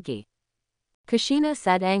brother Hazuki. Kushina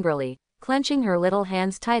said angrily, clenching her little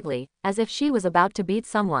hands tightly, as if she was about to beat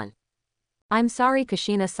someone. I'm sorry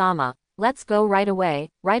Kushina-sama, let's go right away.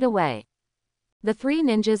 The 3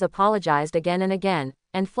 ninjas apologized again and again,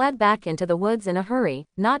 and fled back into the woods in a hurry,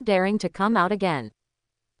 not daring to come out again.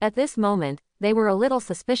 At this moment, they were a little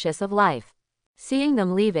suspicious of life. Seeing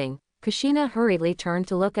them leaving, Kushina hurriedly turned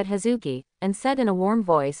to look at Hazuki, and said in a warm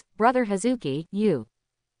voice, Brother Hazuki, you.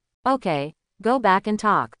 Okay, go back and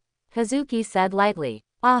talk. Hazuki said lightly.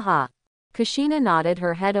 Aha. Kushina nodded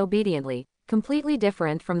her head obediently, completely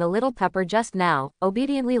different from the little pepper just now,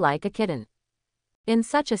 obediently like a kitten. In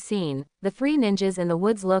such a scene, the 3 ninjas in the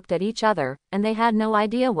woods looked at each other, and they had no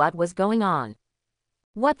idea what was going on.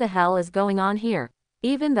 What the hell is going on here?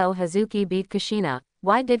 Even though Hazuki beat Kushina,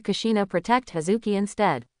 why did Kushina protect Hazuki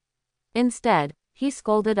instead? Instead, he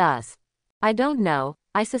scolded us. I don't know,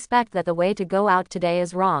 I suspect that the way to go out today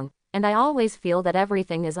is wrong, and I always feel that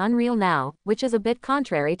everything is unreal now, which is a bit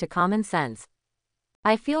contrary to common sense.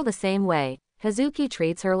 I feel the same way. Hazuki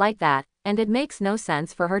treats her like that, and it makes no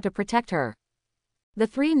sense for her to protect her. The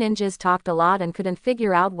three ninjas talked a lot and couldn't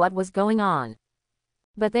figure out what was going on.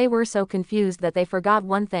 But they were so confused that they forgot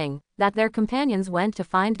one thing, that their companions went to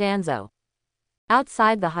find Danzo.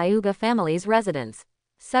 Outside the Hyuga family's residence,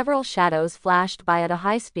 several shadows flashed by at a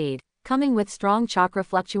high speed, coming with strong chakra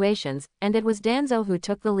fluctuations, and it was Danzo who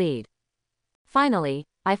took the lead. Finally,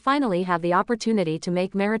 I finally have the opportunity to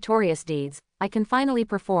make meritorious deeds, I can finally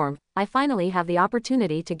perform, I finally have the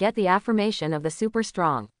opportunity to get the affirmation of the super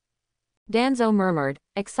strong. Danzo murmured,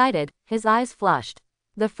 excited, his eyes flushed.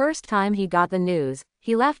 The first time he got the news,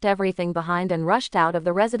 he left everything behind and rushed out of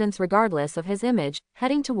the residence regardless of his image,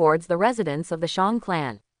 heading towards the residence of the Shang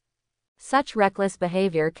clan. Such reckless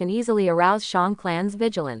behavior can easily arouse Shang clan's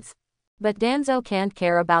vigilance. But Danzo can't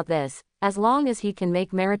care about this, as long as he can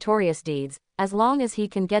make meritorious deeds, as long as he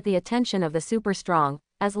can get the attention of the super strong,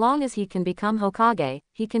 as long as he can become Hokage,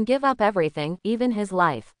 he can give up everything, even his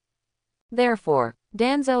life. Therefore,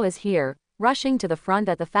 Danzo is here, rushing to the front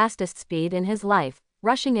at the fastest speed in his life,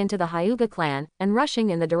 rushing into the Hyuga clan, and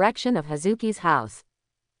rushing in the direction of Hazuki's house.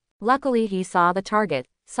 Luckily he saw the target,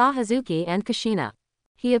 saw Hazuki and Kushina.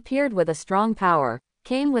 He appeared with a strong power,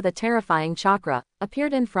 came with a terrifying chakra,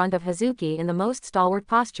 appeared in front of Hazuki in the most stalwart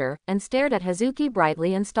posture, and stared at Hazuki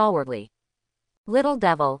brightly and stalwartly. Little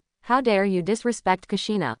devil, how dare you disrespect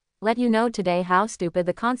Kushina, let you know today how stupid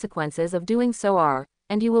the consequences of doing so are,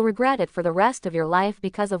 and you will regret it for the rest of your life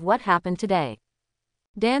because of what happened today.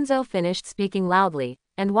 Danzo finished speaking loudly,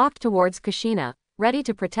 and walked towards Kushina, ready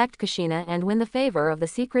to protect Kushina and win the favor of the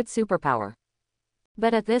secret superpower.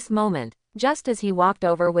 But at this moment, just as he walked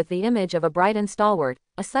over with the image of a bright and stalwart,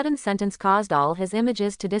 a sudden sentence caused all his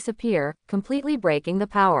images to disappear, completely breaking the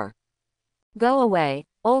power. Go away,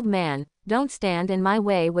 old man, don't stand in my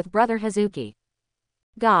way with brother Hazuki.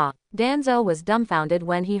 Gah! Danzo was dumbfounded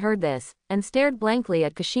when he heard this, and stared blankly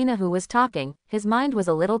at Kushina who was talking, his mind was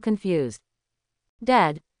a little confused.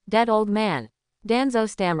 Dead old man. Danzo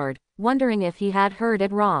stammered, wondering if he had heard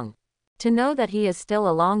it wrong. To know that he is still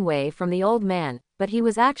a long way from the old man, but he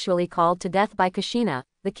was actually called to death by Kushina,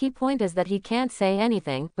 the key point is that he can't say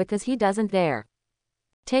anything because he doesn't dare.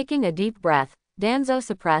 Taking a deep breath, Danzo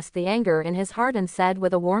suppressed the anger in his heart and said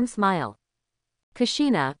with a warm smile.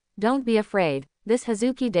 Kushina, don't be afraid, this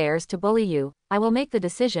Hazuki dares to bully you, I will make the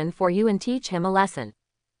decision for you and teach him a lesson.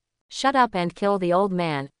 Shut up and kill the old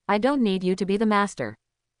man, I don't need you to be the master.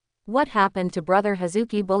 What happened to brother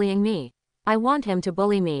Hazuki bullying me? I want him to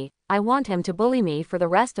bully me, I want him to bully me for the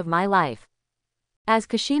rest of my life. As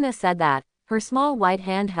Kushina said that, her small white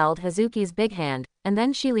hand held Hazuki's big hand, and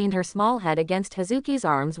then she leaned her small head against Hazuki's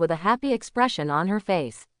arms with a happy expression on her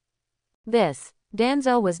face.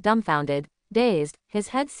 Danzo was dumbfounded, dazed, his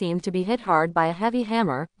head seemed to be hit hard by a heavy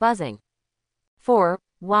hammer, buzzing.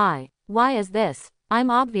 Why is this? I'm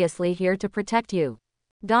obviously here to protect you.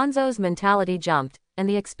 Danzo's mentality jumped, and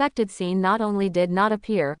the expected scene not only did not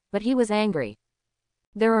appear, but he was angry.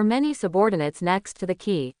 There are many subordinates next to the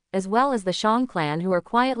key, as well as the Shang clan who are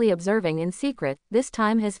quietly observing in secret, this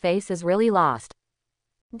time his face is really lost.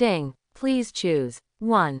 Ding, please choose.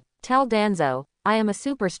 1. Tell Danzo, I am a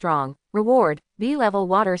super strong, reward, B-level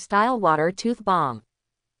water style water tooth bomb.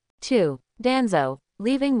 2. Danzo,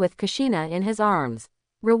 leaving with Kushina in his arms.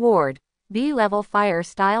 Reward, B-level fire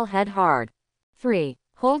style head hard. 3.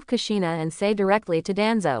 Hold Kushina and say directly to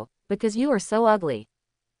Danzo, because you are so ugly.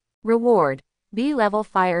 Reward, B-level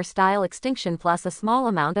fire style extinction plus a small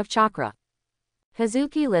amount of chakra.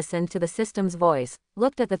 Hazuki listened to the system's voice,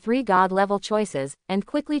 looked at the 3 god-level choices, and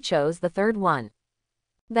quickly chose the third one.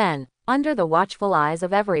 Then, under the watchful eyes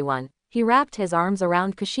of everyone, he wrapped his arms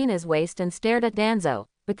around Kushina's waist and stared at Danzo,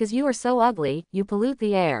 because you are so ugly, you pollute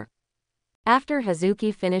the air. After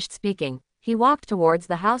Hazuki finished speaking, he walked towards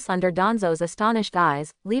the house under Danzo's astonished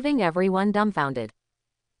eyes, leaving everyone dumbfounded.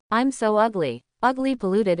 I'm so ugly,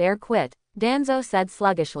 polluted air quit, Danzo said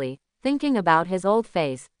sluggishly, thinking about his old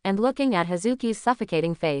face, and looking at Hazuki's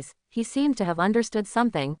suffocating face, he seemed to have understood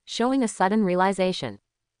something, showing a sudden realization.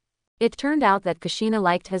 It turned out that Kushina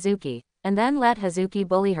liked Hazuki, and then let Hazuki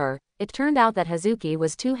bully her. It turned out that Hazuki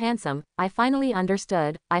was too handsome. I finally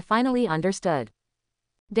understood.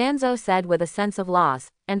 Danzo said with a sense of loss,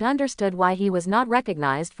 and understood why he was not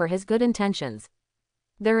recognized for his good intentions.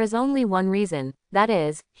 There is only one reason, that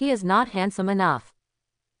is, he is not handsome enough.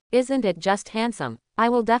 Isn't it just handsome? I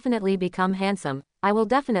will definitely become handsome, I will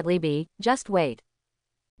definitely be, just wait.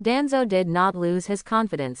 Danzo did not lose his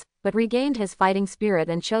confidence, but regained his fighting spirit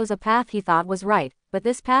and chose a path he thought was right, but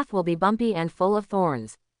this path will be bumpy and full of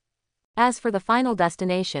thorns. As for the final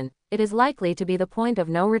destination, it is likely to be the point of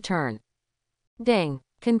no return. Ding!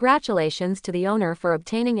 Congratulations to the owner for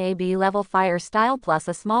obtaining a B-level fire style plus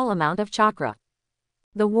a small amount of chakra.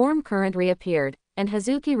 The warm current reappeared, and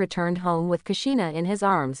Hazuki returned home with Kushina in his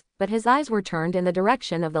arms, but his eyes were turned in the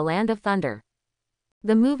direction of the Land of Thunder.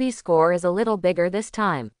 The movie score is a little bigger this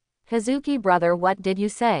time. Hazuki brother, what did you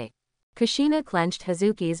say? Kushina clenched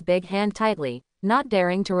Hazuki's big hand tightly, not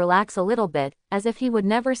daring to relax a little bit, as if he would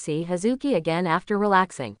never see Hazuki again after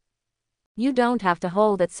relaxing. You don't have to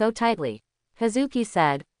hold it so tightly, Hazuki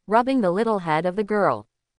said, rubbing the little head of the girl.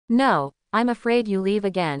 No, I'm afraid you leave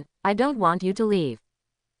again, I don't want you to leave.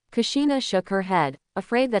 Kushina shook her head,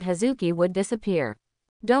 afraid that Hazuki would disappear.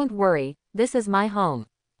 Don't worry, this is my home.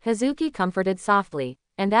 Hazuki comforted softly,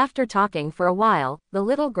 and after talking for a while, the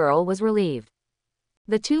little girl was relieved.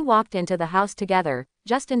 The two walked into the house together,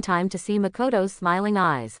 just in time to see Makoto's smiling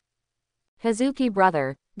eyes. Hazuki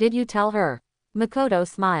brother, did you tell her? Makoto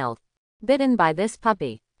smiled. Bitten by this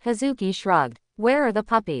puppy. Hazuki shrugged. Where are the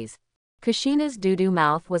puppies? Kushina's doo-doo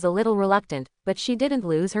mouth was a little reluctant, but she didn't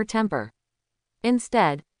lose her temper.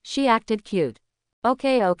 Instead, she acted cute.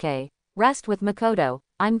 Okay, rest with Makoto,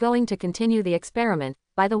 I'm going to continue the experiment,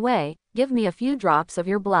 by the way, give me a few drops of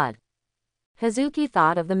your blood. Hazuki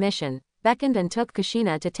thought of the mission, beckoned and took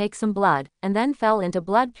Kushina to take some blood, and then fell into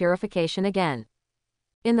blood purification again.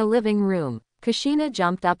 In the living room, Kushina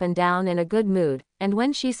jumped up and down in a good mood, and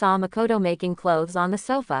when she saw Makoto making clothes on the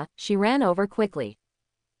sofa, she ran over quickly.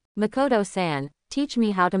 Makoto-san, teach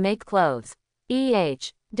me how to make clothes.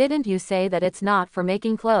 Didn't you say that it's not for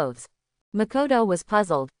making clothes? Makoto was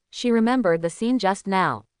puzzled, she remembered the scene just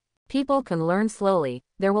now. People can learn slowly,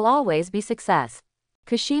 there will always be success.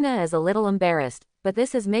 Kushina is a little embarrassed, but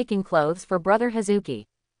this is making clothes for brother Hazuki.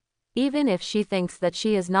 Even if she thinks that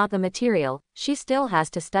she is not the material, she still has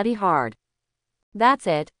to study hard. That's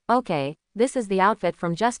it, okay, this is the outfit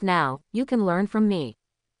from just now, you can learn from me.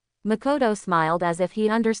 Makoto smiled as if he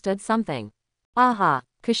understood something. Aha!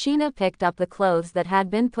 Kushina picked up the clothes that had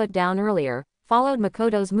been put down earlier, followed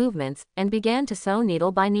Makoto's movements, and began to sew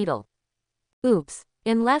needle by needle. Oops!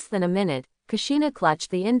 In less than a minute, Kushina clutched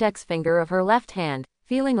the index finger of her left hand,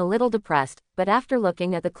 feeling a little depressed, but after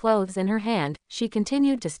looking at the clothes in her hand, she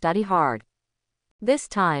continued to study hard. This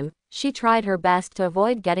time, she tried her best to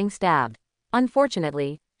avoid getting stabbed.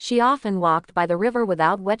 Unfortunately, she often walked by the river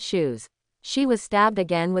without wet shoes. She was stabbed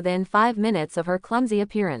again within 5 minutes of her clumsy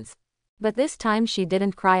appearance. But this time she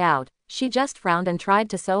didn't cry out, she just frowned and tried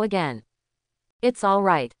to sew again. It's all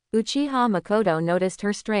right. Uchiha Makoto noticed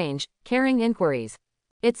her strange, caring inquiries.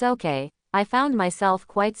 It's okay, I found myself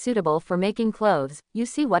quite suitable for making clothes, you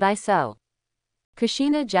see what I sew.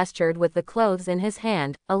 Kushina gestured with the clothes in his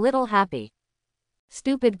hand, a little happy.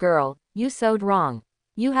 Stupid girl, you sewed wrong.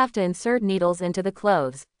 You have to insert needles into the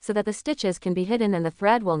clothes, so that the stitches can be hidden and the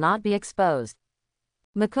thread will not be exposed.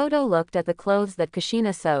 Makoto looked at the clothes that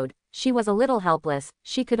Kushina sewed, she was a little helpless,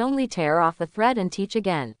 she could only tear off the thread and teach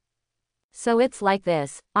again. So it's like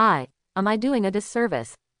this, am I doing a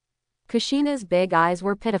disservice? Kushina's big eyes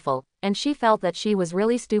were pitiful, and she felt that she was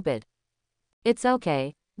really stupid. It's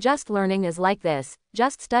okay, just learning is like this,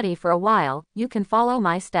 just study for a while, you can follow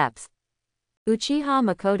my steps. Uchiha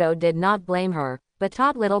Makoto did not blame her, but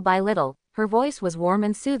taught little by little, her voice was warm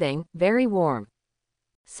and soothing, very warm.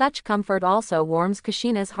 Such comfort also warms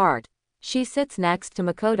Kushina's heart. She sits next to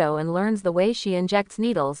Makoto and learns the way she injects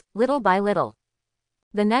needles, little by little.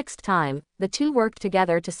 The next time, the two worked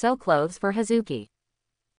together to sew clothes for Hazuki.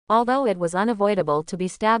 Although it was unavoidable to be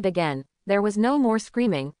stabbed again, there was no more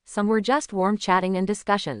screaming, some were just warm chatting and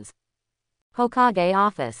discussions. Hokage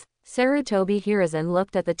office. Sarutobi Hiruzen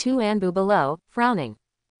looked at the two Anbu below, frowning.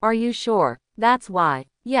 Are you sure? That's why.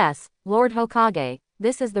 Yes, Lord Hokage,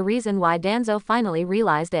 this is the reason why Danzo finally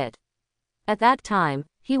realized it. At that time,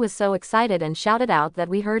 he was so excited and shouted out that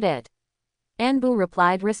we heard it. Anbu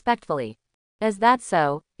replied respectfully. Is that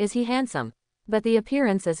so? Is he handsome? But the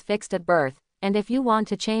appearance is fixed at birth, and if you want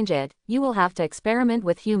to change it, you will have to experiment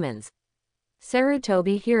with humans.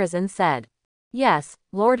 Sarutobi Hiruzen said. Yes,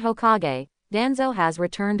 Lord Hokage, Danzo has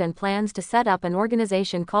returned and plans to set up an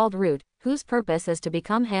organization called Root, whose purpose is to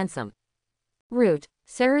become handsome. Root.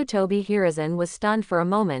 Sarutobi Hiruzen was stunned for a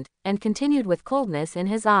moment, and continued with coldness in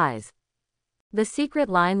his eyes. The secret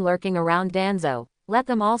line lurking around Danzo, let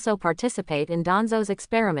them also participate in Danzo's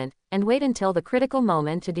experiment, and wait until the critical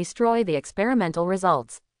moment to destroy the experimental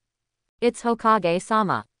results. It's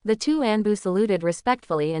Hokage-sama. The two Anbu saluted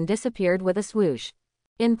respectfully and disappeared with a swoosh.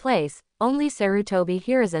 In place, only Sarutobi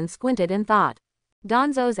Hiruzen squinted in thought.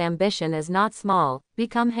 Danzo's ambition is not small,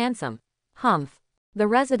 become handsome. Humph. The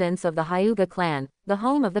residence of the Hyuga clan, the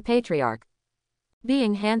home of the patriarch.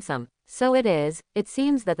 Being handsome, so it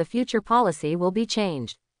seems that the future policy will be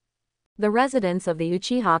changed. The residence of the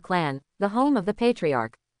Uchiha clan, the home of the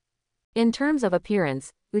patriarch. In terms of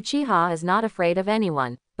appearance, Uchiha is not afraid of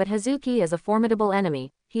anyone, but Hazuki is a formidable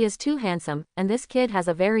enemy. He is too handsome, and this kid has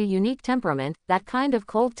a very unique temperament. That kind of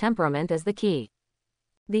cold temperament is the key.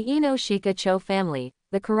 The Ino Cho family,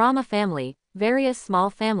 the Kurama family, various small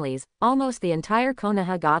families, almost the entire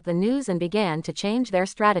Konoha got the news and began to change their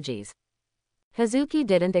strategies. Hazuki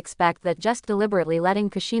didn't expect that just deliberately letting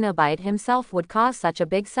Kushina bite himself would cause such a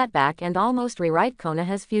big setback and almost rewrite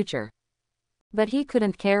Konoha's future. But he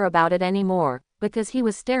couldn't care about it anymore, because he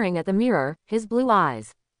was staring at the mirror, his blue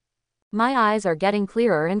eyes. My eyes are getting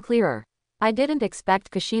clearer and clearer. I didn't expect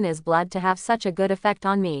Kushina's blood to have such a good effect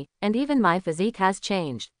on me, and even my physique has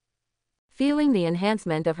changed. Feeling the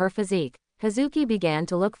enhancement of her physique, Hazuki began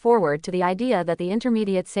to look forward to the idea that the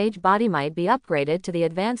intermediate sage body might be upgraded to the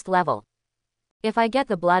advanced level. If I get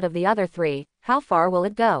the blood of the other three, how far will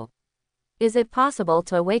it go? Is it possible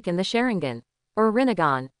to awaken the Sharingan? Or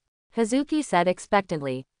Rinnegan? Hazuki said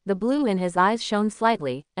expectantly. The blue in his eyes shone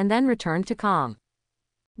slightly, and then returned to calm.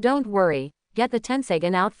 Don't worry, get the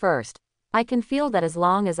Tenseigan out first. I can feel that as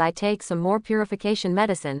long as I take some more purification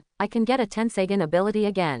medicine, I can get a Tenseigan ability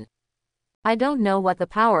again. I don't know what the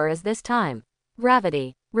power is this time.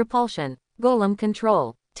 Gravity, repulsion, golem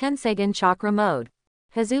control, Tenseigan chakra mode.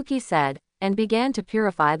 Hazuki said, and began to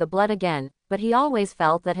purify the blood again, but he always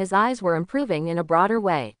felt that his eyes were improving in a broader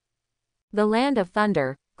way. The Land of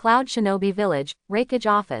Thunder, Cloud Shinobi Village, Raikage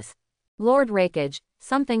office. Lord Raikage,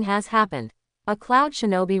 something has happened. A Cloud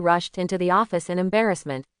Shinobi rushed into the office in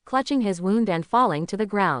embarrassment, clutching his wound and falling to the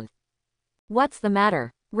ground. What's the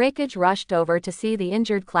matter? Raikage rushed over to see the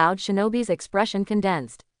injured Cloud Shinobi's expression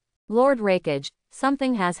condensed. Lord Raikage,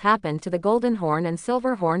 something has happened to the Golden Horn and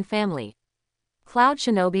Silver Horn family. Cloud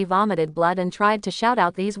Shinobi vomited blood and tried to shout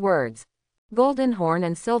out these words. Golden Horn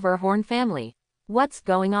and Silver Horn family. What's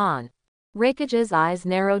going on? Raikage's eyes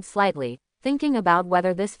narrowed slightly, thinking about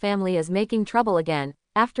whether this family is making trouble again.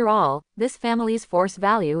 After all, this family's force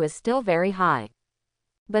value is still very high.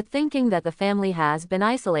 But thinking that the family has been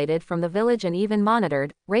isolated from the village and even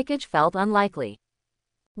monitored, Raikage felt unlikely.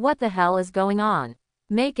 What the hell is going on?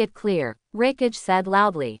 Make it clear, Raikage said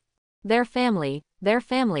loudly. Their family,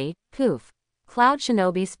 poof. Cloud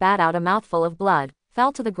Shinobi spat out a mouthful of blood,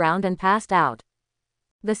 fell to the ground and passed out.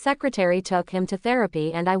 The secretary took him to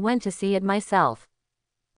therapy and I went to see it myself.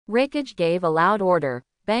 Raikage gave a loud order,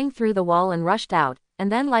 banged through the wall and rushed out,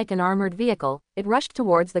 and then like an armored vehicle, it rushed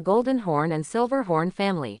towards the Golden Horn and Silver Horn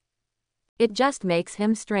family. It just makes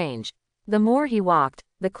him strange. The more he walked,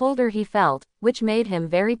 the colder he felt, which made him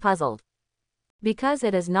very puzzled. Because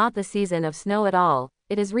it is not the season of snow at all,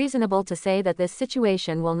 it is reasonable to say that this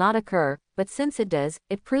situation will not occur, but since it does,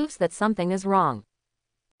 it proves that something is wrong.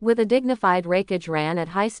 With a dignified Raikage ran at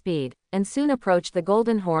high speed, and soon approached the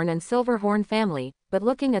Golden Horn and Silver Horn family, but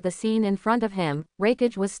looking at the scene in front of him,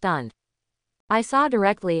 Raikage was stunned. I saw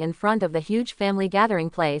directly in front of the huge family gathering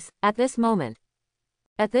place, at this moment.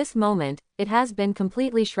 At this moment, it has been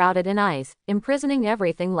completely shrouded in ice, imprisoning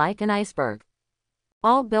everything like an iceberg.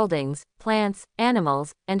 All buildings, plants,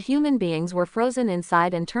 animals, and human beings were frozen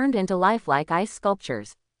inside and turned into lifelike ice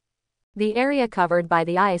sculptures. The area covered by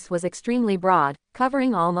the ice was extremely broad,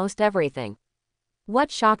 covering almost everything. What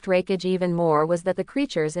shocked Raikage even more was that the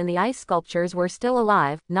creatures in the ice sculptures were still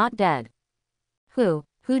alive, not dead. Who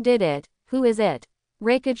did it? Who is it?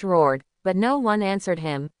 Raikage roared, but no one answered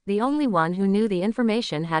him. The only one who knew the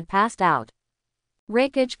information had passed out.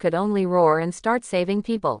 Raikage could only roar and start saving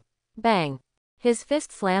people. Bang! His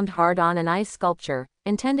fist slammed hard on an ice sculpture,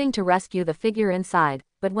 intending to rescue the figure inside,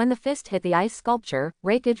 but when the fist hit the ice sculpture,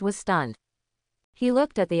 Raikage was stunned. He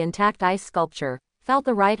looked at the intact ice sculpture, felt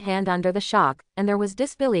the right hand under the shock, and there was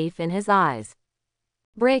disbelief in his eyes.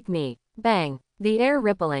 Break me! Bang! The air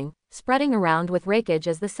rippling, spreading around with Raikage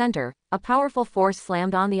as the center, a powerful force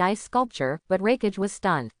slammed on the ice sculpture, but Raikage was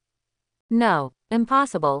stunned. No,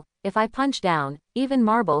 impossible. If I punch down, even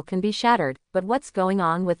marble can be shattered, but what's going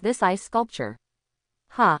on with this ice sculpture?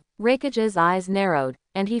 Raikage's eyes narrowed,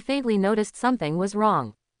 and he faintly noticed something was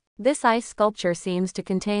wrong. This ice sculpture seems to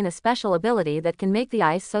contain a special ability that can make the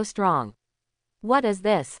ice so strong. What is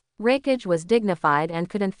this? Raikage was dignified and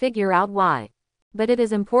couldn't figure out why. But it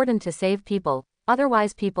is important to save people,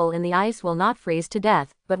 otherwise people in the ice will not freeze to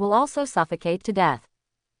death, but will also suffocate to death.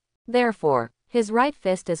 Therefore, his right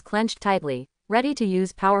fist is clenched tightly, ready to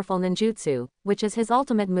use powerful ninjutsu, which is his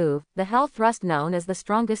ultimate move, the hell thrust known as the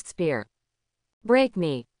strongest spear. Break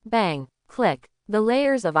me! Bang! Click! The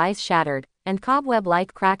layers of ice shattered, and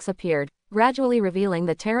cobweb-like cracks appeared, gradually revealing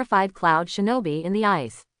the terrified Cloud Shinobi in the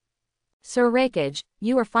ice. Sir Raikage,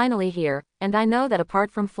 you are finally here, and I know that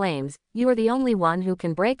apart from flames, you are the only one who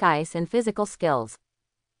can break ice in physical skills.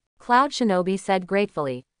 Cloud Shinobi said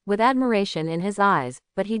gratefully, with admiration in his eyes,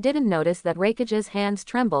 but he didn't notice that Raikage's hands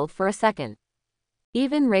trembled for a second.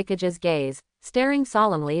 Even Raikage's gaze, staring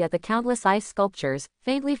solemnly at the countless ice sculptures,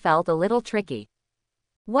 faintly felt a little tricky.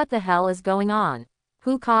 What the hell is going on?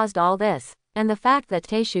 Who caused all this? And the fact that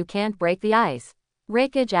Teishu can't break the ice?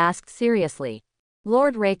 Raikage asked seriously.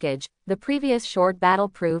 Lord Raikage, the previous short battle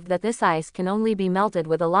proved that this ice can only be melted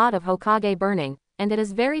with a lot of Hokage burning, and it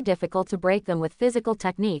is very difficult to break them with physical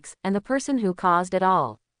techniques, and the person who caused it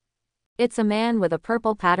all. It's a man with a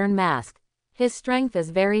purple pattern mask. His strength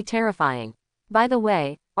is very terrifying. By the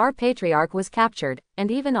way, our patriarch was captured,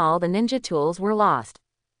 and even all the ninja tools were lost.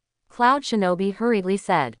 Cloud Shinobi hurriedly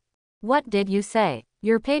said. What did you say?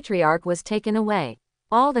 Your patriarch was taken away.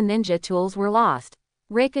 All the ninja tools were lost.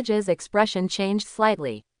 Raikage's expression changed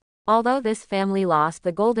slightly. Although this family lost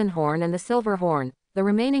the golden horn and the silver horn, the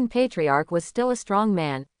remaining patriarch was still a strong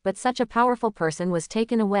man, but such a powerful person was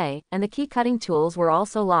taken away, and the key-cutting tools were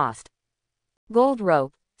also lost. Gold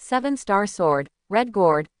rope, 7-star sword, red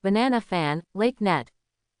gourd, banana fan, lake net.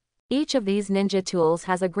 Each of these ninja tools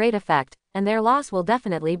has a great effect, and their loss will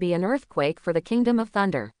definitely be an earthquake for the Kingdom of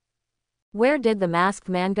Thunder. Where did the masked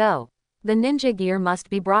man go? The ninja gear must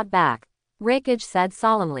be brought back. Raikage said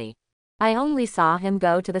solemnly. I only saw him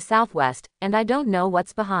go to the southwest, and I don't know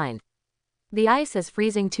what's behind. The ice is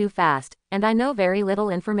freezing too fast, and I know very little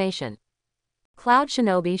information. Cloud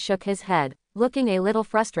Shinobi shook his head, looking a little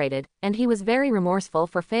frustrated, and he was very remorseful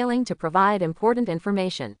for failing to provide important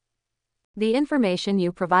information. The information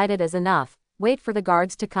you provided is enough. Wait for the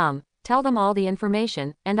guards to come, tell them all the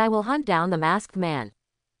information, and I will hunt down the masked man.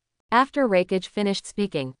 After Raikage finished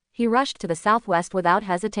speaking, he rushed to the southwest without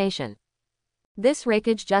hesitation. This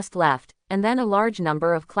Raikage just left, and then a large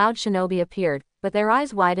number of Cloud Shinobi appeared, but their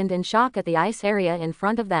eyes widened in shock at the ice area in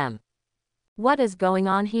front of them. What is going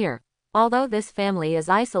on here? Although this family is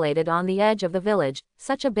isolated on the edge of the village,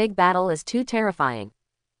 such a big battle is too terrifying.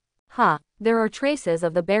 There are traces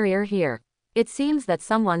of the barrier here. It seems that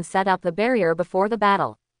someone set up the barrier before the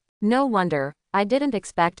battle. No wonder, I didn't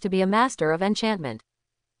expect to be a master of enchantment.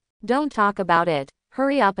 Don't talk about it,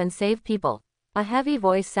 hurry up and save people. A heavy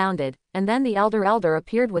voice sounded, and then the elder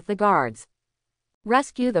appeared with the guards.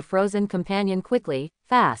 Rescue the frozen companion quickly,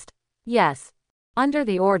 fast. Yes. Under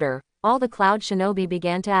the order, all the Cloud Shinobi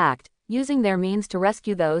began to act, using their means to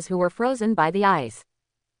rescue those who were frozen by the ice.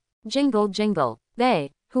 Jingle jingle.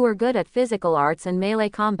 They, who were good at physical arts and melee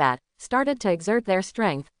combat, started to exert their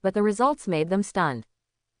strength, but the results made them stunned.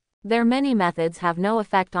 Their many methods have no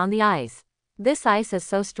effect on the ice. This ice is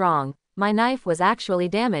so strong, my knife was actually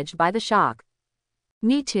damaged by the shock.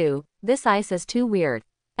 Me too, this ice is too weird.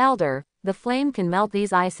 Elder, the flame can melt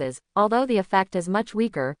these ices, although the effect is much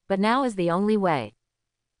weaker, but now is the only way.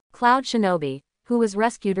 Cloud Shinobi, who was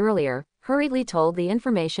rescued earlier, hurriedly told the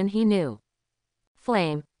information he knew.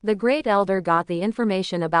 Flame, the Great Elder got the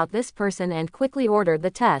information about this person and quickly ordered the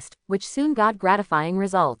test, which soon got gratifying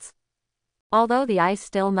results. Although the ice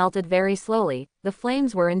still melted very slowly, the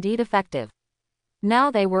flames were indeed effective. Now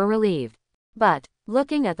they were relieved. But,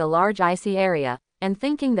 looking at the large icy area, and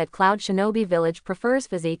thinking that Cloud Shinobi Village prefers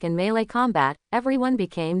physique and melee combat, everyone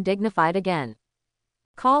became dignified again.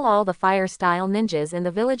 Call all the fire-style ninjas in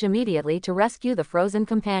the village immediately to rescue the frozen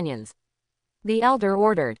companions. The elder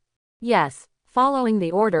ordered. Yes, following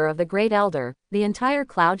the order of the Great Elder, the entire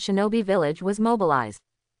Cloud Shinobi Village was mobilized.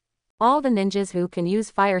 All the ninjas who can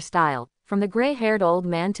use fire style, from the gray-haired old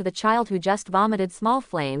man to the child who just vomited small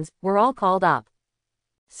flames, were all called up.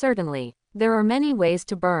 Certainly, there are many ways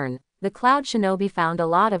to burn. The Cloud Shinobi found a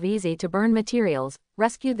lot of easy-to-burn materials,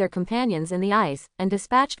 rescued their companions in the ice, and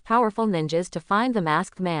dispatched powerful ninjas to find the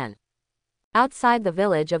masked man. Outside the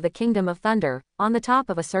village of the Kingdom of Thunder, on the top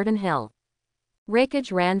of a certain hill,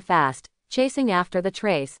 Raikage ran fast, chasing after the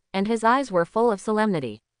trace, and his eyes were full of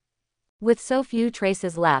solemnity. With so few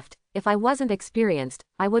traces left, if I wasn't experienced,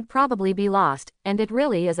 I would probably be lost, and it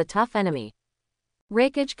really is a tough enemy.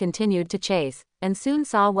 Raikage continued to chase, and soon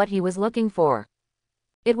saw what he was looking for.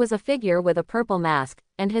 It was a figure with a purple mask,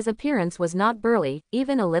 and his appearance was not burly,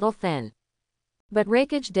 even a little thin. But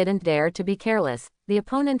Raikage didn't dare to be careless. The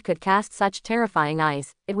opponent could cast such terrifying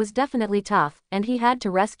ice, it was definitely tough, and he had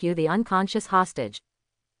to rescue the unconscious hostage.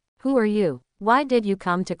 Who are you? Why did you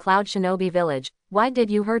come to Cloud Shinobi Village? Why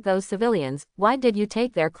did you hurt those civilians? Why did you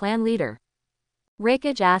take their clan leader?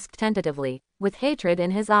 Raikage asked tentatively, with hatred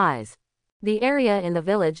in his eyes. The area in the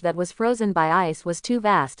village that was frozen by ice was too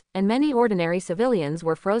vast, and many ordinary civilians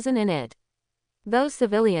were frozen in it. Those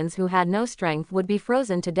civilians who had no strength would be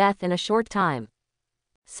frozen to death in a short time.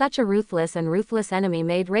 Such a ruthless enemy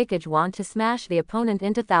made Raikage want to smash the opponent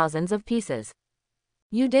into thousands of pieces.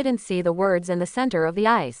 You didn't see the words in the center of the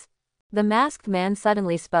ice. The masked man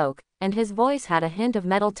suddenly spoke, and his voice had a hint of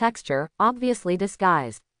metal texture, obviously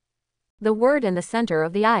disguised. The word in the center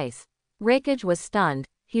of the ice. Raikage was stunned.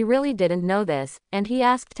 He really didn't know this, and he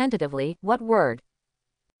asked tentatively, "What word?"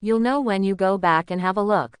 "You'll know when you go back and have a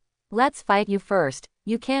look. Let's fight you first,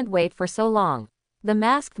 you can't wait for so long." The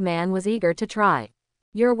masked man was eager to try.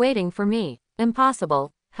 "You're waiting for me.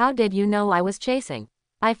 Impossible, how did you know I was chasing?"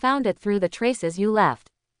 "I found it through the traces you left."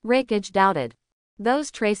 Raikage doubted.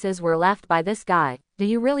 "Those traces were left by this guy, do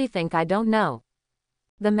you really think I don't know?"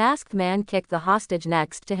 The masked man kicked the hostage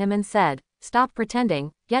next to him and said, "Stop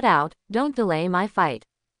pretending, get out, don't delay my fight."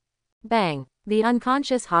 Bang! The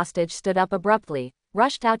unconscious hostage stood up abruptly,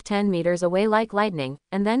 rushed out 10 meters away like lightning,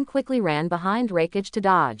 and then quickly ran behind Raikage to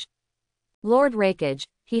dodge. "Lord Raikage,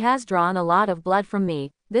 he has drawn a lot of blood from me,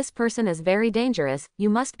 this person is very dangerous, you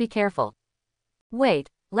must be careful." "Wait,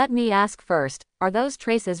 let me ask first, are those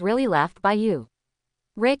traces really left by you?"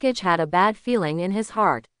 Raikage had a bad feeling in his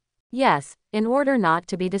heart. "Yes, in order not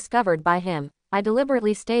to be discovered by him, I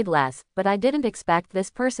deliberately stayed less, but I didn't expect this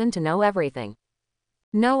person to know everything."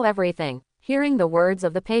 Know everything. Hearing the words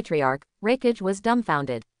of the patriarch, Raikage was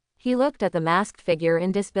dumbfounded. He looked at the masked figure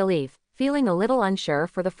in disbelief, feeling a little unsure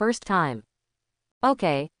for the first time.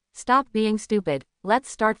 "Okay, stop being stupid,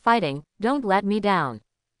 let's start fighting, don't let me down,"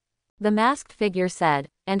 the masked figure said,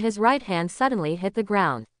 and his right hand suddenly hit the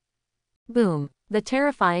ground. Boom! The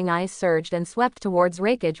terrifying ice surged and swept towards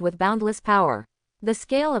Raikage with boundless power. The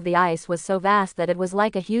scale of the ice was so vast that it was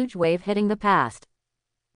like a huge wave hitting the past.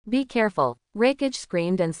 "Be careful," Raikage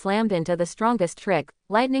screamed and slammed into the strongest trick,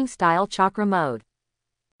 lightning-style chakra mode.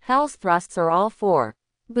 Hell's thrusts are all four.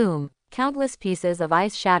 Boom! Countless pieces of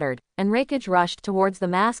ice shattered, and Raikage rushed towards the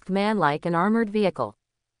masked man like an armored vehicle.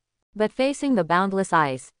 But facing the boundless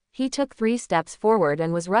ice, he took 3 steps forward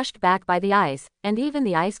and was rushed back by the ice, and even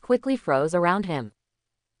the ice quickly froze around him.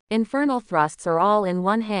 Infernal thrusts are all in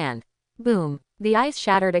one hand. Boom! The ice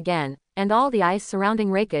shattered again, and all the ice surrounding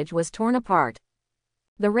Raikage was torn apart.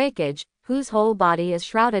 The Raikage, whose whole body is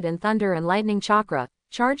shrouded in thunder and lightning chakra,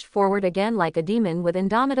 charged forward again like a demon with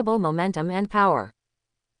indomitable momentum and power.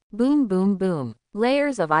 Boom boom boom.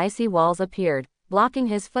 Layers of icy walls appeared, blocking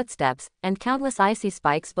his footsteps, and countless icy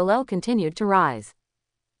spikes below continued to rise.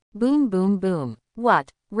 Boom boom boom.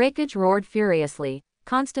 What? Raikage roared furiously,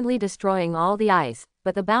 constantly destroying all the ice,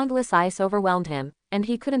 but the boundless ice overwhelmed him, and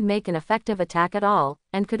he couldn't make an effective attack at all,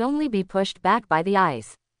 and could only be pushed back by the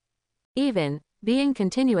ice. Even being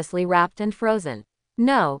continuously wrapped and frozen.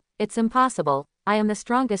 "No, it's impossible, I am the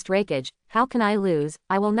strongest Raikage, how can I lose?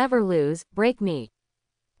 I will never lose, break me.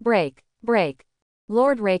 Break, break.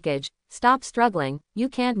 Lord Raikage, stop struggling, you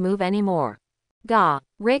can't move anymore." Gah!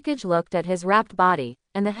 Raikage looked at his wrapped body,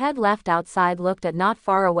 and the head left outside looked at not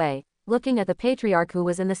far away, looking at the patriarch who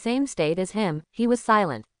was in the same state as him, he was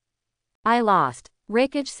silent. "I lost,"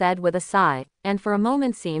 Raikage said with a sigh, and for a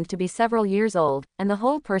moment seemed to be several years old, and the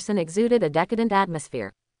whole person exuded a decadent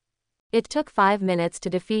atmosphere. "It took 5 minutes to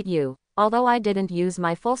defeat you, although I didn't use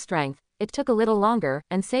my full strength, it took a little longer,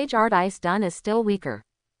 and Sage Art Ice Done is still weaker."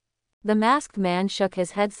 The masked man shook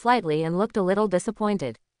his head slightly and looked a little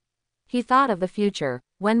disappointed. He thought of the future,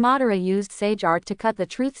 when Madara used Sage Art to cut the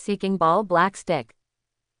truth-seeking ball black stick.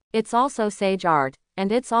 It's also Sage Art,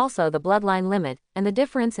 and it's also the bloodline limit, and the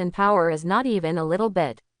difference in power is not even a little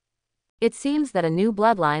bit. It seems that a new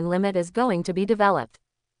bloodline limit is going to be developed.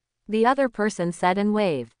 The other person said and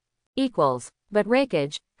waved. Equals. But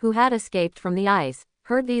Raikage, who had escaped from the ice,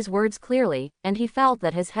 heard these words clearly, and he felt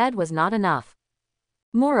that his head was not enough.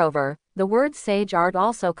 Moreover, the word Sage Art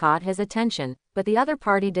also caught his attention, but the other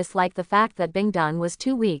party disliked the fact that Bing Dun was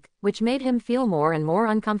too weak, which made him feel more and more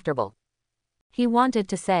uncomfortable. He wanted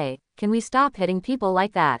to say, "Can we stop hitting people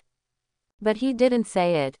like that?" But he didn't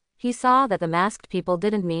say it. He saw that the masked people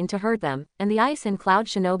didn't mean to hurt them, and the ice in Cloud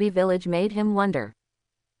Shinobi Village made him wonder.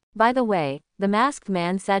 By the way, the masked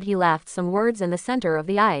man said he left some words in the center of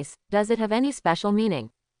the ice, does it have any special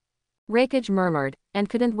meaning? Raikage murmured, and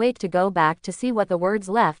couldn't wait to go back to see what the words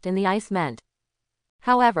left in the ice meant.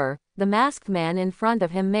 However, the masked man in front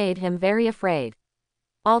of him made him very afraid.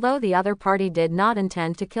 Although the other party did not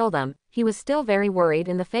intend to kill them, he was still very worried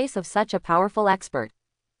in the face of such a powerful expert.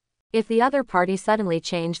 If the other party suddenly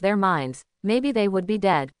changed their minds, maybe they would be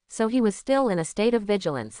dead, so he was still in a state of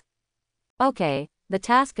vigilance. "Okay, the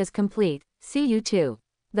task is complete, see you too."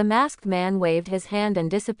 The masked man waved his hand and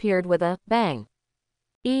disappeared with a bang.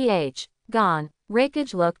 Gone.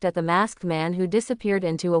 Reikage looked at the masked man who disappeared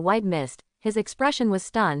into a white mist. His expression was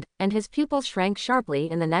stunned, and his pupils shrank sharply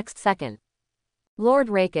in the next second. Lord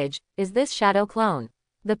Reikage, is this Shadow Clone?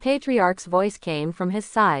 The Patriarch's voice came from his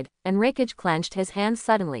side, and Reikage clenched his hands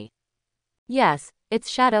suddenly. Yes, it's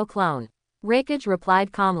Shadow Clone. Reikage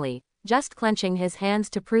replied calmly, just clenching his hands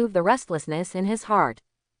to prove the restlessness in his heart.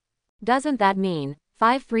 Doesn't that mean,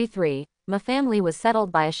 533, my family was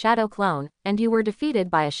settled by a Shadow Clone, and you were defeated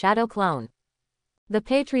by a Shadow Clone? The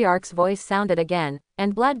Patriarch's voice sounded again,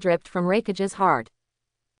 and blood dripped from Reikage's heart.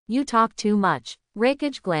 You talk too much.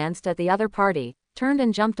 Reikage glanced at the other party, turned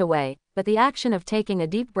and jumped away, but the action of taking a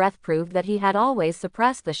deep breath proved that he had always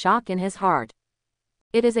suppressed the shock in his heart.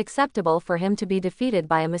 It is acceptable for him to be defeated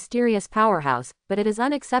by a mysterious powerhouse, but it is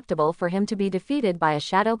unacceptable for him to be defeated by a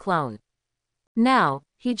Shadow Clone. Now,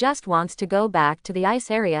 he just wants to go back to the ice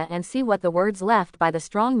area and see what the words left by the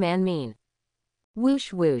strong man mean.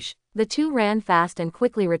 Whoosh whoosh. The two ran fast and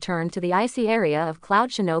quickly returned to the icy area of Cloud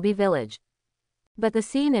Shinobi Village. But the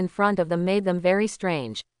scene in front of them made them very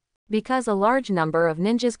strange. Because a large number of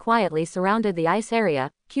ninjas quietly surrounded the ice area,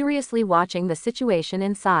 curiously watching the situation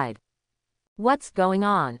inside. What's going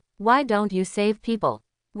on? Why don't you save people?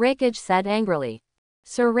 Reikage said angrily.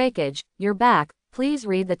 Sir Reikage, you're back, please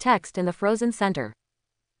read the text in the frozen center.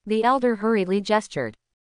 The elder hurriedly gestured.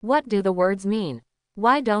 What do the words mean?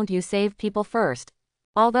 Why don't you save people first?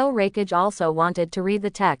 Although Reikage also wanted to read the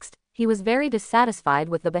text, he was very dissatisfied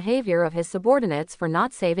with the behavior of his subordinates for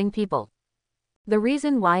not saving people. The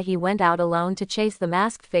reason why he went out alone to chase the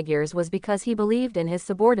masked figures was because he believed in his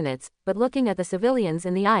subordinates, but looking at the civilians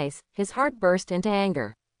in the ice, his heart burst into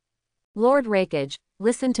anger. Lord Reikage,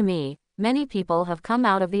 listen to me, many people have come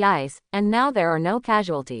out of the ice, and now there are no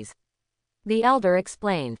casualties. The elder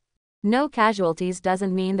explained. No casualties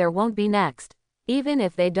doesn't mean there won't be next. Even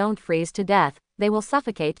if they don't freeze to death, they will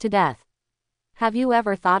suffocate to death. Have you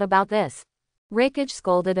ever thought about this? Reikage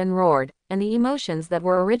scolded and roared, and the emotions that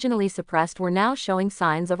were originally suppressed were now showing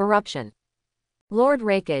signs of eruption. Lord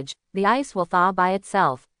Reikage, the ice will thaw by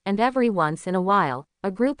itself, and every once in a while, a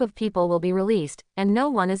group of people will be released, and no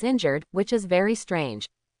one is injured, which is very strange.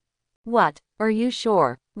 What, are you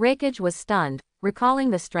sure? Reikage was stunned, recalling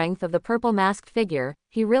the strength of the purple masked figure,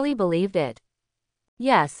 he really believed it.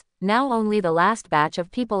 Yes, now only the last batch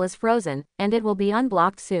of people is frozen, and it will be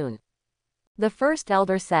unblocked soon. The first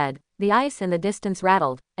elder said. The ice in the distance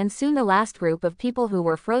rattled, and soon the last group of people who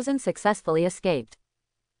were frozen successfully escaped.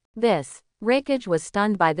 Reikage was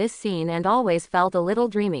stunned by this scene and always felt a little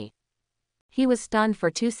dreamy. He was stunned for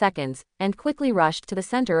 2 seconds, and quickly rushed to the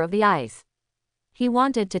center of the ice. He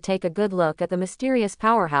wanted to take a good look at the mysterious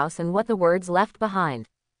powerhouse and what the words left behind.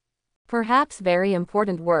 Perhaps very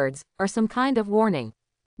important words, or some kind of warning.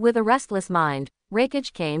 With a restless mind,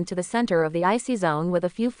 Reikage came to the center of the icy zone with a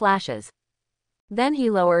few flashes. Then he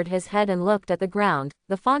lowered his head and looked at the ground,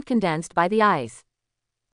 the font condensed by the ice.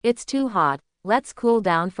 It's too hot, let's cool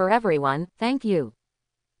down for everyone, thank you.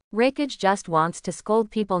 Reikage just wants to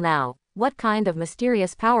scold people now. What kind of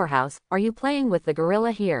mysterious powerhouse are you playing with the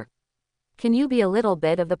gorilla here? Can you be a little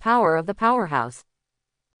bit of the power of the powerhouse?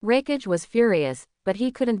 Reikage was furious, but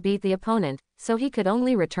he couldn't beat the opponent, so he could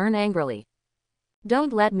only return angrily.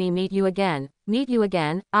 Don't let me meet you again,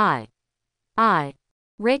 I.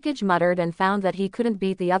 Reikage muttered and found that he couldn't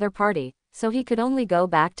beat the other party, so he could only go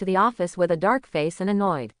back to the office with a dark face and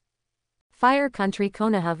annoyed. Fire Country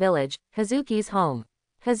Konoha Village, Hazuki's home.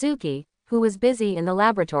 Hazuki, who was busy in the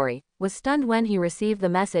laboratory, was stunned when he received the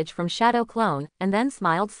message from Shadow Clone, and then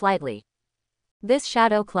smiled slightly. This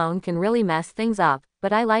Shadow Clone can really mess things up,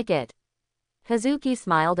 but I like it. Hazuki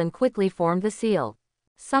smiled and quickly formed the seal.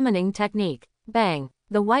 Summoning technique. Bang!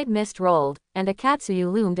 The white mist rolled, and a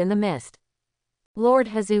Katsuyu loomed in the mist. Lord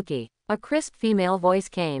Hazuki. A crisp female voice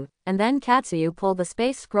came, and then Katsuyu pulled the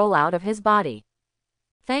space scroll out of his body.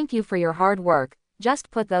 Thank you for your hard work,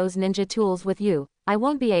 just put those ninja tools with you, I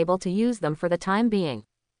won't be able to use them for the time being.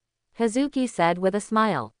 Hazuki said with a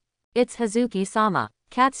smile. It's Hazuki-sama.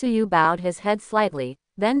 Katsuyu bowed his head slightly,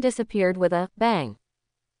 then disappeared with a bang.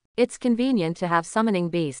 It's convenient to have summoning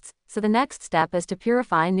beasts, so the next step is to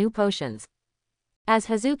purify new potions. As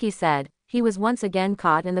Hazuki said, he was once again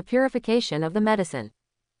caught in the purification of the medicine.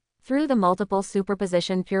 Through the multiple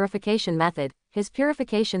superposition purification method, his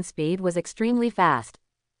purification speed was extremely fast.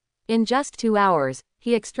 In just 2 hours,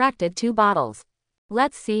 he extracted 2 bottles.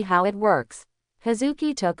 Let's see how it works.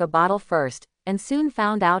 Hazuki took a bottle first, and soon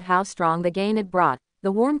found out how strong the gain it brought.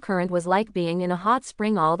 The warm current was like being in a hot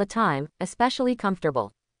spring all the time, especially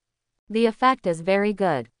comfortable. The effect is very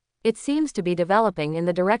good. It seems to be developing in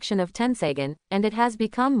the direction of Tensegan, and it has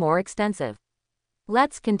become more extensive.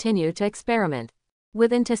 Let's continue to experiment.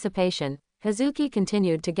 With anticipation, Hazuki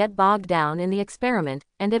continued to get bogged down in the experiment,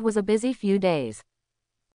 and it was a busy few days.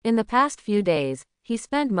 In the past few days, he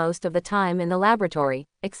spent most of the time in the laboratory,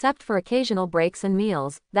 except for occasional breaks and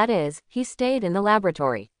meals, that is, he stayed in the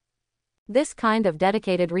laboratory. This kind of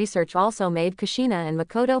dedicated research also made Kushina and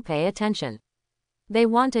Makoto pay attention. They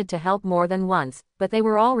wanted to help more than once, but they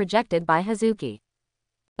were all rejected by Hazuki.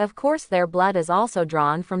 Of course their blood is also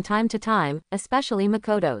drawn from time to time, especially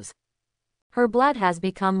Makoto's. Her blood has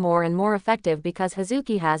become more and more effective because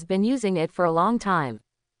Hazuki has been using it for a long time.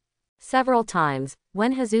 Several times,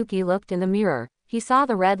 when Hazuki looked in the mirror, he saw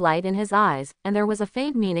the red light in his eyes, and there was a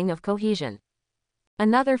faint meaning of cohesion.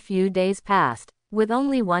 Another few days passed. With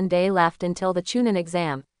only 1 day left until the Chunin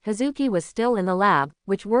exam, Hazuki was still in the lab,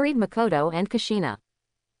 which worried Makoto and Kushina.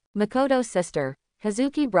 Makoto's sister,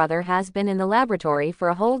 Hazuki brother has been in the laboratory for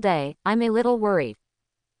a whole day, I'm a little worried.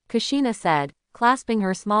 Kushina said, clasping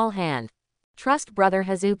her small hand. Trust brother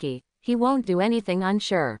Hazuki, he won't do anything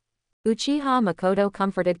unsure. Uchiha Makoto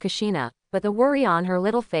comforted Kushina, but the worry on her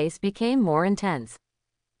little face became more intense.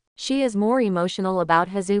 She is more emotional about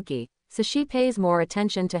Hazuki, so she pays more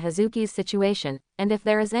attention to Hazuki's situation, and if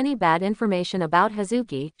there is any bad information about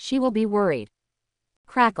Hazuki, she will be worried.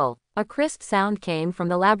 Crackle. A crisp sound came from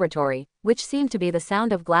the laboratory, which seemed to be the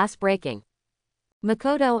sound of glass breaking.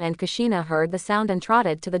 Makoto and Kushina heard the sound and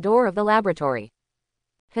trotted to the door of the laboratory.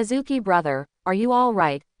 Hazuki brother, are you all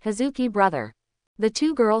right, Hazuki brother? The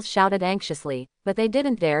two girls shouted anxiously, but they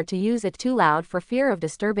didn't dare to use it too loud for fear of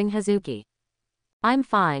disturbing Hazuki. I'm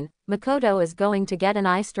fine, Makoto is going to get an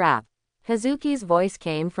eye strap. Hazuki's voice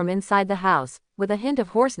came from inside the house, with a hint of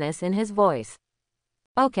hoarseness in his voice.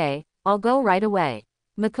 Okay, I'll go right away.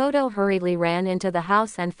 Makoto hurriedly ran into the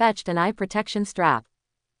house and fetched an eye protection strap.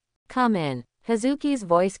 Come in. Hazuki's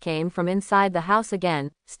voice came from inside the house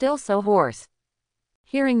again, still so hoarse.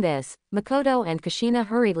 Hearing this, Makoto and Kushina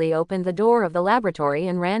hurriedly opened the door of the laboratory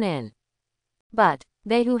and ran in. But,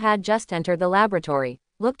 they who had just entered the laboratory,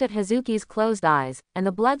 looked at Hazuki's closed eyes, and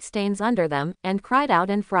the blood stains under them, and cried out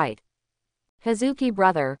in fright. Hazuki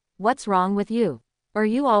brother, what's wrong with you? Are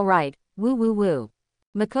you all right? Woo woo woo.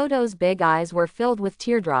 Makoto's big eyes were filled with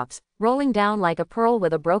teardrops, rolling down like a pearl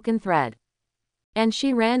with a broken thread. And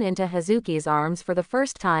she ran into Hazuki's arms for the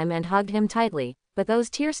first time and hugged him tightly, but those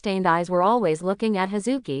tear-stained eyes were always looking at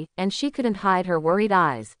Hazuki, and she couldn't hide her worried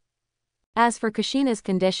eyes. As for Kushina's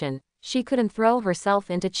condition, she couldn't throw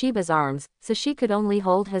herself into Chiba's arms, so she could only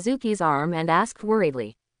hold Hazuki's arm and asked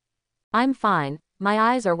worriedly. I'm fine, my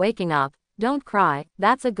eyes are waking up. Don't cry,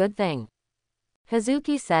 that's a good thing.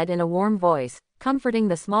 Hazuki said in a warm voice, comforting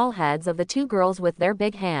the small heads of the two girls with their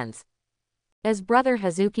big hands. Is brother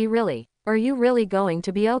Hazuki really? Are you really going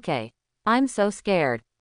to be okay? I'm so scared.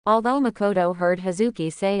 Although Makoto heard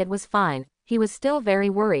Hazuki say it was fine, he was still very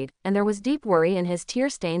worried, and there was deep worry in his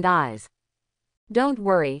tear-stained eyes. Don't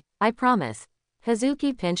worry, I promise.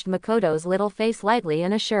 Hazuki pinched Makoto's little face lightly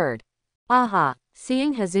and assured. Aha!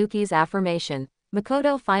 Seeing Hazuki's affirmation,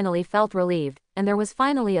 Makoto finally felt relieved, and there was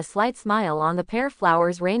finally a slight smile on the pear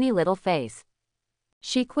flower's rainy little face.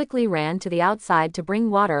 She quickly ran to the outside to bring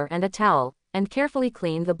water and a towel, and carefully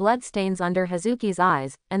cleaned the blood stains under Hazuki's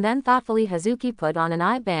eyes, and then thoughtfully Hazuki put on an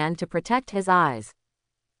eye band to protect his eyes.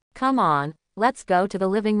 Come on, let's go to the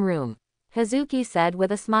living room. Hazuki said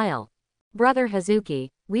with a smile. Brother Hazuki,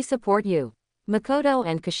 we support you. Makoto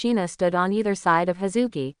and Kushina stood on either side of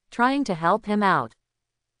Hazuki, trying to help him out.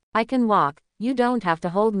 I can walk, you don't have to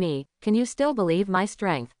hold me, can you still believe my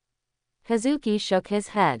strength? Hazuki shook his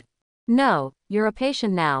head. No, you're a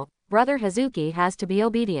patient now, brother Hazuki has to be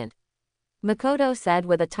obedient. Makoto said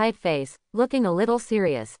with a tight face, looking a little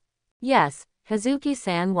serious. Yes,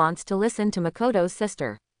 Hazuki-san wants to listen to Makoto's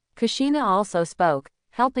sister. Kushina also spoke,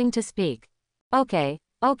 helping to speak. Okay.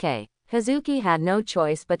 Hazuki had no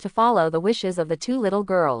choice but to follow the wishes of the two little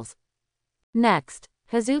girls. Next,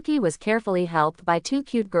 Hazuki was carefully helped by two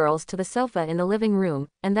cute girls to the sofa in the living room,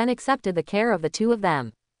 and then accepted the care of the two of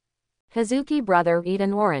them. Hazuki brother, eat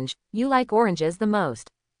an orange, you like oranges the most.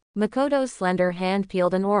 Makoto's slender hand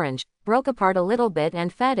peeled an orange, broke apart a little bit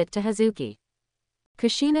and fed it to Hazuki.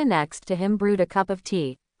 Kushina next to him brewed a cup of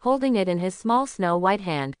tea, holding it in his small snow-white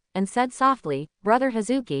hand, and said softly, Brother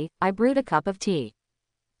Hazuki, I brewed a cup of tea.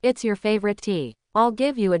 It's your favorite tea. I'll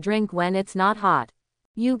give you a drink when it's not hot.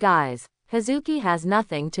 You guys. Hazuki has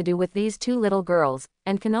nothing to do with these two little girls,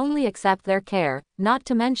 and can only accept their care, not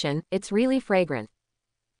to mention, it's really fragrant.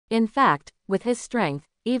 In fact, with his strength,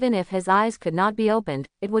 even if his eyes could not be opened,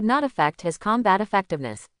 it would not affect his combat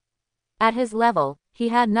effectiveness. At his level, he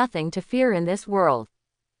had nothing to fear in this world.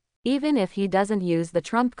 Even if he doesn't use the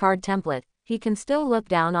trump card template, he can still look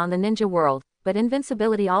down on the ninja world, but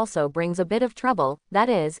invincibility also brings a bit of trouble, that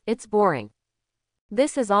is, it's boring.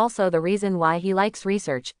 This is also the reason why he likes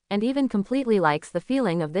research, and even completely likes the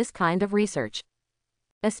feeling of this kind of research.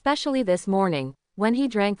 Especially this morning, when he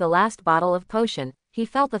drank the last bottle of potion, he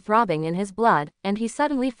felt the throbbing in his blood, and he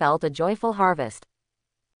suddenly felt a joyful harvest.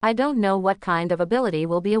 I don't know what kind of ability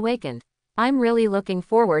will be awakened. I'm really looking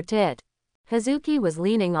forward to it. Hazuki was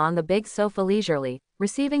leaning on the big sofa leisurely,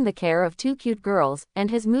 receiving the care of two cute girls, and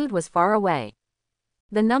his mood was far away.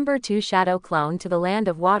 The number 2 shadow clone to the land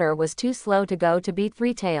of water was too slow to go to beat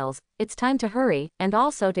Three Tails. It's time to hurry, and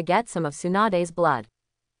also to get some of Tsunade's blood.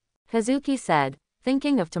 Hazuki said,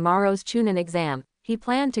 thinking of tomorrow's Chunin exam. He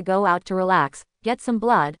planned to go out to relax, get some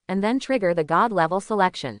blood, and then trigger the god level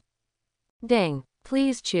selection. Ding.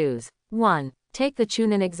 Please choose. 1. Take the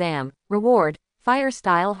Chunin exam. Reward, fire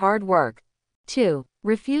style hard work. 2.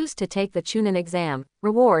 Refuse to take the Chunin exam.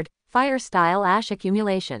 Reward, fire style ash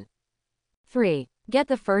accumulation. 3. Get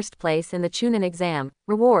the first place in the Chunin exam.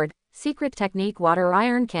 Reward, secret technique water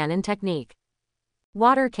iron cannon technique.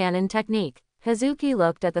 Water cannon technique. Hazuki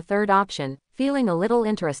looked at the third option, feeling a little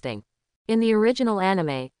interesting. In the original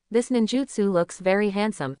anime, this ninjutsu looks very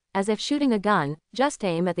handsome, as if shooting a gun, just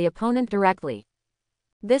aim at the opponent directly.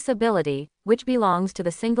 This ability, which belongs to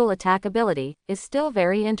the single attack ability, is still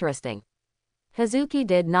very interesting. Hazuki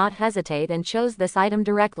did not hesitate and chose this item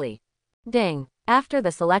directly. Ding. After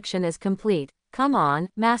the selection is complete, come on,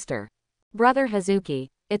 master. Brother Hazuki,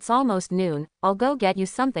 it's almost noon, I'll go get you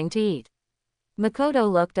something to eat. Makoto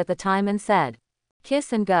looked at the time and said.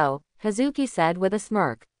 Kiss and go, Hazuki said with a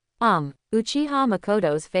smirk. Uchiha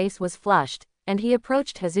Makoto's face was flushed, and he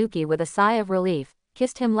approached Hazuki with a sigh of relief,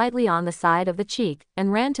 kissed him lightly on the side of the cheek,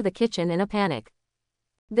 and ran to the kitchen in a panic.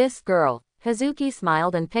 This girl. Hazuki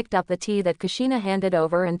smiled and picked up the tea that Kushina handed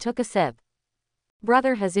over and took a sip.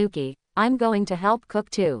 Brother Hazuki, I'm going to help cook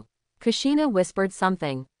too. Kushina whispered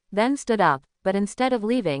something, then stood up, but instead of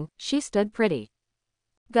leaving, she stood pretty.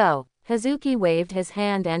 Go. Hazuki waved his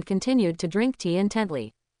hand and continued to drink tea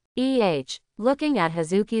intently. Looking at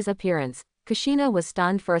Hazuki's appearance, Kushina was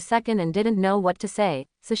stunned for a second and didn't know what to say,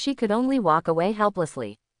 so she could only walk away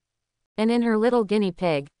helplessly. And in her little guinea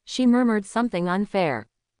pig, she murmured something unfair.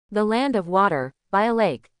 The land of water, by a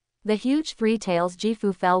lake. The huge Three Tails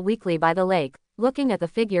Gifu fell weakly by the lake, looking at the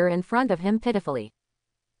figure in front of him pitifully.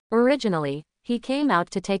 Originally, he came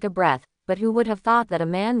out to take a breath, but who would have thought that a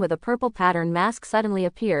man with a purple pattern mask suddenly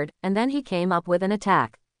appeared, and then he came up with an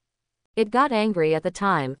attack. It got angry at the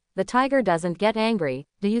time. The tiger doesn't get angry,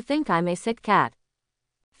 do you think I'm a sick cat?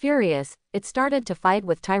 Furious, it started to fight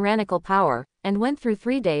with tyrannical power, and went through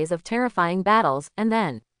 3 days of terrifying battles, and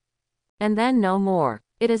then no more.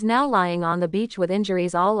 It is now lying on the beach with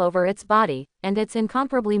injuries all over its body, and its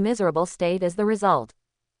incomparably miserable state is the result.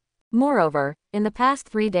 Moreover, in the past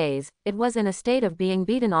 3 days, it was in a state of being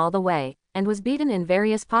beaten all the way, and was beaten in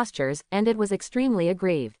various postures, and it was extremely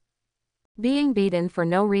aggrieved. Being beaten for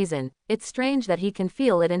no reason, it's strange that he can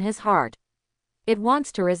feel it in his heart. It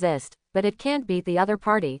wants to resist, but it can't beat the other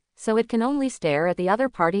party, so it can only stare at the other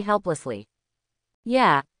party helplessly.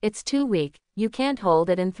 Yeah, it's too weak, you can't hold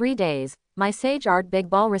it in 3 days, my Sage Art Big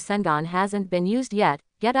Ball Rasengan hasn't been used yet,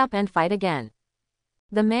 get up and fight again.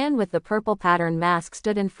 The man with the purple pattern mask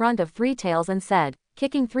stood in front of Three Tails and said,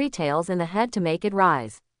 kicking Three Tails in the head to make it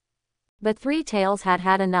rise. But Three Tails had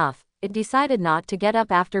had enough. It decided not to get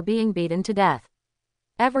up after being beaten to death.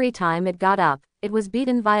 Every time it got up, it was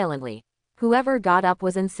beaten violently. Whoever got up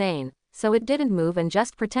was insane, so it didn't move and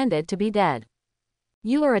just pretended to be dead.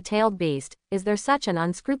 You are a tailed beast, is there such an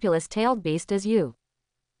unscrupulous tailed beast as you?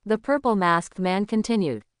 The purple masked man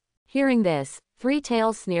continued. Hearing this, Three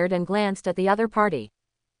Tails sneered and glanced at the other party.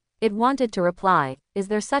 It wanted to reply, is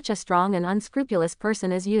there such a strong and unscrupulous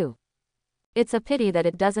person as you? It's a pity that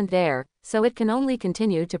it doesn't dare, so it can only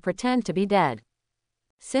continue to pretend to be dead.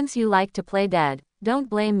 Since you like to play dead, don't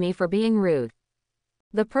blame me for being rude.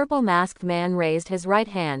 The purple masked man raised his right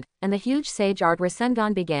hand, and the huge Sage Art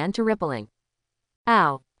Rasengan began to rippling.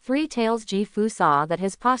 Ow! Three Tails Gifu saw that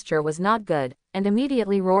his posture was not good, and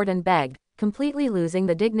immediately roared and begged, completely losing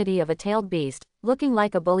the dignity of a tailed beast, looking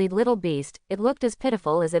like a bullied little beast. It looked as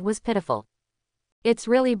pitiful as it was pitiful. It's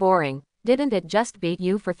really boring, didn't it just beat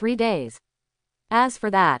you for 3 days? As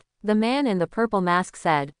for that, the man in the purple mask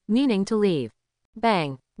said, meaning to leave.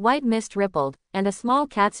 Bang! White mist rippled, and a small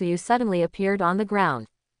Katsuyu suddenly appeared on the ground.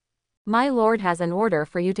 My lord has an order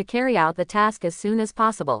for you to carry out the task as soon as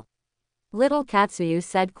possible. Little Katsuyu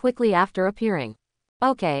said quickly after appearing.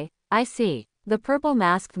 Okay, I see. The purple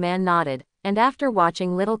masked man nodded, and after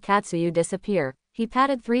watching little Katsuyu disappear, he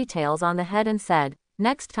patted Three Tails on the head and said,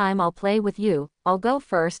 Next time I'll play with you, I'll go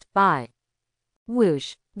first, bye.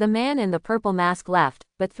 Whoosh. The man in the purple mask left,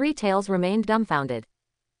 but Three Tails remained dumbfounded.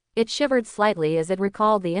 It shivered slightly as it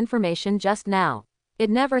recalled the information just now. It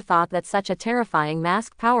never thought that such a terrifying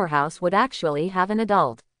mask powerhouse would actually have an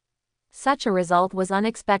adult. Such a result was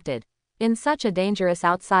unexpected. In such a dangerous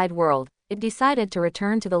outside world, it decided to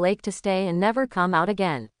return to the lake to stay and never come out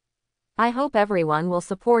again. I hope everyone will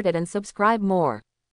support it and subscribe more.